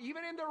offer,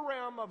 even in the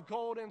realm of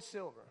gold and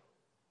silver.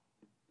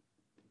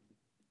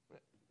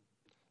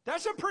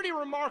 That's a pretty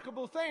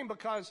remarkable thing,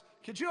 because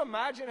could you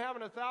imagine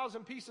having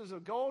 1,000 pieces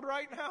of gold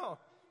right now?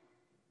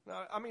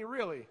 I mean,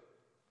 really.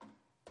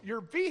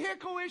 Your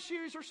vehicle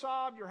issues are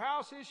solved. Your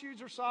house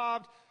issues are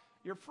solved.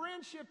 Your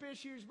friendship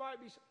issues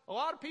might be. A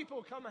lot of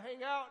people come and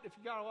hang out if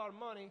you got a lot of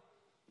money.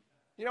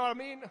 You know what I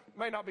mean?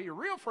 May not be your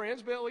real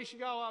friends, but at least you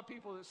got a lot of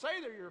people that say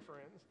they're your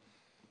friends.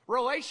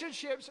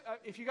 Relationships,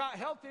 if you got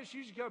health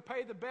issues, you go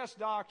pay the best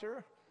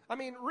doctor. I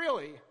mean,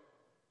 really.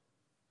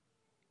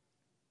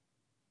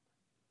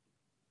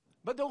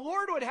 But the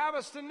Lord would have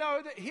us to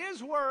know that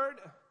His word,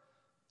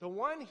 the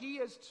one He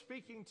is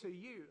speaking to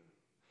you,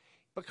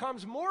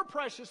 becomes more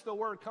precious. The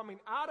word coming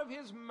out of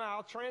His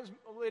mouth,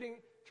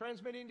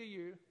 transmitting to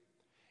you,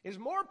 is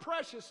more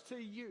precious to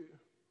you,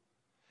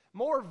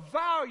 more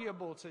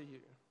valuable to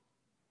you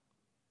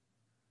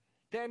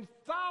than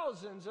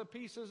thousands of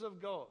pieces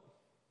of gold.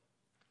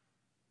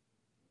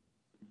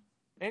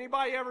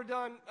 Anybody ever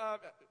done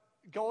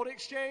gold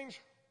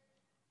exchange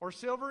or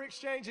silver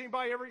exchange?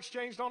 Anybody ever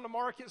exchanged on the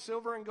market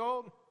silver and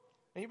gold?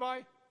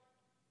 Anybody?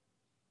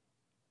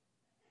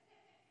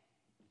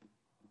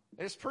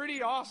 It's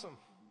pretty awesome.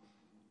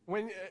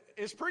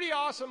 It's pretty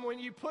awesome when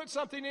you put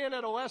something in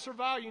at a lesser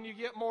value and you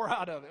get more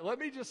out of it. Let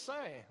me just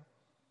say,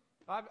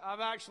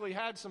 I've actually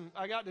had some.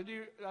 I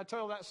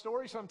tell that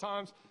story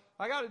sometimes.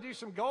 I got to do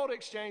some gold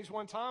exchange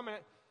one time, and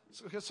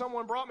because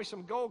someone brought me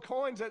some gold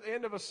coins at the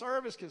end of a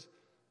service, because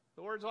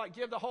the Lord's like,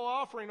 give the whole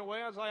offering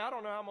away. I was like, I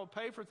don't know how I'm going to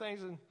pay for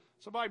things. And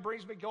somebody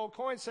brings me gold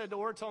coins, said the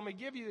Lord told me,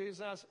 give you these.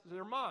 And I said,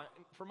 they're mine,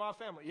 for my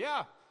family.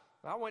 Yeah.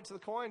 I went to the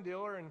coin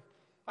dealer, and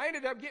I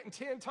ended up getting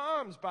 10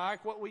 times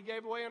back what we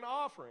gave away in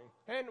offering,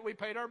 and we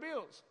paid our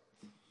bills.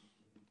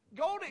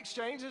 Gold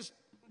exchange is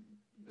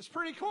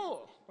pretty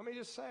cool, let me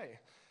just say.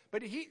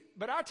 But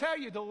I tell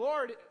you, the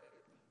Lord,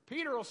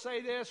 Peter will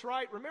say this,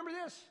 right? Remember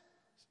this?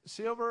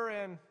 Silver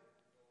and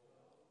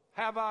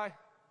have I,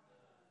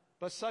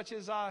 but such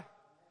as I.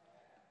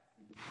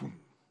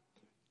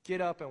 Get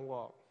up and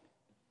walk.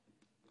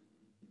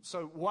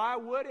 So why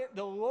wouldn't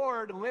the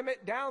Lord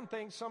limit down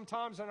things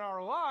sometimes in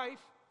our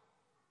life?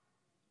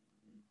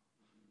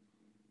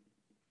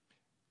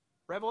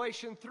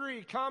 Revelation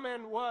 3, come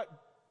and what?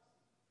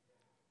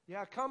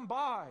 Yeah, come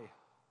by.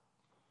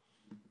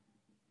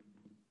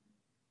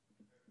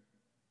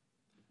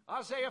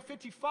 Isaiah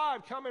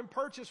 55, come and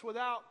purchase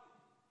without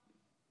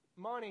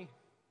money,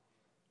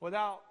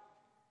 without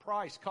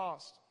price,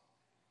 cost.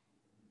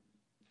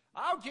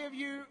 I'll give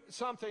you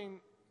something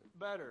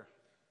better.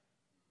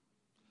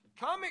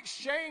 Come and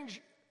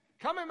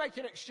make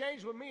an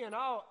exchange with me, and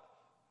I'll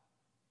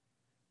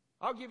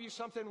give you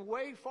something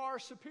way far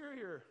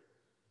superior.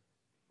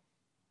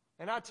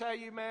 And I tell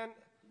you, man,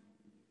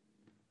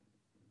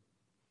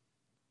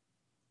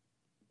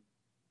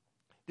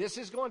 this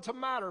is going to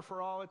matter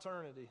for all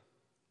eternity.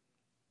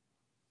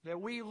 That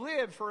we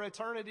live for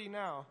eternity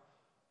now.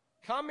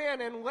 Come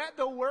in and let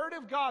the Word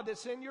of God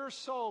that's in your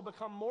soul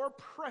become more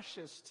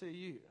precious to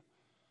you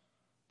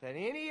than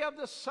any of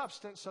the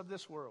substance of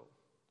this world.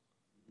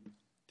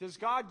 Does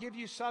God give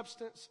you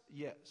substance?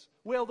 Yes.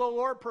 Will the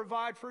Lord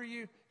provide for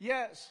you?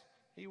 Yes,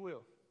 He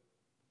will.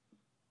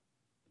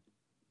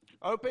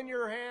 Open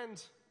your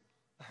hands.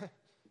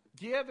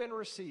 Give and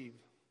receive.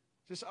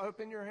 Just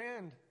open your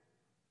hand.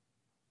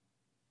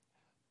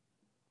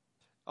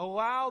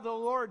 Allow the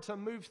Lord to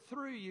move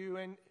through you,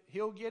 and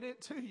He'll get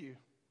it to you.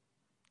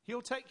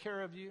 He'll take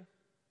care of you.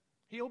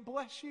 He'll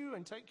bless you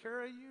and take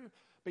care of you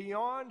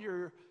beyond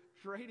your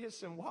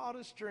greatest and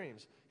wildest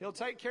dreams. He'll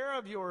take care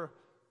of your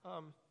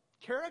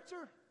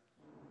character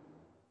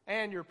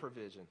and your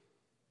provision.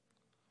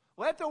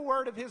 Let the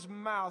word of His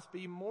mouth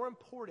be more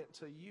important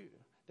to you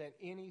than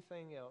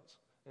anything else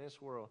in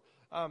this world.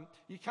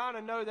 You kind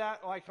of know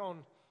that like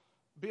on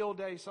Bill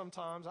Day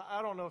sometimes.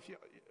 I don't know if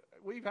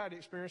we've had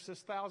experienced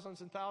this,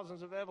 thousands and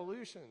thousands of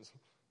evolutions.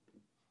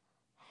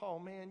 Oh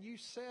man, you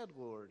said,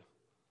 Lord.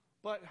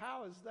 But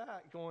how is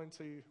that going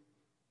to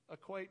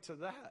equate to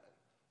that?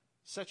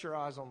 Set your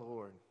eyes on the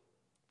Lord.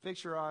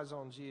 Fix your eyes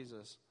on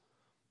Jesus.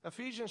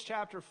 Ephesians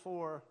chapter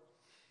 4.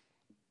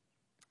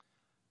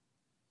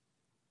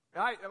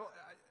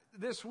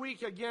 This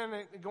week, again,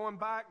 going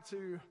back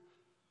to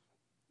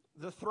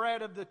the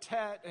threat of the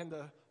tet and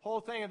the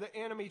whole thing of the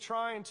enemy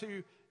trying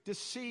to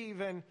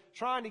deceive and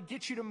trying to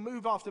get you to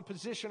move off the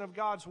position of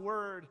God's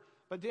word,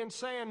 but then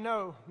saying,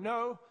 no,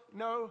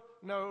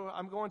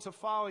 I'm going to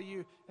follow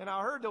you. And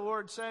I heard the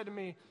Lord say to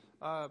me,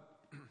 I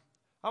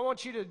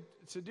want you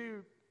to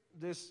do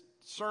this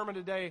sermon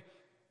today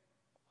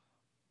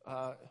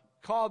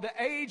called The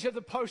Age of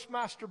the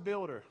Postmaster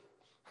Builder.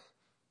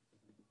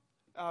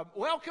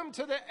 Welcome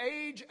to the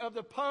age of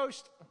the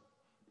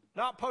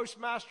not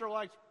postmaster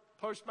like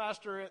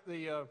postmaster at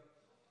the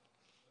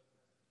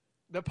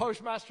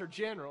postmaster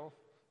general,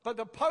 but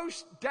the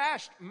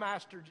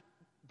post-master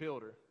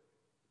builder.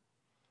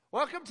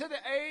 Welcome to the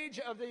age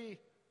of the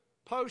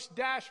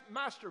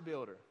post-master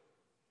builder.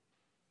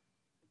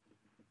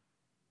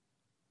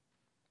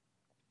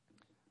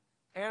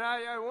 And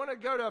I want to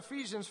go to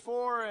Ephesians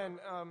 4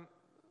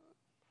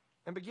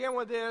 and begin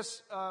with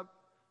this.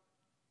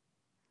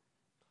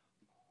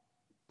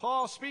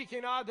 Paul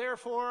speaking, I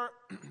therefore,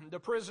 the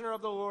prisoner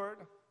of the Lord,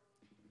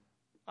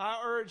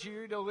 I urge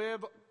you to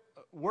live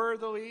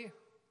worthily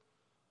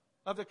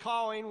of the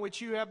calling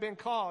which you have been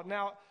called.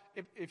 Now,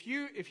 if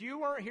you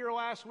weren't here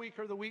last week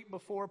or the week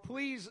before,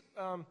 please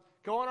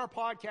go on our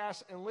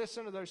podcast and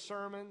listen to those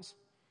sermons.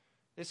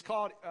 It's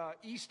called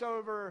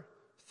Eastover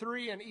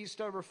 3 and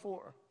Eastover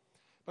 4.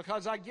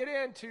 Because I get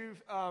into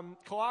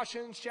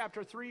Colossians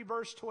chapter 3,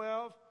 verse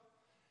 12.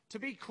 To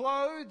be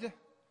clothed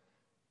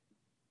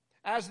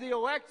as the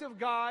elect of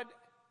God,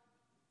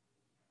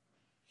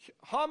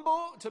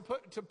 humble,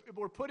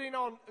 we're putting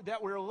on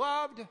that we're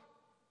loved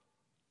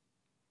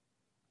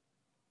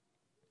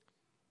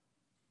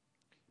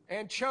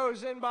and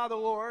chosen by the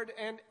Lord,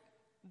 and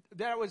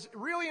that it was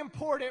really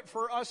important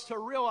for us to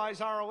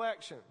realize our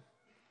election.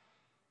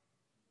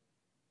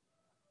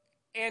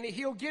 And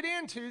he'll get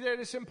into that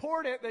it's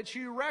important that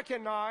you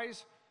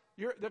recognize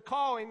the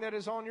calling that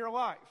is on your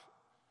life.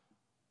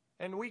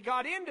 And we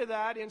got into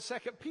that in 2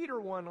 Peter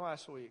 1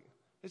 last week.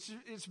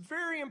 It's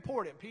very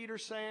important.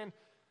 Peter's saying,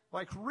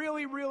 like,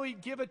 really, really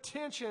give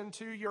attention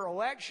to your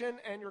election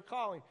and your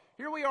calling.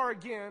 Here we are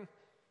again.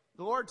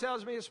 The Lord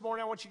tells me this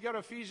morning, I want you to go to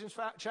Ephesians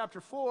chapter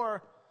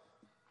 4.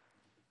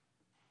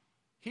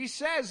 He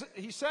says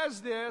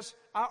this,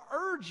 I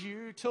urge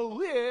you to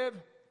live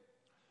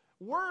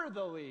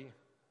worthily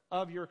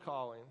of your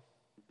calling.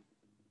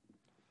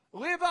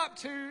 Live up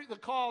to the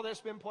call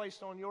that's been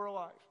placed on your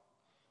life.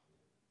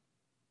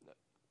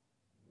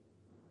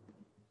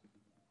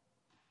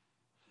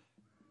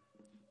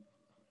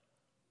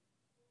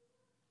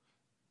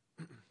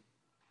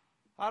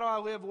 How do I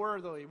live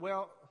worthily?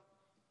 Well,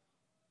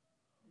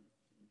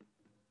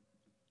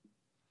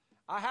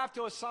 I have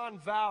to assign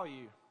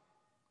value.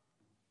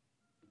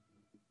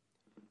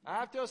 I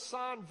have to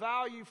assign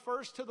value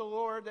first to the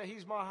Lord, that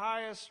He's my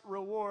highest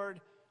reward.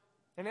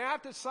 And I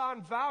have to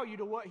assign value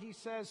to what He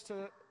says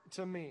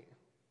to me.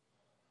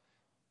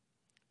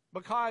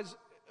 Because,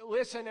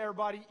 listen,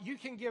 everybody, you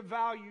can give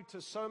value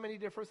to so many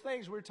different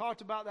things. We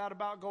talked about that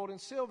about gold and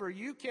silver.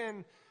 You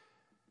can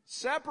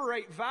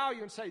separate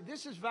value and say,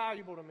 this is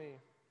valuable to me.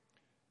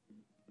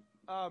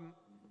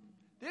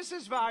 This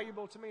is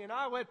valuable to me. And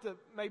I let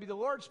maybe the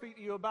Lord speak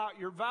to you about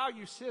your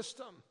value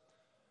system.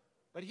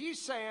 But He's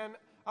saying,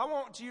 I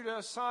want you to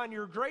assign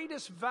your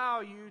greatest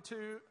value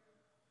to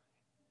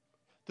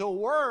the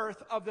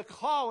worth of the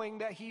calling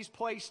that He's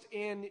placed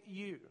in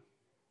you.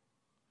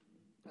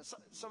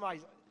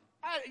 Somebody's,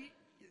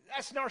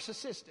 that's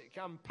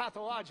narcissistic. I'm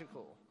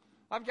pathological.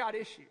 I've got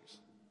issues.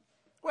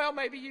 Well,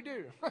 maybe you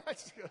do.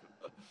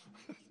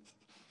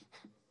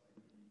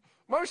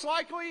 Most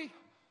likely,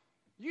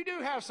 you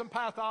do have some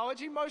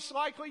pathology. Most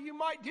likely, you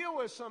might deal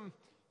with some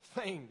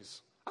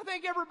things. I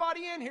think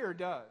everybody in here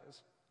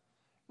does.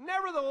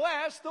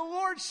 Nevertheless, the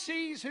Lord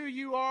sees who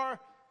you are,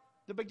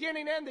 the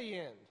beginning and the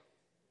end.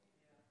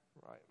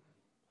 Right.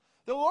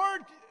 The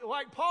Lord,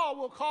 like Paul,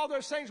 will call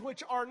those things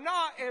which are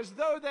not as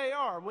though they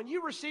are. When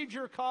you received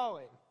your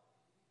calling,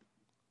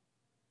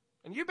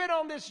 and you've been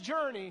on this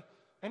journey,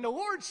 and the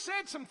Lord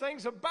said some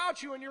things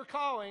about you in your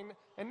calling,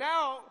 and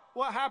now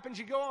what happens?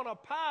 You go on a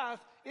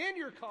path in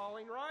your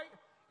calling, right?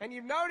 And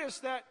you've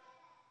noticed that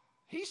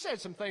He said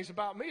some things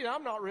about me that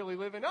I'm not really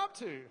living up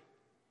to.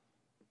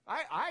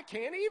 I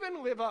can't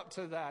even live up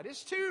to that.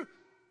 It's too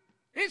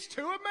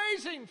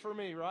amazing for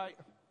me, right?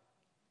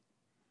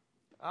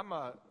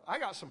 I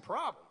got some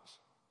problems.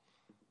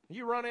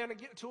 You run in and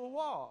get to a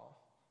wall.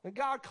 And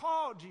God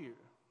called you.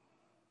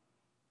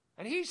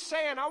 And He's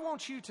saying, I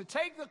want you to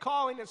take the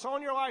calling that's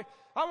on your life.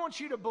 I want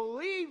you to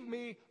believe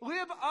me,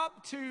 live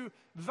up to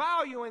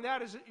value, and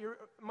that is your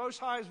most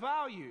highest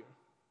value.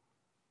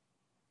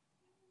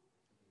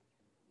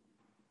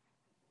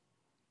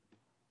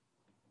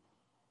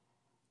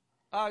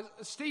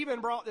 Stephen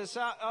brought this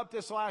up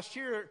this last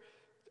year.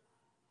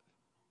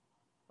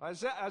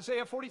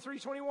 Isaiah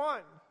 43:21.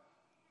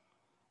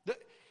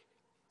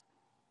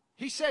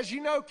 He says,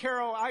 you know,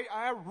 Carol,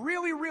 I'm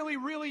really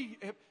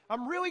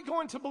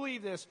going to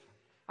believe this.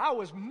 I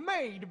was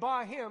made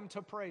by Him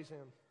to praise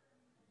Him.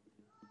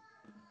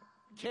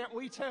 Can't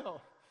we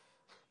tell?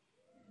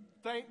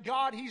 Thank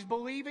God He's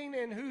believing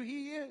in who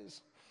He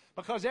is.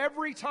 Because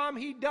every time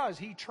He does,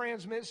 He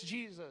transmits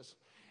Jesus.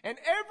 And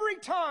every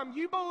time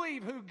you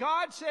believe who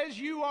God says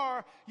you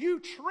are, you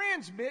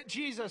transmit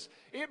Jesus.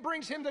 It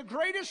brings Him the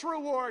greatest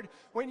reward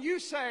when you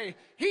say,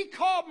 He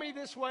called me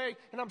this way,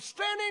 and I'm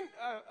standing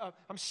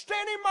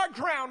my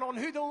ground on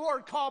who the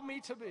Lord called me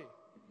to be.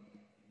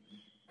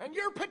 And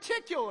you're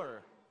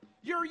particular,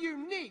 you're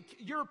unique,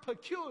 you're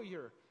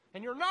peculiar,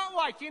 and you're not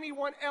like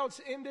anyone else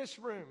in this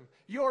room.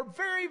 You're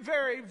very,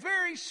 very,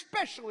 very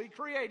specially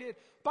created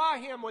by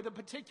Him with a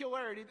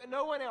particularity that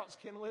no one else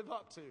can live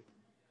up to.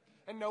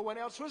 And no one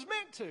else was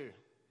meant to.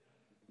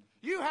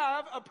 You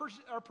have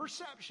a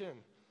perception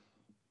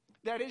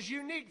that is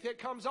unique, that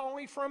comes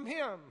only from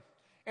Him.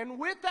 And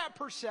with that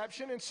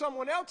perception and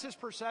someone else's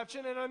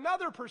perception and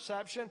another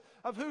perception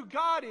of who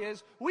God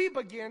is, we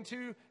begin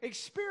to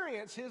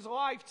experience His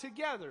life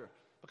together.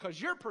 Because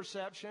your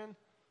perception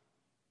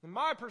and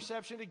my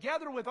perception,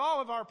 together with all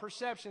of our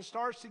perception,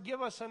 starts to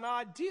give us an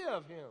idea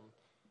of Him.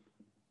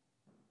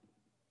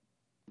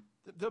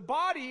 The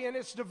body in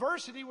its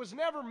diversity was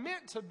never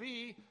meant to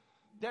be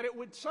that it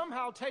would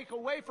somehow take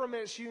away from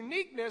its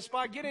uniqueness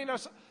by getting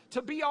us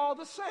to be all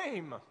the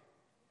same.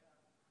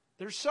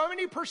 There's so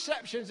many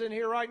perceptions in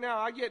here right now.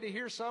 I get to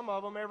hear some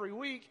of them every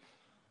week.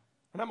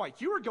 And I'm like,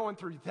 you were going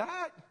through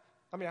that?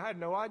 I mean, I had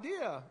no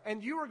idea.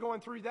 And you were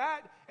going through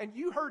that, and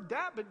you heard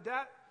that, but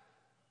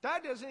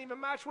that doesn't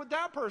even match what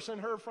that person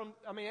heard from.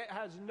 I mean, it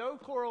has no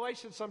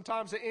correlation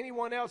sometimes to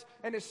anyone else,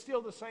 and it's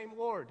still the same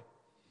Lord.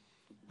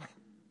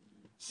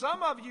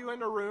 Some of you in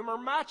the room are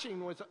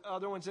matching with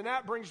other ones, and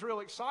that brings real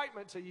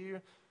excitement to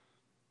you.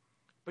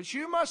 But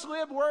you must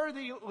live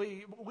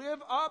worthily,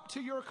 live up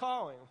to your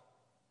calling.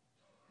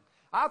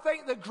 I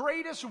think the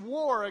greatest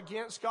war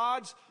against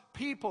God's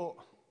people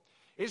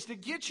is to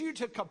get you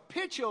to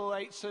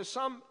capitulate to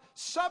some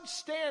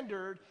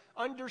substandard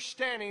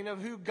understanding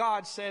of who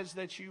God says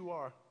that you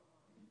are.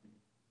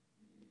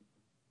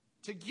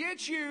 To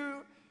get you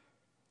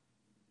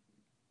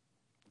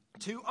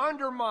to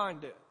undermine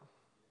it.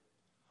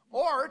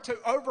 Or to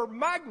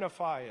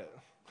over-magnify it.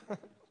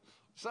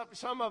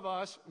 Some of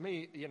us,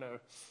 me,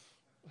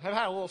 have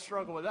had a little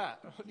struggle with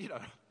that.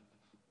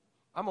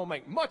 I'm going to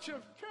make much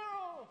of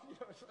Carol.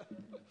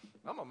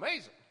 I'm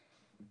amazing.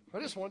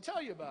 I just want to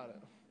tell you about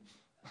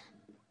it.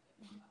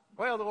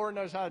 Well, the Lord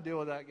knows how to deal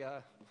with that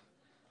guy.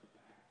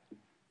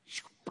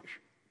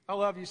 I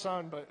love you,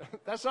 son, but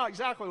that's not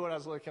exactly what I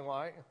was looking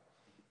like.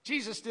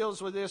 Jesus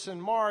deals with this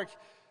in Mark.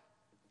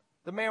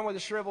 The man with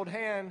the shriveled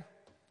hand.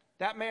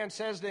 That man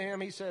says to him,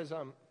 he says,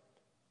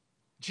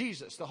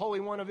 Jesus, the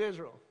Holy One of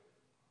Israel.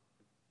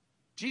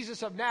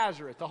 Jesus of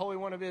Nazareth, the Holy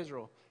One of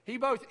Israel. He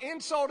both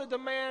insulted the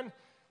man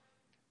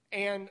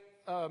and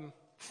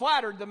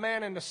flattered the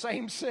man in the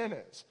same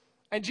sentence.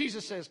 And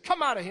Jesus says,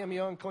 come out of him,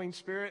 you unclean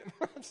spirit.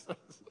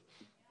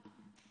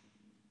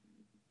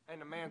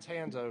 And the man's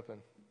hands open.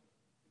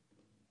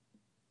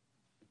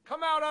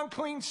 Come out,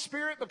 unclean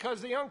spirit,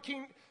 because the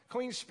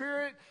unclean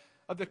spirit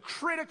of the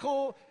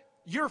critical,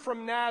 you're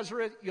from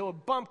Nazareth, you're a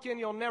bumpkin,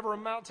 you'll never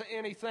amount to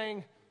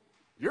anything.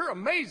 You're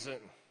amazing.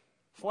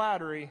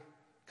 Flattery,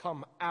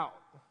 come out.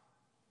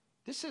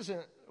 This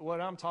isn't what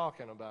I'm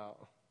talking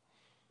about.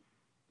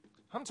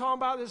 I'm talking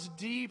about this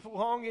deep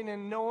longing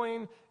and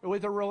knowing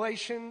with a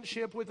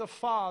relationship with the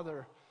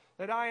Father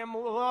that I am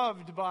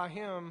loved by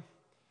Him,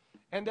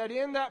 and that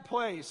in that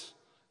place,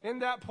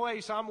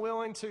 I'm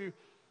willing to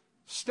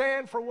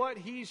stand for what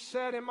He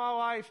said in my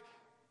life,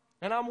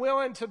 and I'm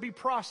willing to be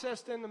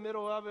processed in the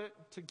middle of it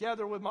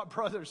together with my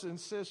brothers and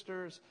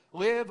sisters.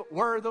 Live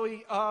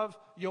worthily of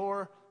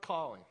your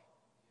calling.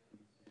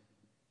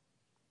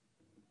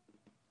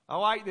 I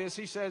like this.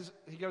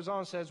 He goes on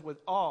and says, with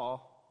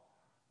all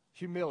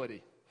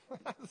humility.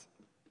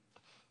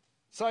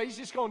 So he's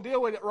just going to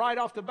deal with it right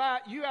off the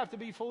bat. You have to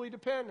be fully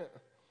dependent.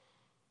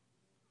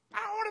 I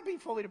don't want to be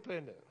fully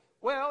dependent.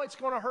 Well, it's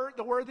going to hurt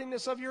the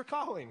worthiness of your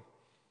calling.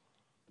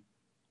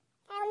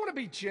 I don't want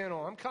to be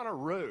gentle. I'm kind of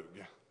rogue,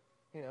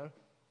 you know.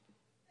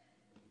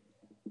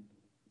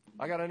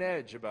 I got an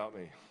edge about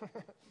me.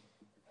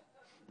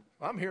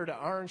 I'm here to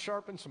iron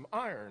sharpen some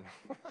iron.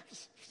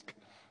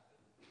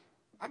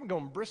 I'm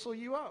going to bristle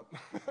you up.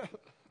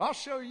 I'll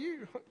show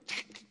you.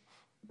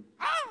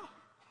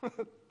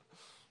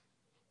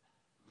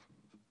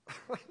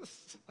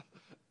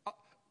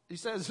 He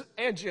says,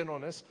 and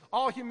gentleness,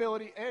 all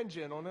humility and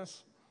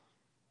gentleness,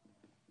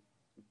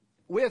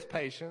 with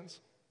patience.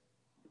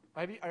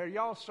 Are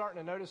y'all starting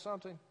to notice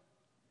something?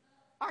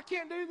 I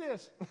can't do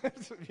this.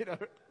 You know,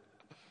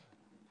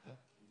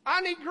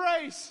 I need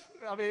grace.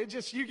 I mean,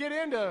 you get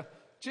into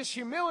just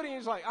humility, and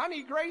it's like, I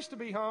need grace to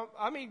be humble.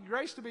 I need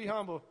grace to be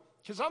humble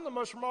because I'm the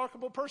most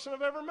remarkable person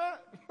I've ever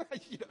met.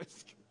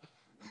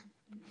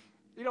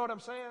 You know what I'm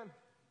saying?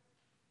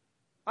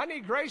 I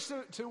need grace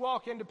to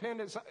walk in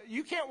dependence.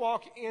 You can't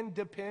walk in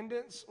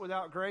dependence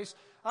without grace.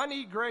 I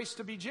need grace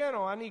to be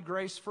gentle. I need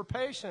grace for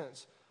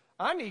patience.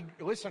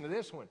 Listen to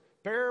this one,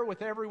 bear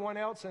with everyone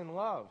else in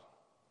love.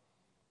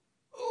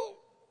 Oh,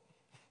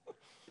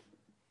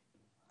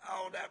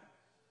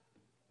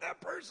 that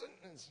person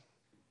is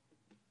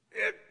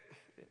it.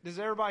 Does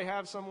everybody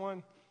have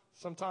someone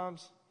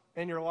sometimes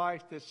in your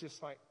life that's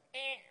just like,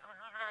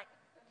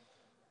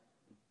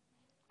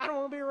 I don't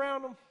want to be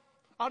around them.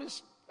 I'll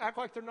just act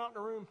like they're not in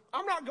the room.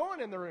 I'm not going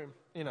in the room,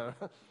 you know.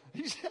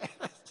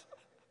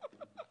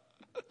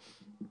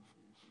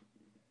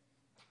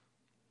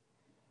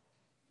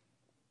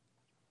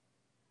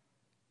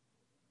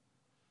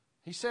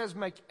 He says,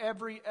 make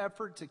every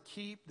effort to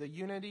keep the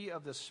unity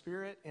of the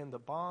Spirit in the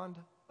bond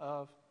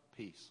of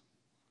peace.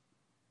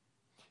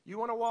 You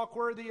want to walk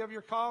worthy of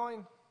your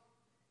calling?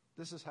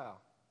 This is how.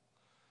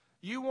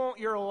 You want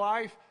your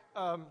life,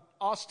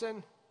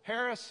 Austin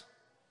Harris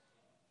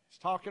was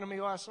talking to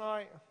me last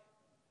night.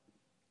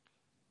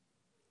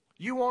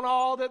 You want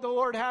all that the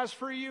Lord has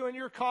for you in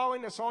your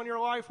calling that's on your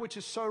life, which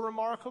is so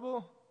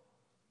remarkable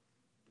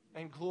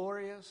and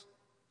glorious.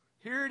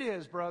 Here it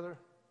is, brother.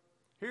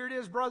 Here it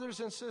is, brothers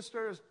and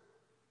sisters.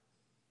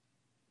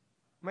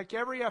 Make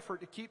every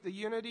effort to keep the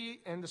unity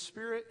and the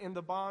Spirit in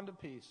the bond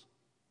of peace.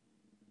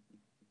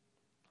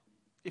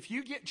 If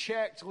you get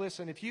checked,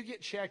 listen, if you get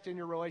checked in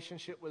your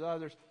relationship with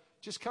others,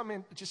 just come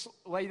in, just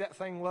lay that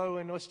thing low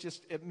and let's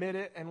just admit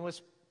it, and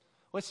let's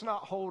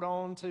not hold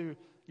on to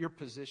your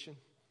position.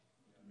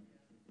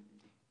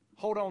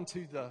 Hold on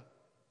to the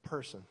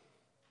person.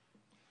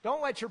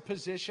 Don't let your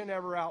position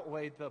ever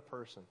outweigh the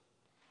person.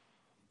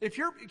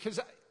 Because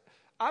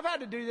I've had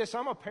to do this.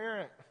 I'm a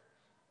parent.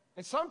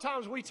 And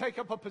sometimes we take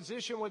up a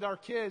position with our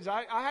kids.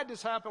 I had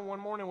this happen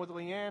one morning with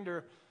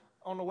Leander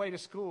on the way to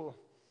school.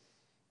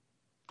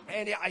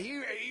 And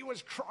he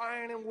was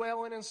crying and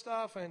wailing and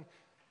stuff. And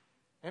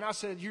I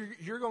said,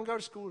 you're going to go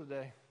to school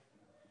today.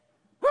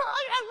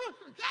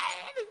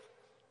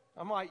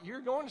 I'm like,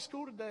 you're going to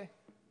school today.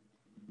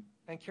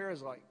 And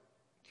Kara's like,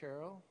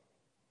 Carol?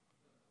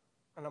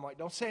 And I'm like,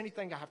 don't say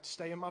anything. I have to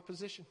stay in my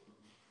position.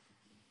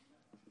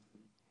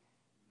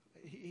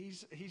 He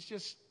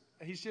just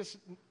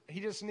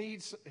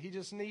needs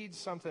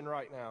something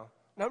right now.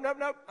 No.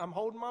 I'm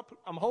holding my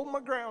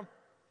ground.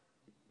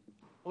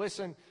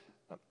 Listen,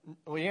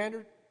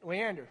 Leander,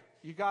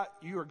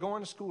 you are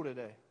going to school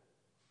today.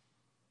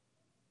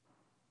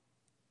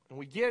 And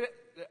we get it.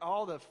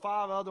 All the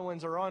 5 other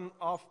ones are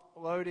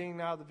offloading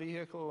out of the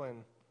vehicle,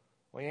 and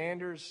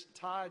Leander's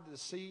tied to the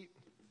seat.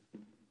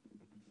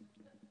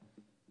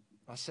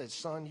 I said,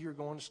 son, you're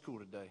going to school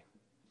today.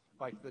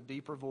 Like the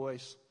deeper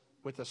voice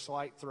with a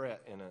slight threat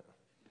in it.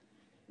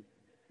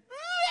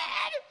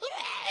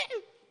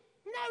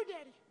 No,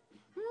 Daddy.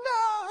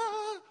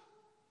 No.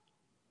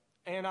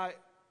 And I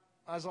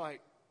was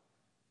like,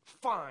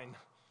 fine.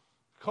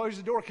 close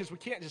the door because we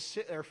can't just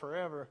sit there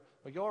forever.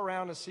 We go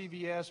around to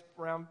CVS,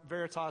 around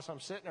Veritas. I'm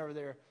sitting over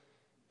there,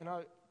 and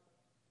I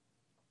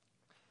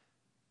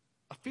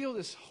feel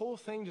this whole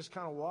thing just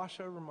kind of wash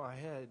over my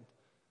head.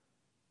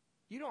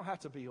 You don't have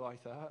to be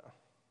like that.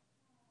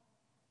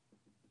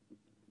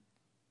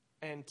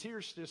 And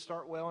tears just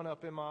start welling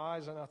up in my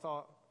eyes, and I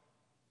thought,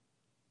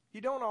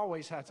 you don't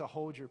always have to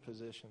hold your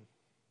position.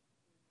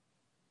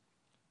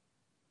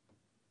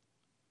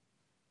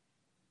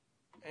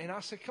 And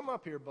I said, come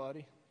up here,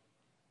 buddy.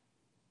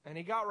 And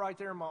he got right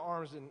there in my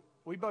arms, and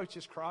we both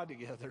just cried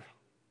together.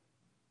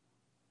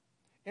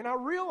 And I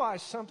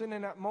realized something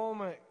in that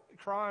moment,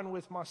 crying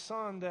with my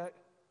son, that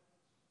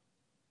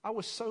I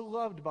was so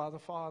loved by the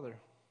Father.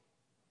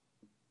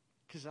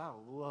 Because I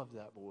loved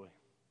that boy.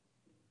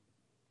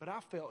 But I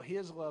felt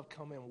his love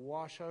come and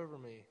wash over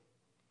me.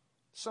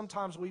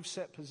 Sometimes we've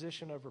set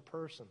position over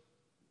person.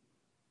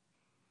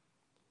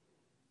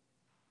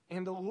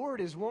 And the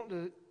Lord is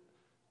wanting to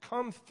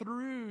come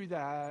through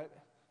that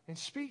and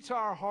speak to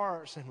our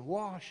hearts and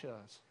wash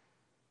us.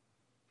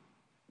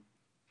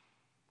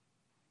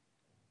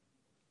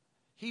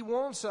 He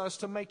wants us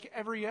to make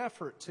every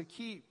effort to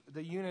keep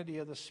the unity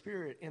of the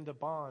Spirit in the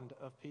bond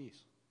of peace.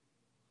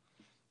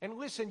 And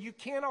listen, you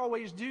can't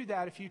always do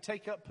that if you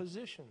take up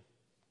position.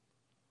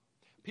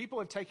 People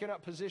have taken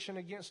up position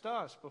against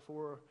us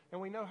before,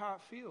 and we know how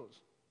it feels.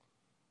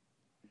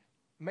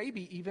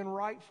 Maybe even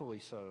rightfully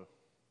so.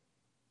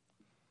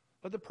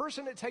 But the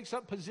person that takes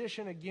up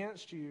position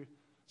against you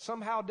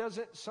sometimes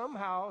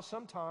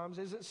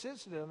isn't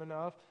sensitive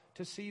enough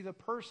to see the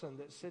person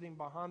that's sitting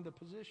behind the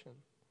position.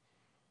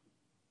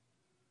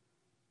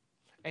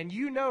 And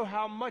you know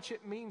how much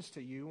it means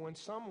to you when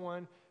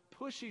someone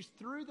pushes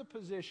through the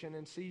position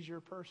and sees your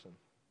person.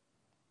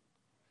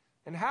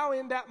 And how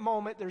in that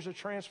moment there's a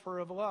transfer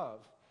of love.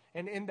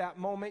 And in that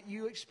moment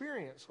you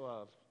experience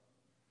love.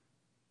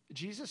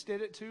 Jesus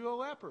did it to a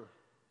leper.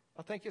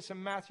 I think it's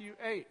in Matthew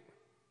 8.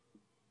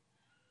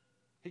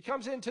 He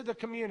comes into the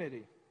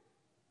community.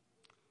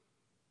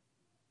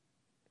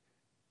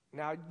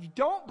 Now, you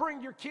don't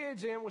bring your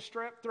kids in with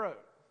strep throat.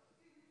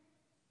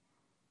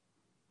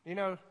 You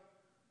know,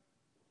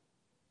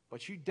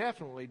 but you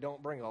definitely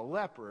don't bring a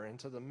leper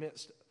into the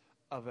midst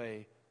of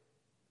a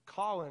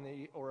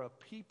colony or a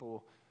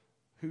people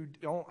who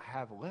don't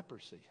have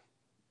leprosy.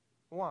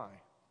 Why?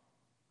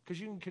 Because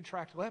you can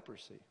contract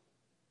leprosy.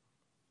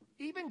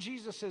 Even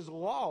Jesus'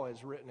 law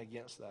is written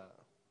against that.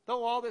 The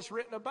law that's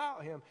written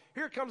about him.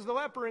 Here comes the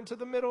leper into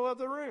the middle of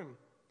the room.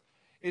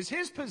 Is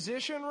his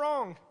position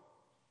wrong?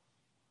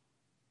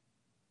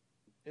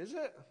 Is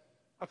it?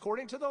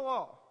 According to the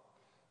law.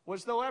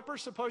 Was the leper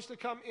supposed to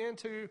come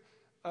into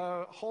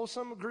a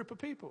wholesome group of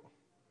people?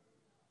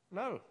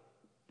 No.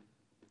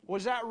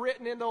 Was that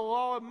written in the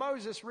law of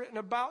Moses, written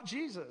about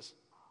Jesus?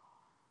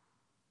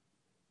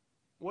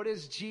 What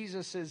is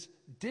Jesus'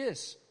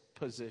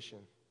 disposition?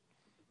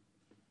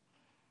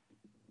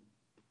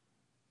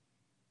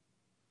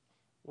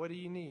 What do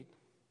you need?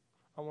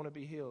 I want to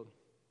be healed.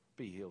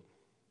 Be healed.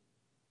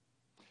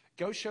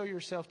 Go show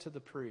yourself to the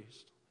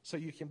priest so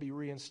you can be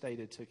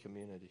reinstated to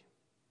community.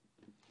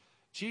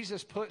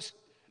 Jesus puts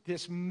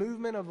this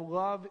movement of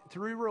love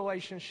through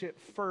relationship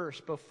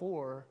first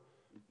before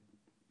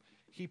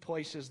he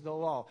places the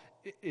law.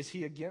 Is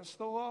he against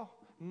the law?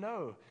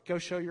 No. Go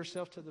show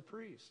yourself to the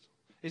priest.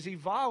 Is he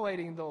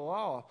violating the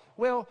law?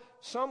 Well,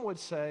 some would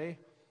say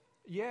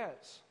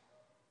yes.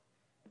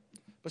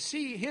 But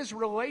see, his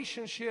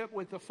relationship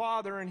with the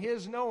Father and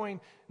his knowing,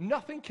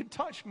 nothing can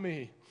touch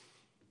me.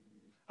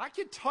 I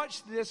can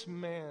touch this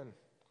man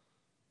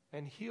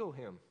and heal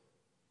him.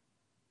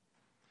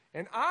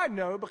 And I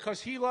know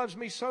because he loves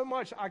me so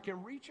much, I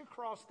can reach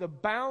across the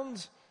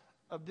bounds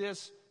of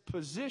this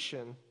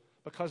position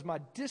because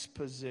my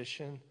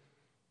disposition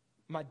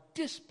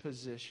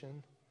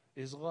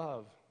is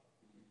love.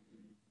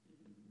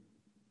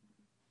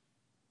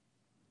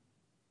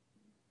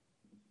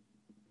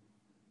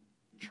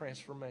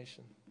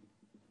 Transformation.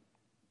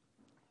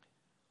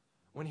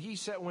 When he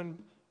said,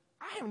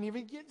 I haven't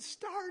even getting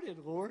started,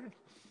 Lord.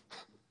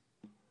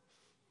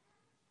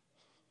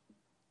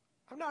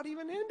 I'm not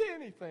even into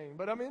anything,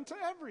 but I'm into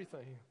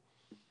everything.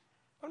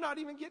 I'm not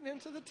even getting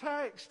into the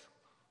text.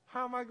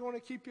 How am I going to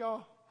keep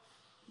y'all's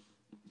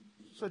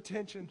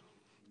attention?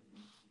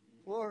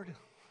 Lord,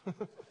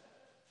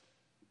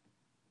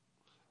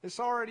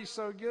 it's already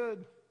so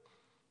good.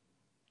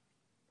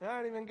 I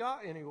ain't even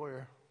got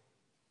anywhere.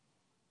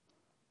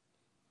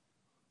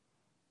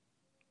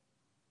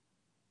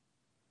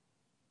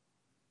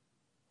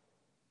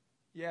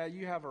 Yeah,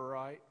 you have a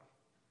right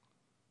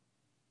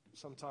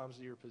sometimes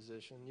to your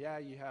position. Yeah,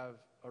 you have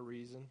a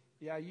reason.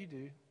 Yeah, you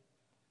do.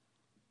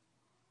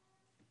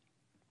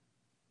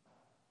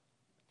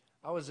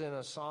 I was in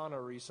a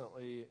sauna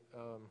recently.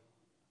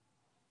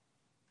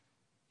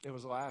 It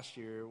was last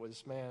year with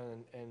this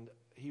man, and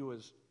he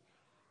was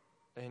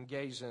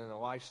engaged in a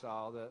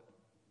lifestyle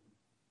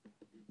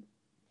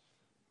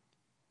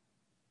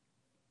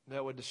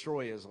that would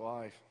destroy his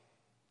life.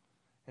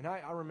 And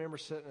I remember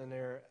sitting in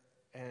there,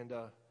 and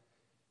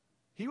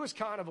he was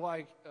kind of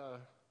like,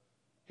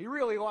 he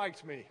really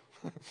liked me.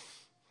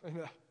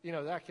 And,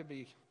 that could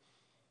be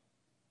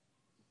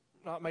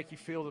not make you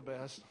feel the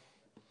best.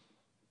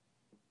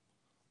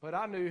 But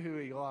I knew who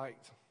he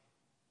liked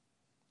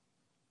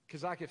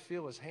because I could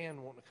feel his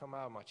hand wanting to come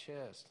out of my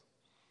chest.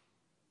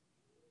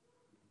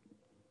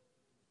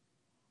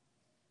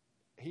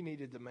 He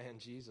needed the man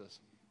Jesus.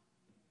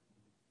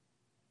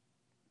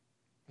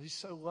 He's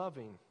so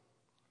loving.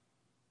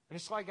 And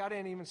it's like I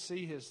didn't even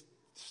see his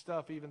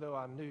stuff even though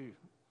I knew.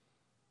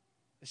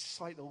 It's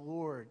just like the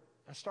Lord.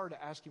 I started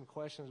to ask him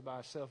questions about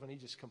myself, and he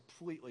just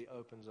completely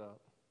opens up.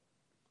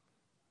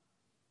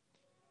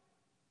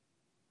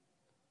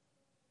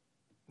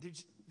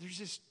 There's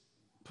this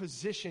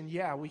position,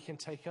 we can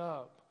take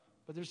up,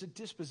 but there's a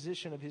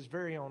disposition of his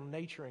very own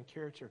nature and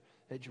character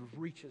that just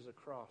reaches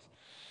across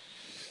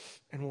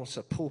and wants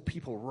to pull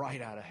people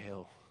right out of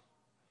hell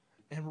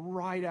and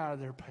right out of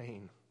their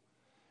pain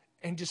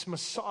and just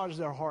massage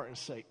their heart and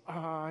say,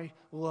 I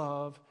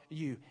love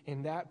you.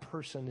 And that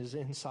person is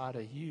inside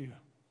of you.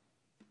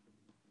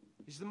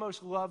 He's the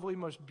most lovely,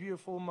 most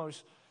beautiful,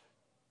 most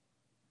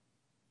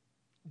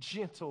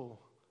gentle,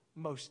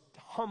 most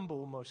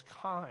humble, most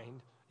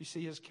kind. You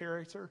see his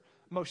character?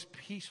 Most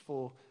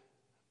peaceful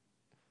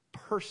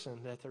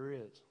person that there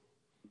is.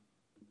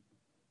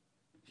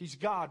 He's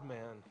God,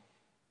 man.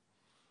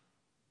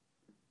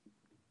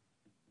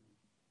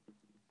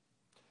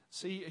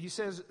 See, he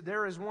says,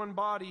 there is one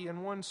body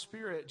and one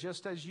spirit,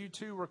 just as you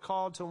two were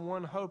called to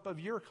one hope of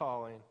your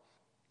calling.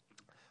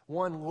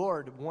 One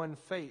Lord, one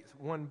faith,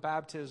 one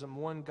baptism,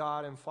 one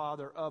God and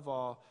Father of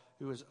all,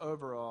 who is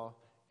over all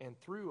and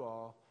through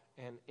all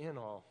and in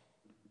all.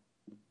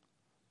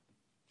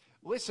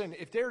 Listen,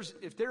 if there's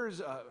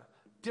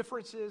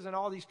differences and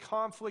all these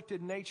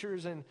conflicted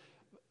natures and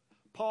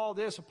Paul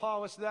this,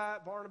 Apollos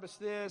that, Barnabas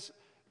this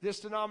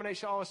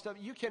denomination, all this stuff,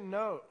 you can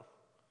know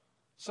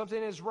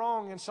something is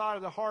wrong inside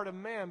of the heart of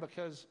man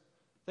because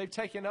they've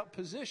taken up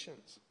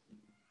positions.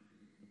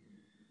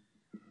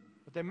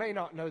 But they may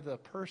not know the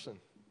person.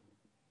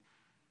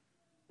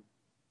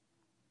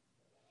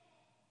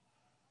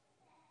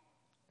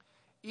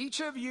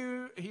 Each of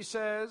you, he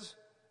says,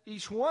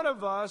 each one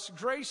of us,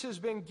 grace has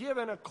been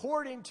given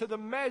according to the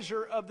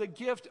measure of the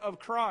gift of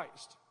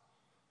Christ.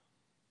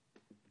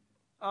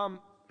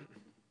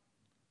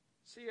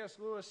 C.S.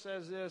 Lewis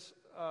says this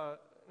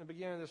in the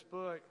beginning of this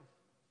book.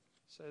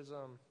 Says,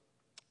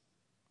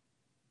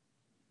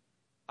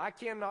 I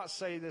cannot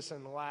say this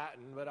in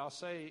Latin, but I'll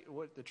say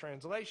what the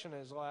translation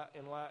is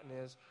in Latin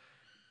is,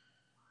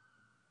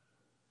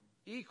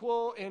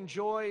 equal in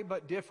joy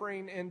but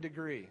differing in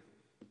degree.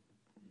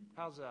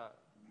 How's that?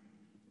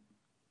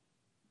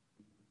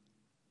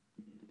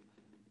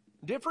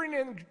 Differing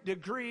in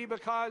degree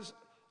because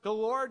the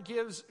Lord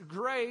gives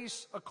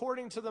grace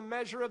according to the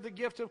measure of the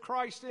gift of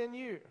Christ in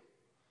you.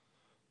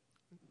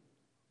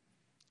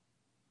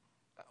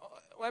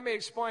 Let me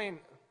explain.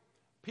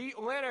 Pete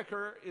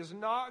Lineker is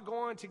not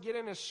going to get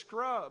in his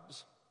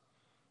scrubs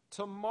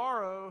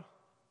tomorrow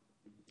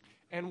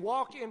and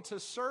walk into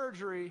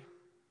surgery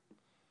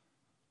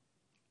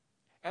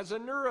as a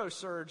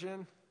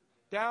neurosurgeon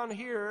down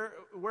here,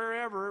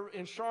 wherever,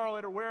 in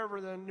Charlotte or wherever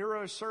the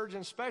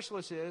neurosurgeon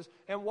specialist is,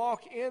 and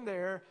walk in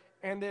there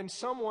and then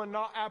someone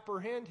not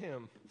apprehend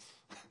him.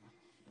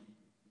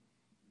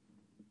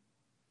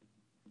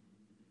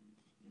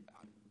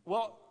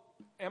 Well,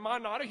 am I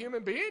not a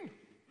human being?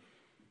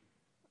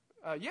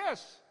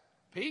 Yes,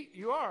 Pete,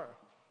 you are.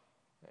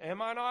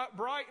 Am I not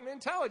bright and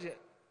intelligent?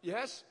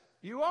 Yes,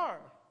 you are.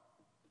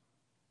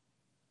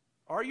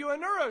 Are you a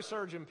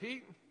neurosurgeon,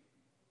 Pete?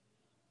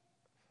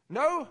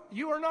 No,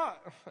 you are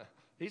not.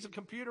 He's a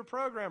computer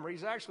programmer.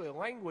 He's actually a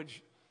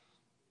language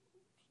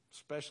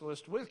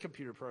specialist with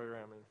computer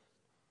programming.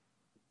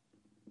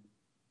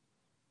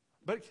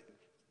 But,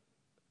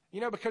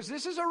 because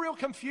this is a real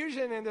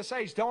confusion in this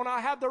age. Don't I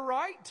have the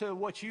right to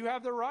what you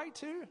have the right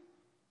to?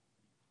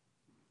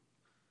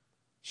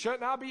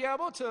 Shouldn't I be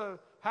able to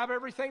have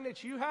everything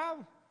that you have?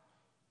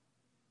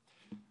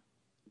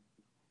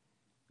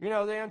 The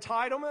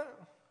entitlement.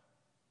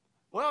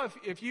 Well,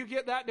 if you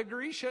get that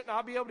degree, shouldn't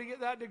I be able to get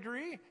that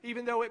degree?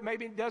 Even though it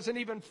maybe doesn't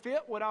even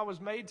fit what I was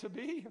made to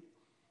be.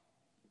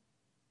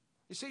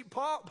 You see,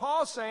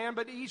 Paul's saying,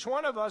 but each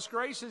one of us,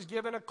 grace is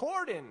given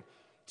according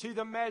to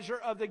the measure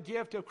of the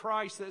gift of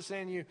Christ that's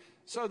in you.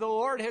 So the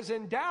Lord has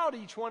endowed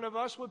each one of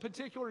us with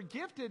particular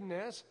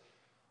giftedness.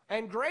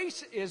 And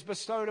grace is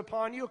bestowed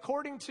upon you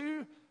according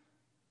to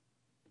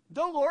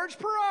the Lord's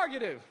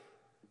prerogative.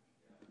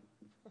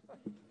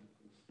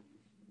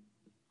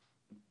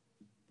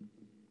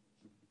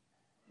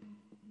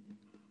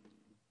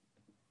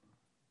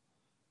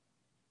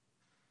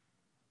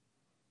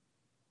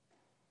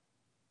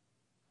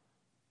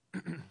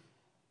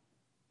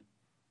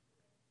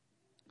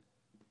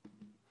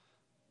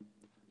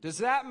 Does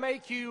that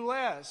make you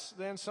less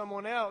than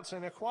someone else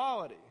in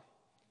equality?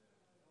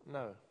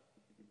 No.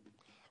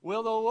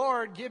 Will the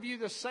Lord give you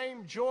the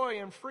same joy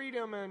and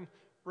freedom and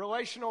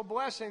relational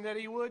blessing that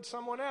He would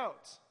someone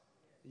else?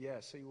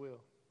 Yes, He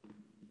will.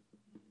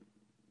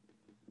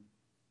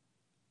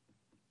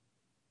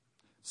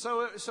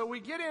 So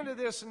we get into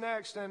this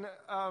next, and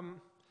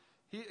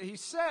he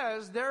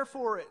says,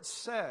 therefore it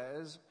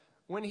says,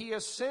 when he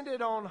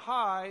ascended on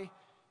high,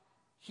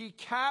 he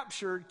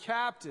captured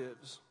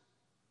captives.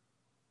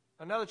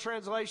 Another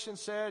translation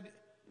said,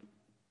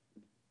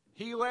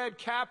 he led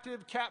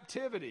captive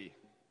captivity.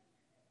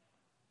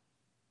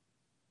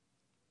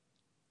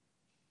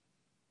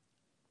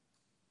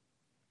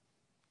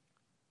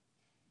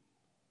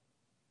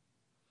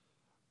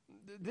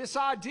 This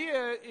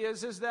idea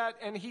is that,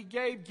 and he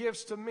gave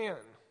gifts to men.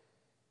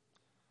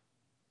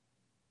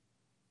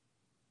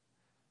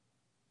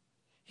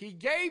 He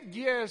gave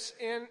gifts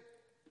in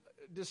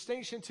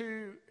distinction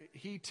to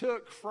he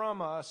took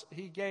from us,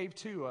 he gave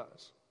to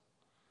us.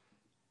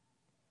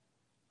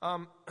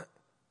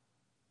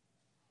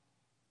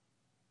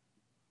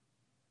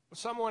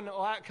 Someone,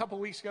 a couple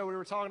weeks ago, we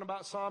were talking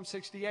about Psalm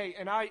 68,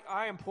 and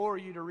I implore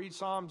you to read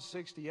Psalm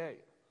 68.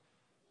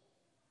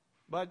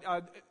 But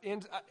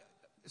in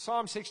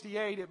Psalm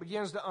 68, it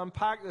begins to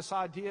unpack this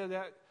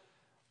idea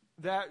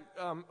that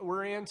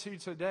we're into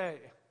today.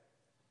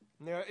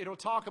 It'll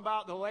talk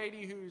about the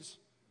lady who's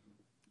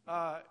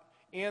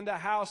in the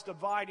house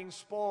dividing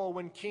spoil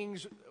when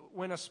kings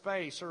went a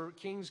space or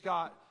kings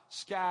got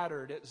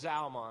scattered at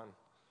Zalmon.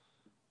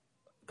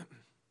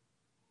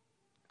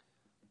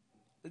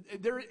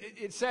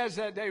 It says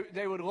that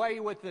they would lay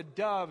with the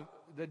dove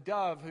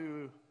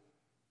who,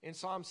 in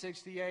Psalm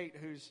 68,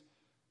 who's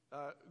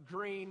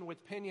green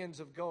with pinions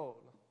of gold.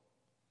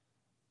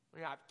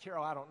 Yeah,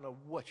 Carol, I don't know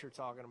what you're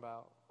talking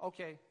about.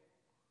 Okay.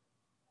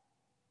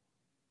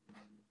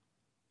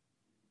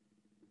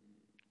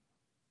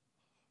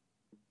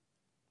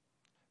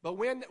 But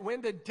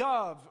when the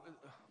dove,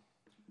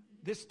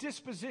 this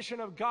disposition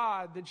of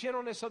God, the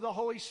gentleness of the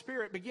Holy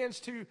Spirit begins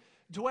to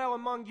dwell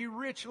among you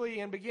richly,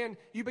 and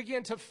you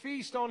begin to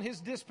feast on his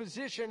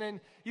disposition,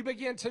 and you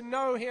begin to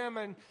know him,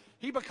 and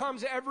he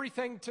becomes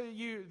everything to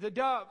you, the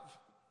dove.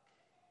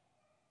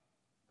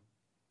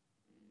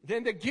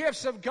 Then the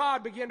gifts of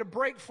God begin to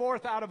break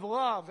forth out of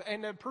love,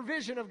 and the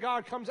provision of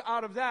God comes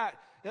out of that.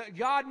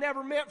 God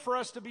never meant for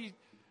us to be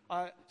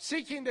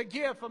seeking the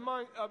gift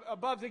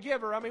above the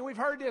giver. I mean, we've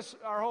heard this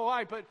our whole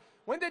life, but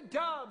when the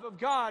dove of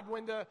God,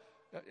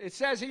 it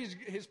says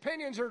his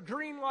pinions are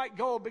green like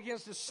gold,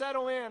 begins to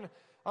settle in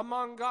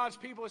among God's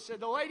people, it said,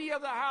 the lady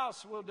of the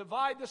house will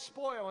divide the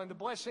spoil, and the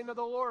blessing of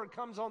the Lord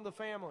comes on the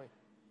family.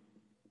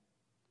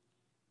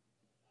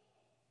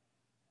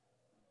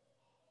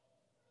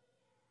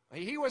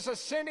 He was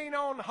ascending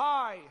on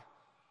high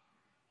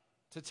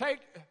to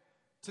take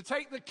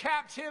the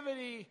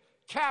captivity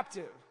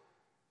captive.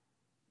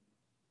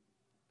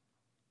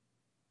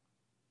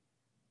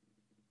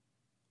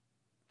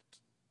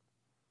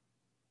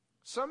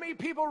 So many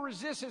people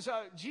resist this.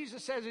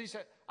 Jesus says, he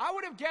said, I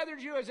would have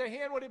gathered you as a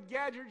hen would have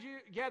gathered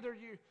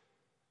you.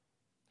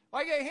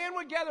 Like a hen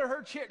would gather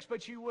her chicks,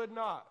 but you would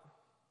not.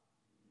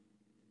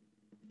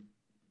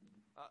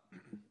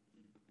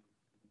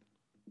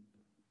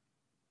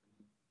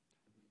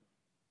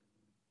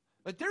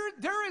 But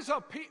there is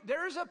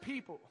a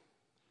people.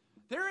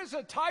 There is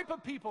a type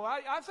of people.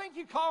 I think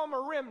you call them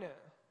a remnant.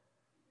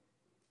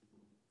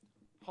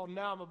 Oh,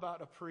 now I'm about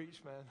to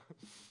preach, man.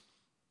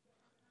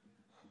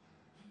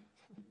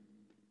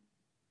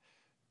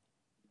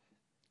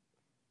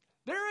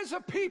 There is a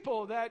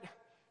people that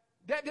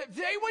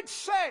they would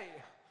say,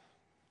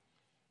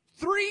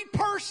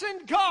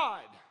 3-person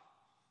God.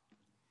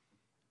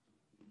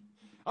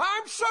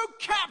 I'm so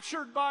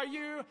captured by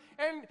you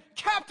and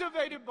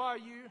captivated by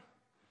you.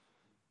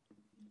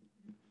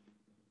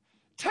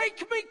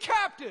 Take me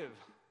captive.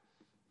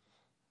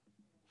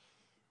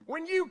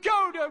 When you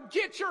go to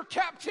get your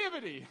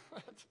captivity,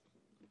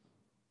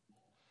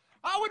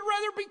 I would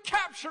rather be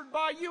captured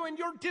by you and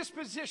your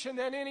disposition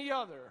than any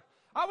other.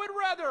 I would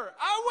rather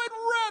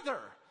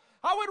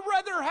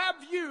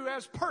have you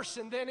as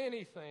person than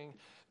anything,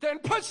 than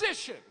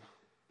position.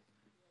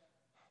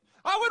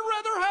 I would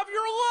rather have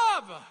your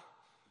love.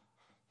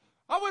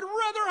 I would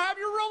rather have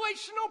your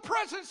relational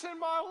presence in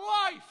my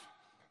life.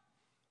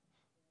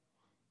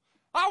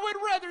 I would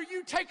rather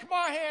you take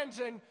my hands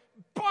and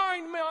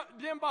bind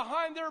them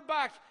behind their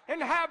backs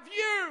and have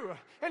you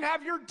and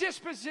have your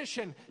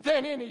disposition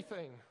than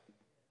anything.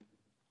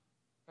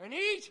 And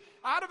each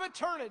out of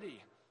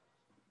eternity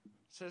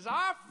says,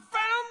 I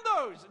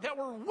found those that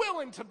were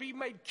willing to be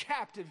made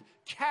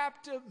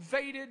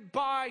captivated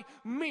by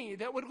me,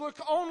 that would look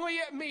only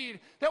at me,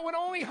 that would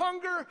only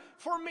hunger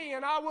for me,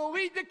 and I will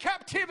lead the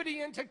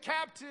captivity into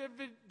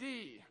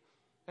captivity.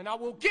 And I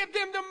will give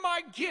them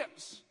my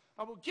gifts.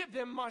 I will give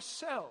them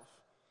myself.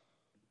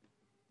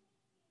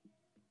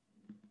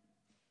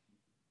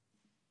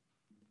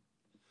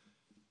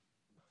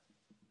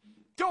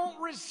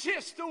 Don't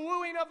resist the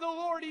wooing of the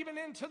Lord even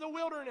into the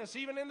wilderness,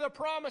 even in the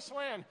promised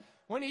land.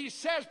 When he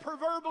says,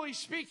 proverbially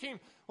speaking,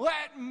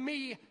 let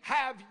me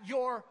have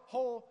your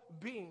whole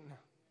being.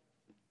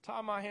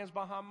 Tie my hands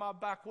behind my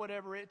back,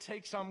 whatever it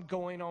takes, I'm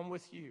going on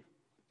with you.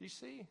 You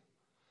see?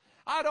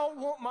 I don't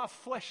want my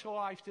flesh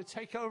life to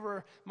take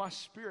over my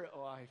spirit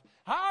life.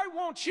 I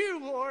want you,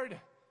 Lord.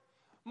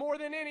 more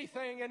than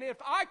anything. And if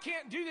I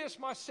can't do this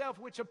myself,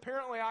 which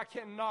apparently I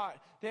cannot,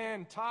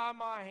 then tie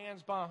my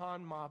hands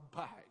behind my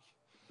back.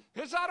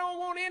 Because I don't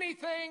want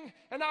anything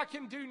and I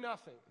can do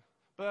nothing.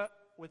 But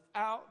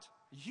without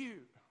you.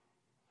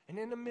 And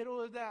in the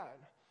middle of that,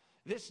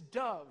 this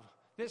dove,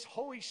 this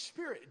Holy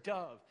Spirit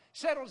dove,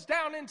 settles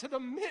down into the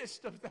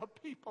midst of the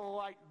people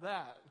like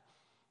that.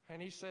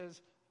 And he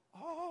says,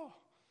 oh,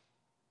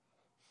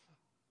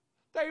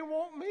 they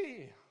want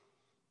me.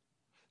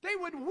 They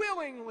would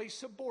willingly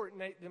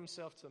subordinate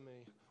themselves to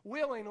me.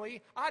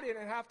 Willingly, I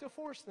didn't have to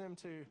force them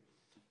to.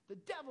 The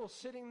devil's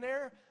sitting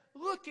there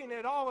looking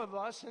at all of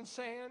us and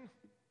saying,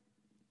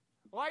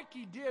 like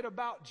he did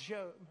about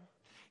Job,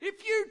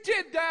 if you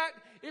did that,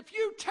 if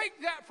you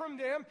take that from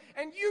them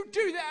and you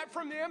do that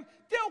from them,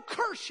 they'll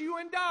curse you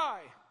and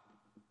die.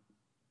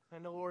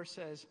 And the Lord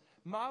says,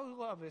 my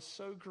love is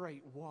so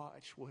great,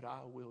 watch what I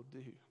will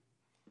do.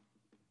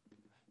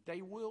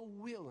 They will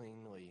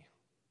willingly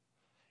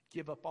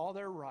give up all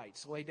their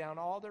rights, lay down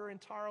all their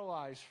entire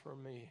lives for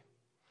me,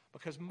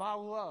 because my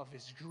love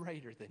is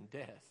greater than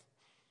death.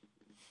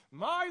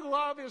 My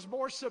love is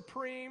more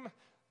supreme.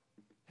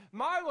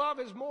 My love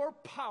is more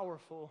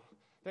powerful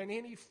than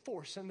any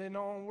force in the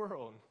known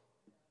world.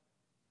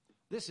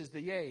 This is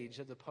the age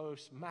of the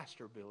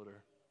post-master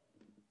builder.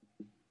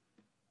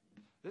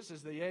 This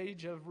is the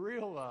age of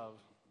real love.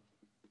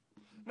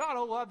 Not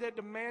a love that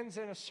demands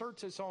and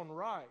asserts its own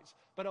rights,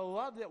 but a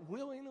love that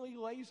willingly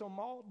lays them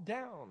all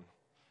down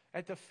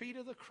at the feet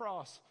of the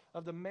cross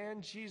of the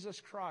man Jesus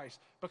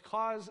Christ.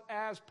 Because,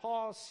 as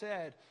Paul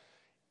said,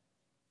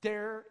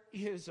 there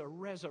is a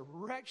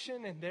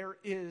resurrection and there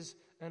is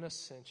an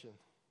ascension.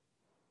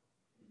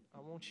 I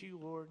want you,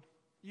 Lord.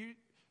 You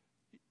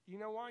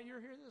know why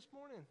you're here this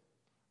morning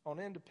on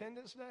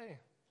Independence Day?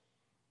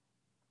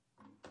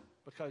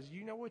 Because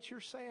you know what you're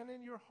saying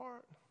in your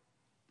heart.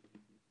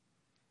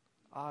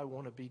 I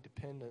want to be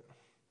dependent.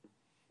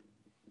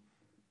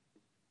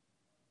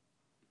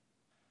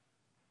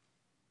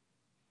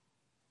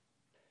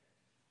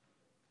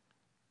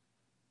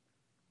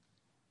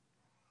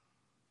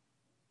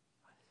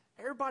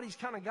 Everybody's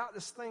kind of got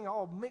this thing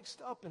all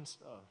mixed up and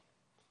stuff.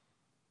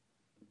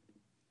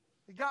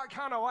 It got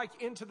kind of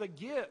like into the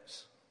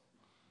gifts.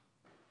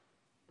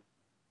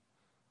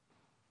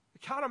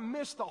 It kind of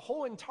missed the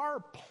whole entire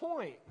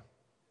point.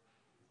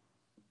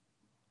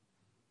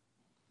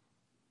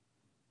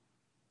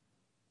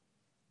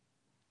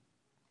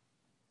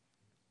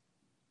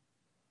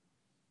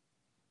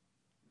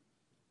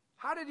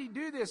 How did he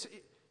do this?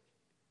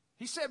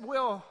 He said,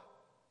 well,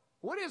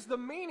 what is the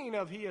meaning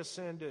of he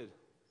ascended?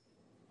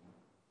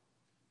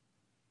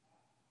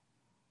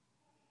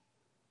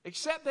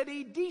 Except that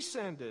he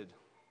descended.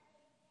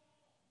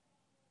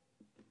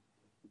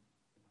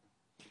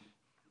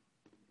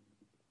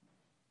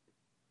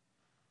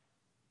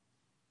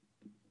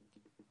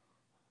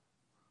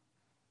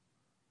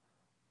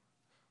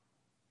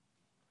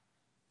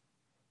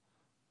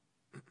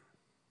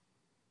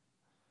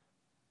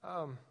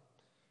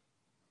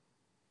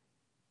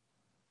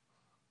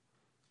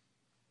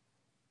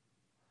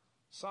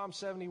 Psalm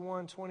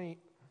 71:20.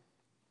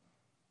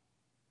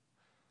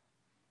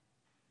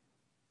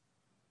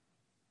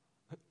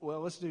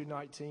 Well, let's do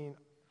 19.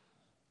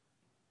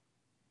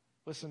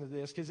 Listen to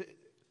this, because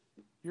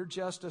your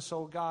justice,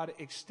 O God,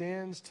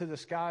 extends to the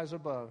skies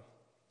above.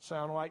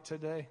 Sound like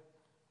today?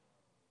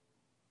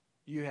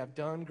 You have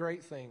done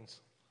great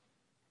things.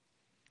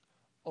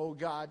 O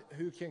God,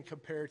 who can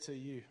compare to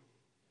you?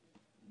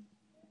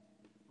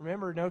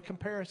 Remember, no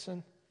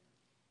comparison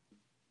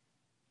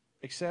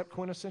except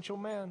quintessential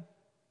man.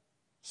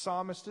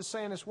 Psalmist is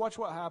saying this. Watch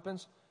what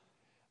happens.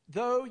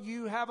 Though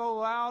you have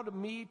allowed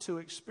me to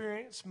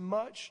experience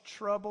much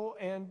trouble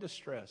and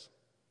distress.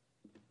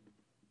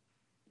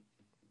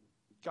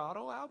 God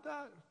allowed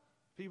that?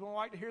 People don't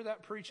like to hear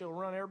that preach. It'll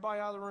run everybody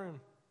out of the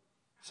room.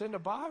 It's in the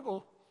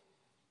Bible.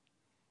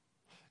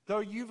 Though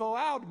you've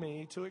allowed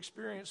me to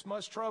experience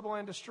much trouble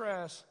and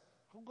distress,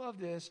 I love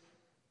this,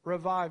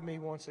 revive me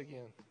once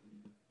again.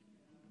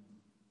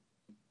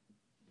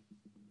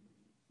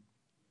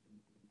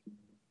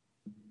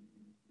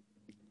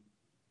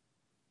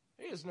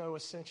 There is no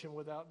ascension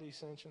without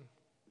descension.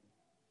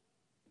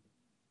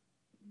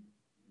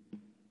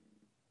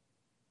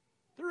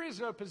 There is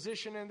no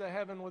position in the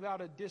heaven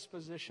without a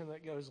disposition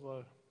that goes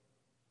low.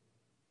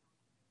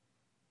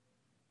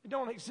 It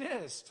don't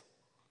exist.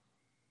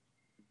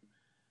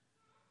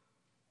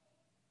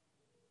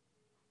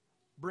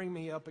 Bring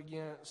me up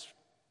again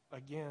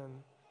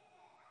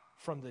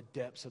from the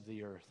depths of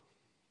the earth.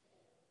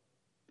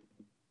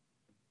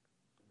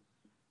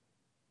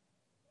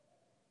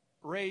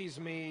 Raise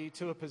me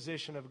to a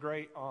position of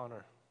great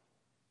honor.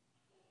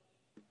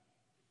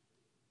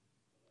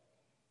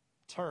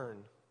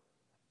 Turn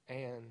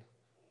and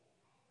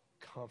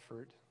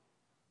comfort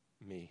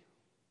me.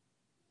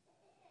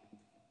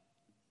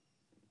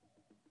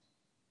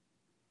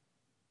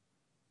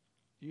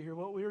 Do you hear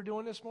what we were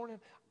doing this morning?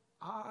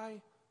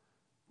 I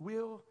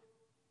will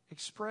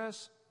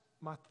express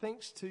my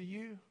thanks to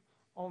you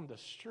on the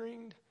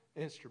stringed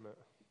instrument.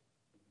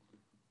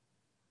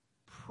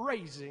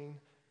 praising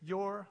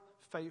your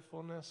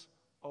faithfulness,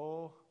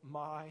 oh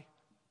my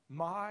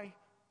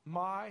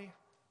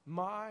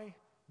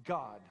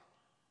God.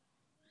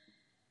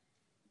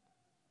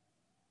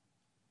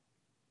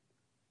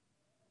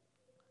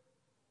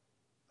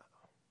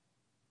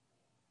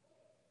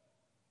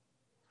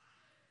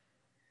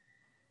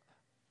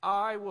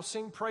 I will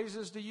sing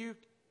praises to you,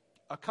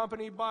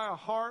 accompanied by a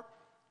harp.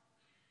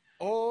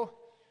 Oh,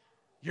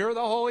 you're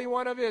the Holy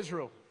One of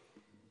Israel.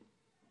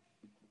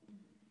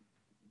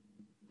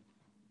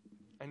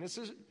 And this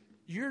is,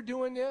 you're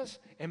doing this,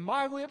 and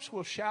my lips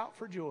will shout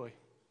for joy.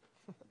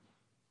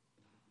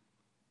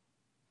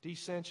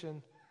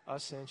 Descension,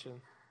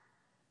 ascension.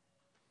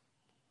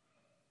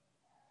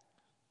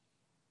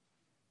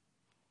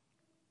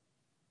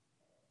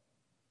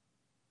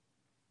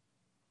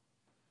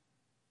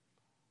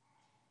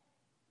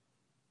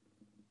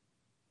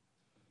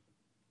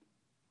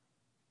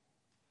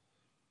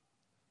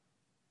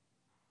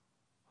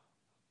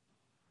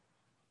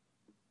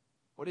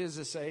 What is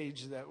this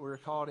age that we're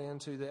called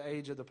into, the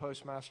age of the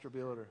postmaster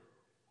builder?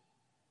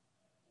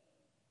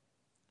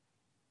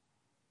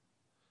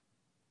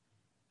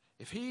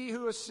 If he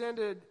who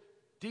ascended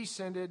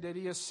descended, that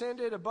he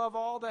ascended above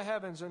all the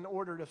heavens in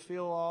order to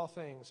fill all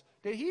things.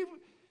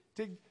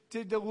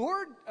 Did the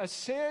Lord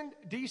ascend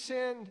to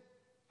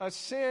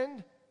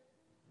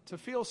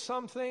fill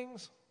some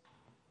things?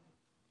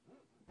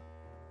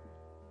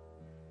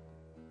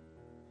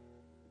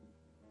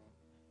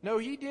 No,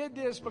 he did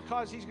this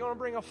because he's going to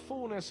bring a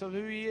fullness of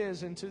who he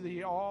is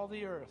into all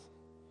the earth.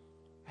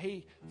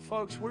 Hey,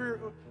 folks,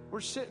 we're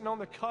sitting on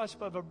the cusp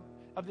of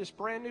this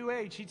brand new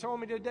age. He told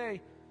me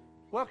today,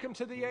 welcome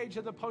to the age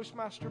of the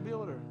postmaster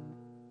builder.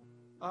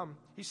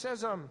 He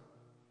says,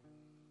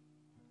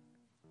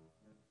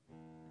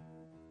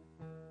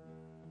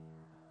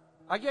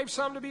 I gave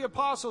some to be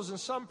apostles and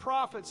some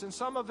prophets and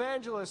some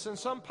evangelists and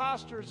some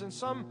pastors and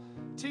some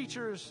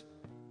teachers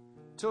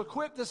to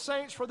equip the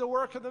saints for the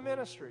work of the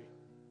ministry.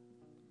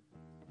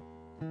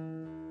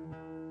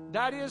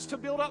 That is to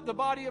build up the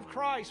body of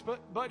Christ.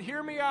 But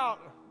hear me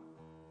out.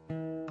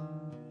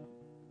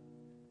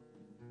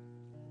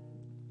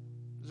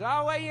 As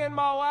I lay in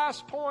my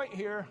last point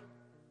here,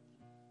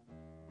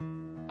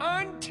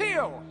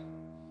 until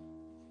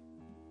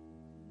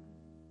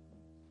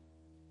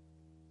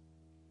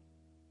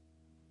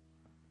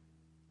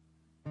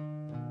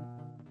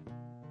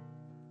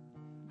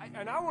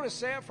and I want to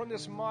say it from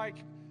this mic,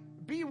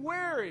 be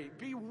wary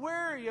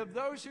of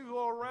those who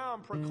go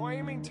around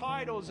proclaiming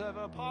titles of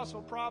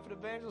apostle, prophet,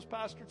 evangelist,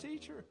 pastor,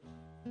 teacher.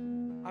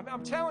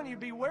 I'm telling you,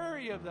 be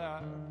wary of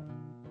that.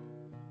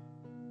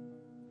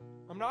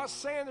 I'm not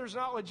saying there's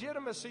not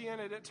legitimacy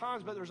in it at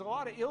times, but there's a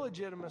lot of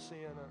illegitimacy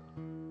in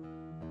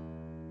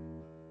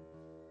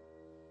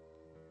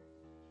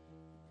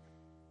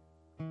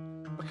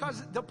it.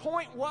 Because the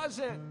point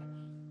wasn't,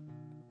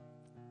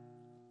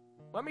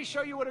 let me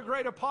show you what a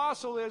great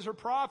apostle is, or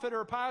prophet,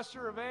 or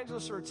pastor, or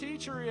evangelist, or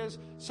teacher is,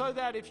 so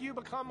that if you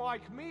become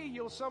like me,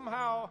 you'll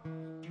somehow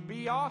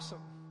be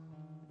awesome.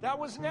 That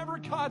was never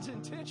God's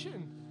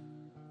intention.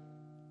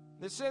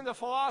 This in the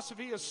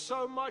philosophy is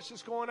so much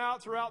that's going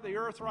out throughout the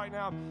earth right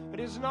now, but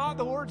it's not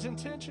the Lord's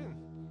intention.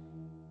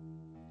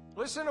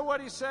 Listen to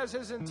what he says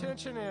his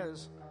intention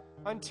is.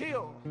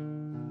 Until.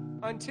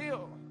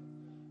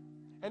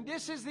 And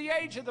this is the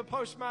age of the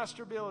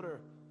postmaster builder,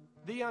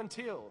 the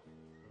until.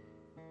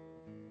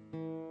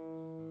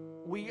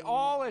 We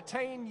all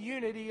attain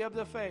unity of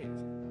the faith.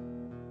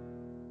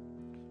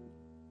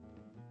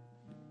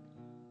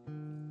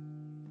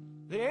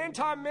 The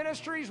end-time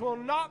ministries will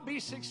not be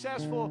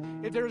successful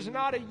if there's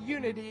not a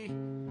unity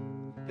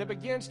that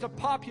begins to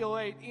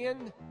populate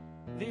in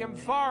the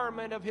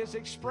environment of his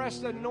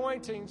expressed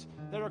anointings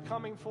that are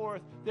coming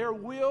forth. There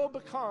will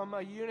become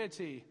a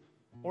unity,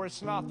 or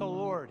it's not the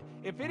Lord.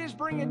 If it is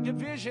bringing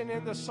division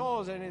in the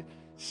souls, and it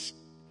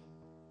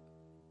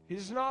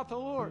is not the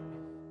Lord.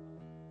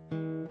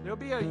 There'll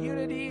be a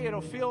unity.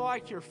 It'll feel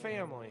like your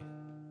family.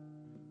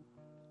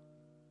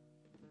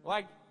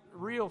 Like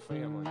real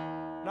family.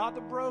 Not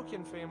the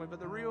broken family, but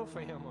the real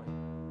family.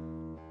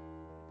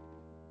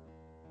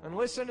 And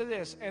listen to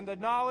this. And the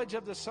knowledge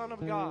of the Son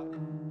of God.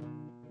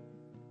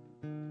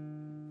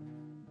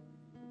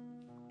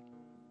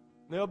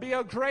 There'll be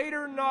a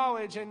greater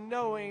knowledge and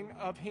knowing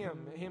of Him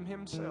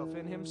Himself,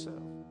 in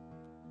Himself.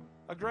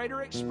 A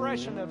greater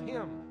expression of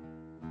Him.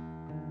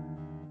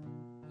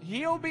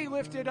 He'll be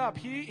lifted up.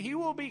 He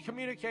will be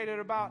communicated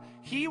about.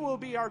 He will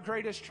be our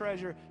greatest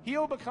treasure.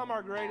 He'll become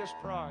our greatest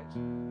prize.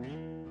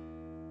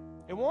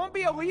 It won't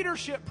be a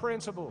leadership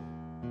principle.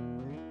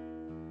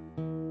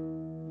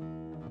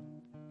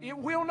 It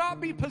will not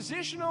be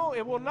positional.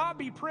 It will not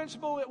be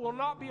principle. It will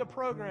not be a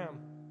program.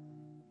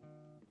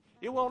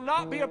 It will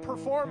not be a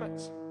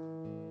performance.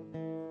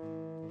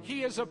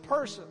 He is a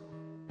person.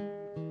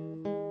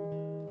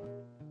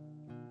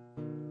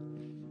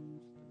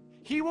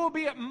 He will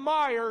be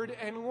admired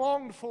and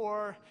longed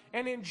for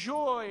and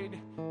enjoyed.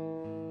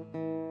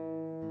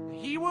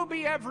 He will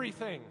be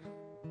everything.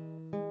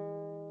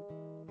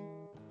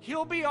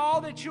 He'll be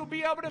all that you'll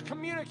be able to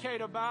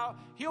communicate about.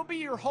 He'll be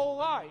your whole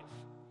life.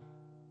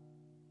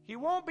 He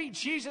won't be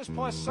Jesus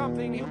plus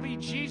something. He'll be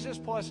Jesus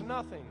plus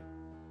nothing.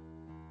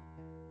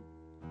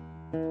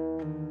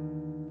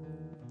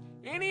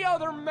 Any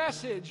other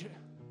message,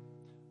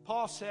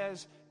 Paul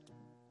says,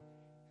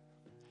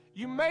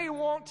 you may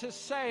want to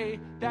say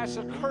that's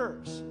a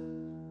curse.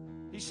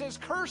 He says,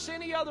 curse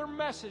any other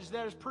message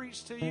that is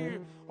preached to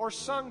you or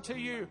sung to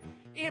you.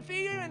 If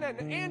even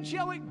an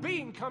angelic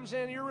being comes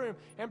into your room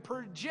and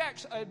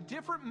projects a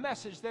different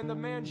message than the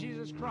man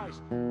Jesus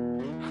Christ,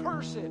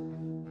 curse it.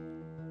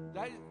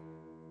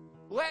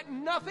 Let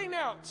nothing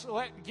else,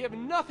 give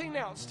nothing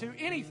else to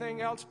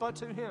anything else but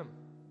to Him.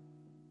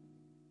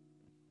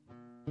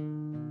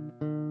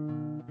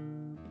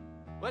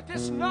 Let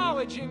this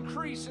knowledge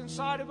increase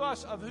inside of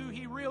us of who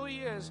He really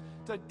is,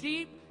 the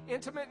deep,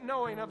 intimate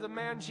knowing of the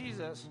man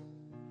Jesus.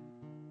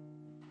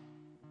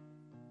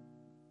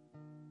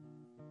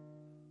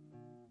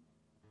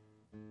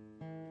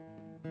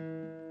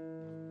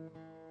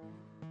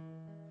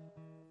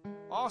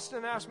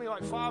 Austin asked me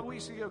like 5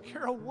 weeks ago,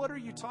 Carol, what are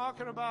you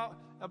talking about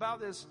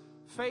this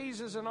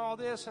phases and all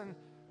this and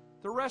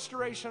the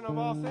restoration of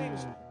all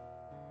things?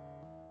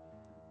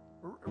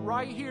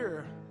 Right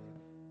here,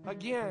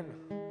 again,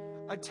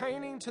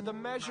 attaining to the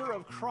measure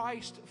of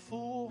Christ's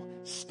full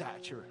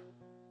stature.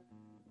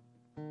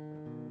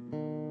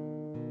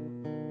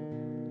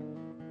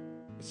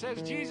 It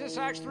says Jesus,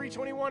 Acts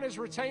 3:21, is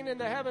retained in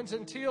the heavens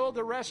until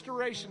the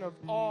restoration of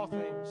all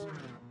things.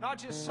 Not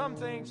just some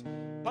things,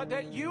 but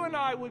that you and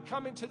I would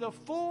come into the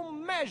full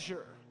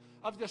measure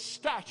of the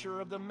stature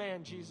of the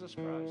man Jesus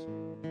Christ.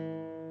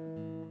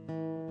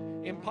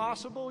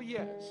 Impossible,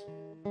 yes.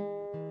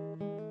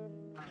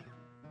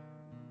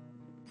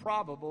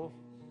 Probable.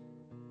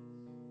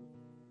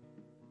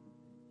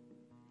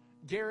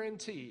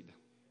 Guaranteed.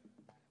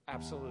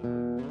 Absolutely.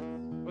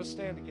 Let's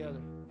stand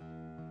together.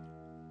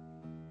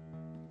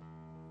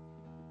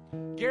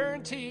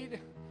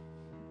 Guaranteed.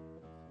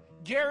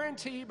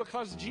 Guaranteed,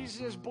 because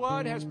Jesus'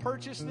 blood has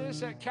purchased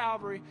this at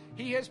Calvary.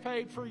 He has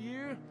paid for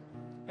you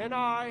and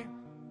I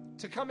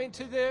to come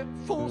into the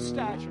full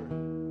stature,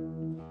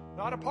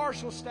 not a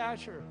partial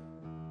stature.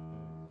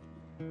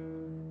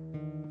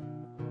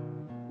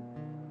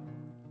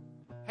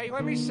 Hey,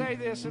 let me say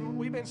this, and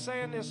we've been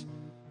saying this,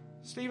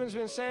 Stephen's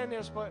been saying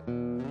this, but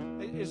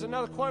it is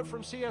another quote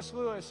from C.S.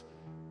 Lewis.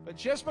 But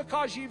just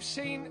because you've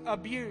seen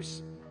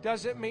abuse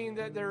doesn't mean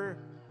that there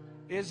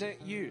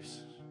isn't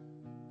use.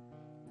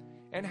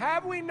 And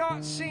have we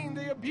not seen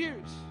the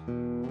abuse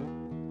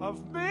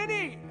of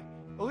many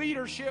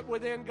leadership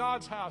within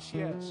God's house?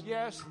 Yes,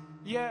 yes,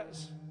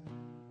 yes.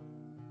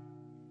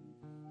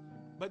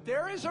 But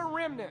there is a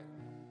remnant,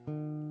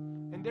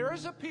 and there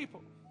is a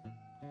people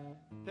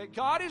that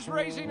God is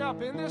raising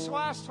up in this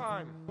last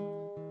time.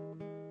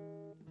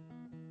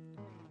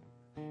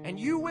 And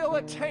you will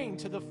attain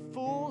to the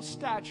full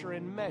stature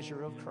and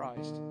measure of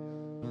Christ.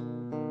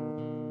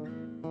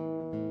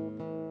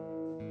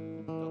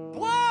 The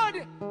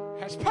blood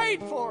has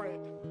paid for it.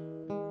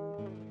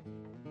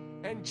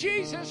 And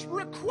Jesus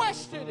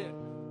requested it.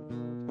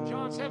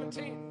 John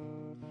 17.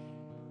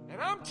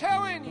 And I'm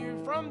telling you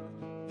from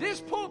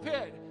this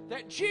pulpit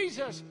that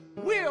Jesus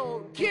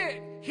will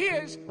get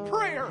His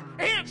prayer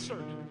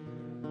answered.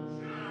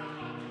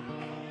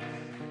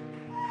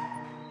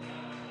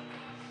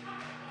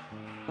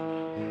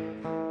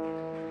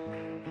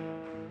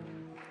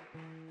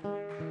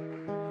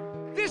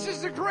 This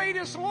is the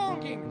greatest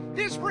longing.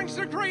 This brings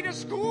the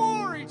greatest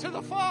glory to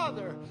the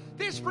Father.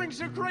 This brings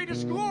the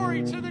greatest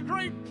glory to the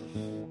great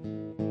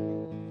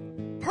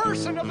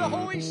person of the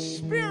Holy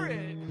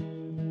Spirit.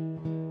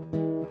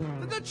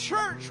 That the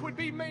church would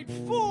be made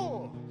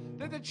full.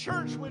 That the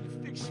church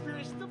would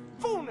experience the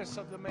fullness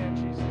of the man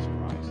Jesus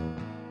Christ.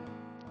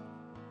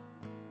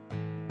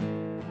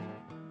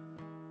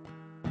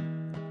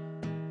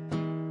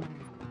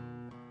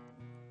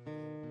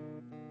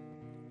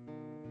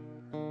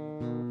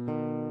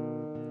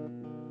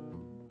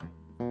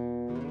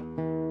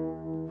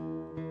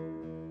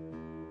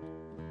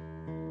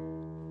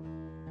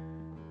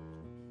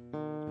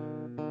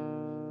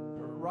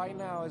 Right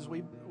now, as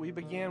we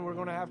begin, we're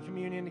going to have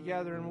communion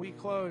together, and we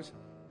close.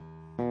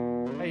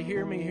 Hey,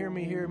 hear me, hear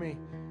me, hear me.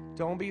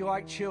 Don't be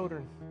like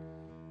children,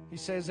 He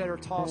says, that are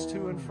tossed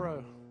to and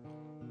fro.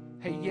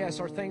 Hey, yes,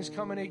 are things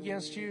coming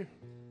against you?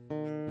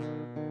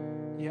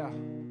 Yeah.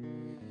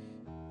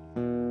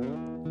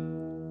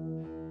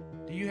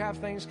 Do you have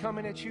things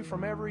coming at you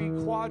from every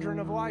quadrant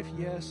of life?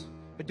 Yes.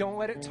 But don't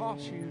let it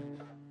toss you.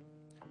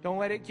 Don't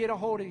let it get a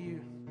hold of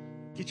you.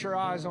 Get your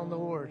eyes on the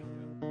Lord.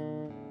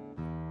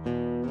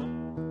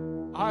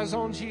 Eyes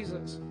on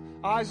Jesus.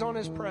 Eyes on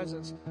His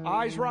presence.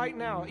 Eyes right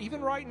now.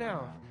 Even right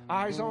now.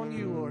 Eyes on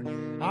you, Lord.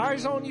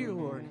 Eyes on you,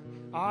 Lord.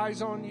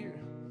 Eyes on you.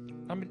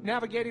 I'm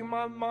navigating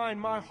my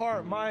mind, my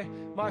heart, my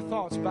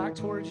thoughts back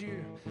towards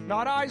you.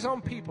 Not eyes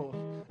on people.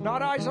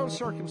 Not eyes on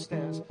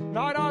circumstance.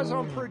 Not eyes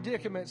on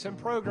predicaments and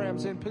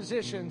programs and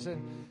positions.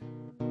 And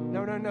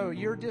no.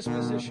 Your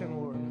disposition,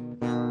 Lord.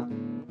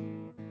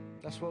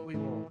 That's what we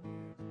want.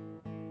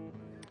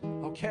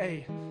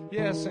 okay.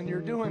 Yes, and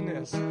you're doing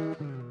this.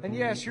 And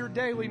yes, you're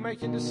daily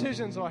making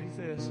decisions like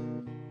this.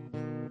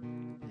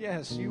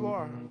 Yes, you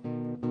are.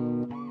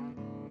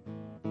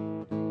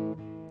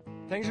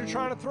 Things are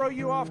trying to throw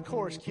you off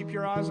course. Keep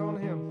your eyes on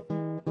Him.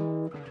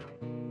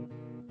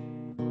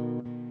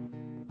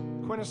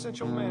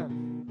 Quintessential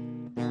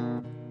man.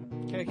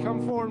 Okay,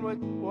 come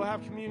forward. We'll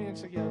have communion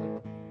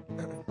together.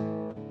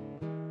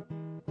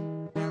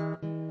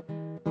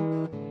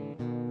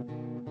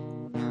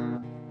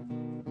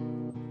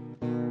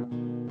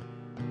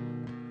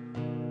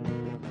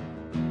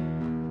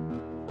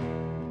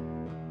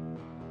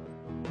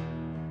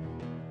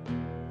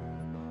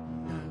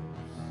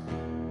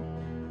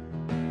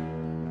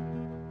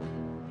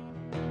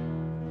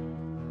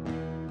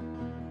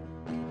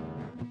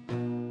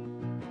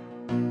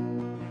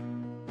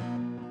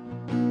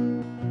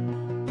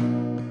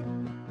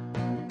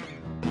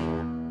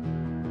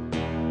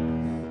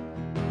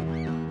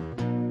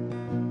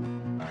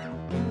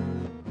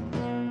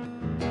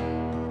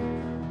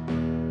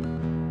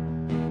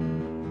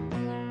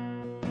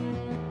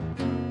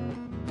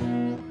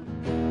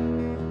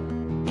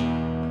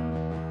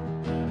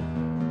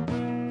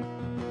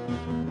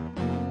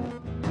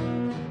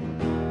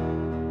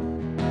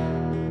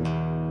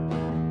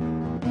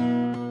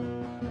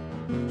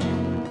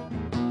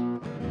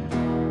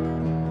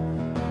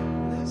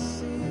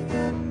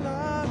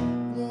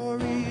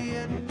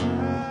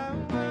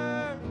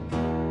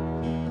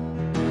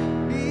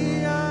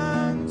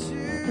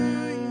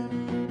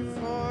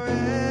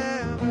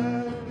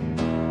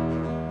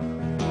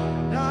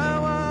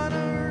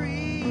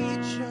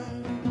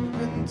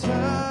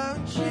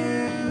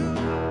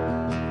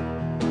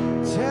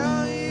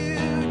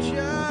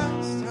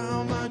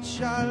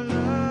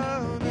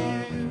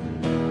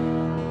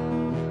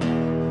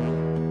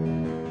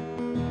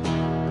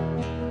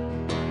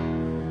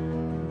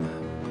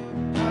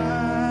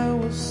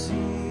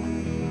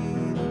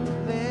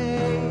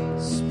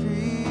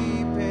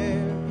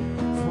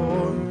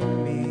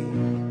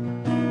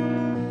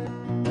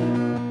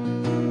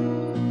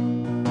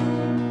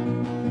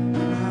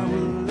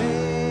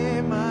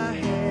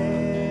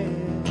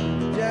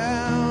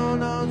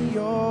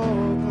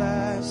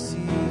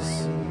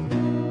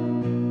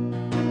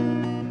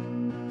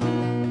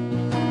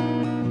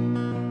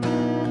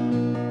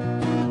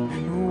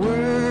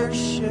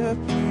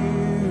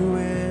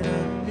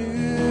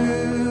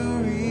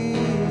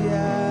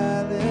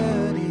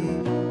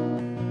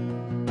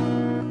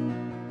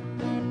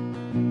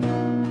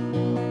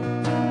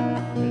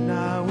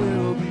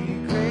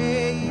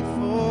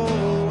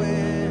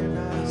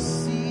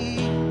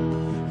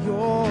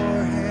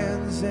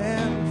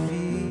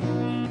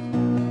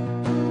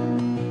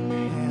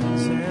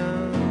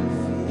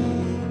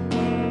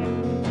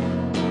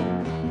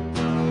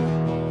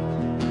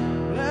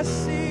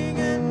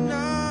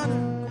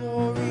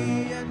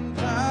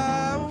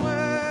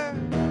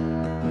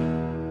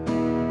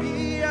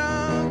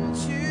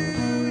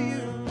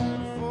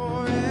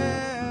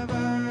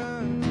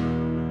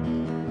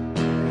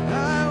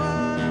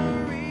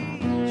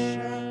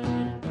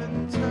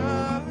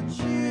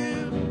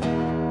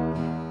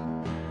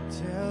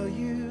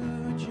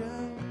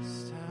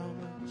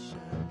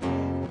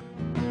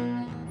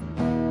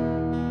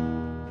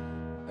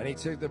 He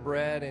took the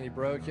bread and he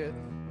broke it.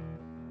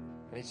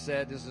 And he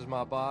said, "This is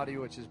my body,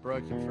 which is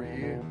broken for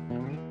you.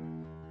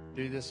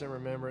 Do this in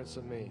remembrance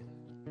of me."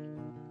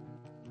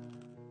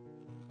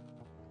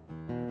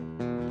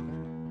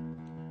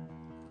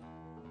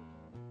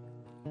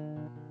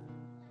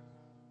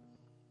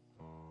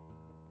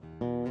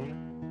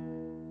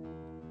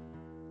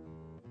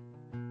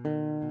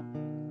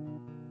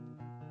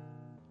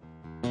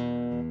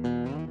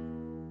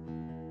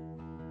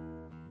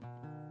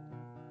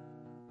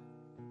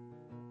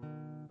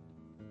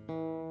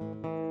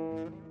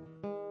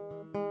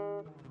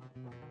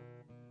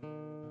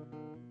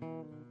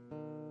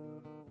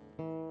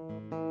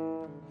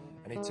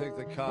 And he took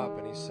the cup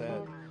and he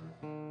said,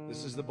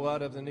 "This is the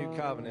blood of the new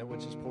covenant,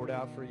 which is poured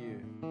out for you.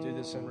 Do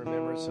this in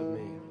remembrance of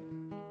me."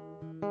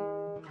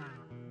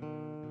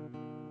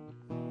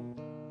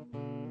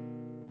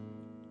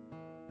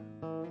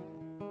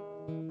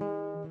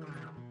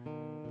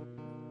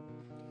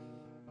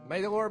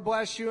 May the Lord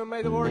bless you and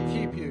may the Lord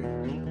keep you.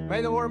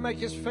 May the Lord make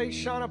His face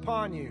shine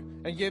upon you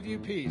and give you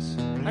peace.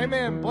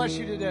 Amen. Bless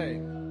you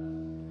today.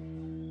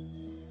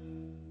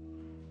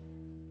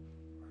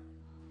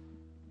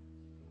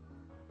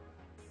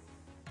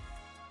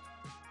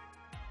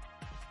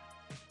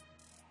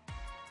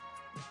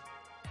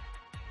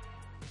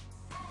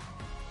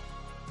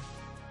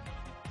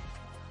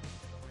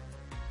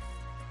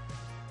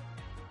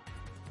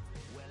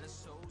 Well, a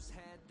soul's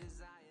had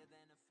desire.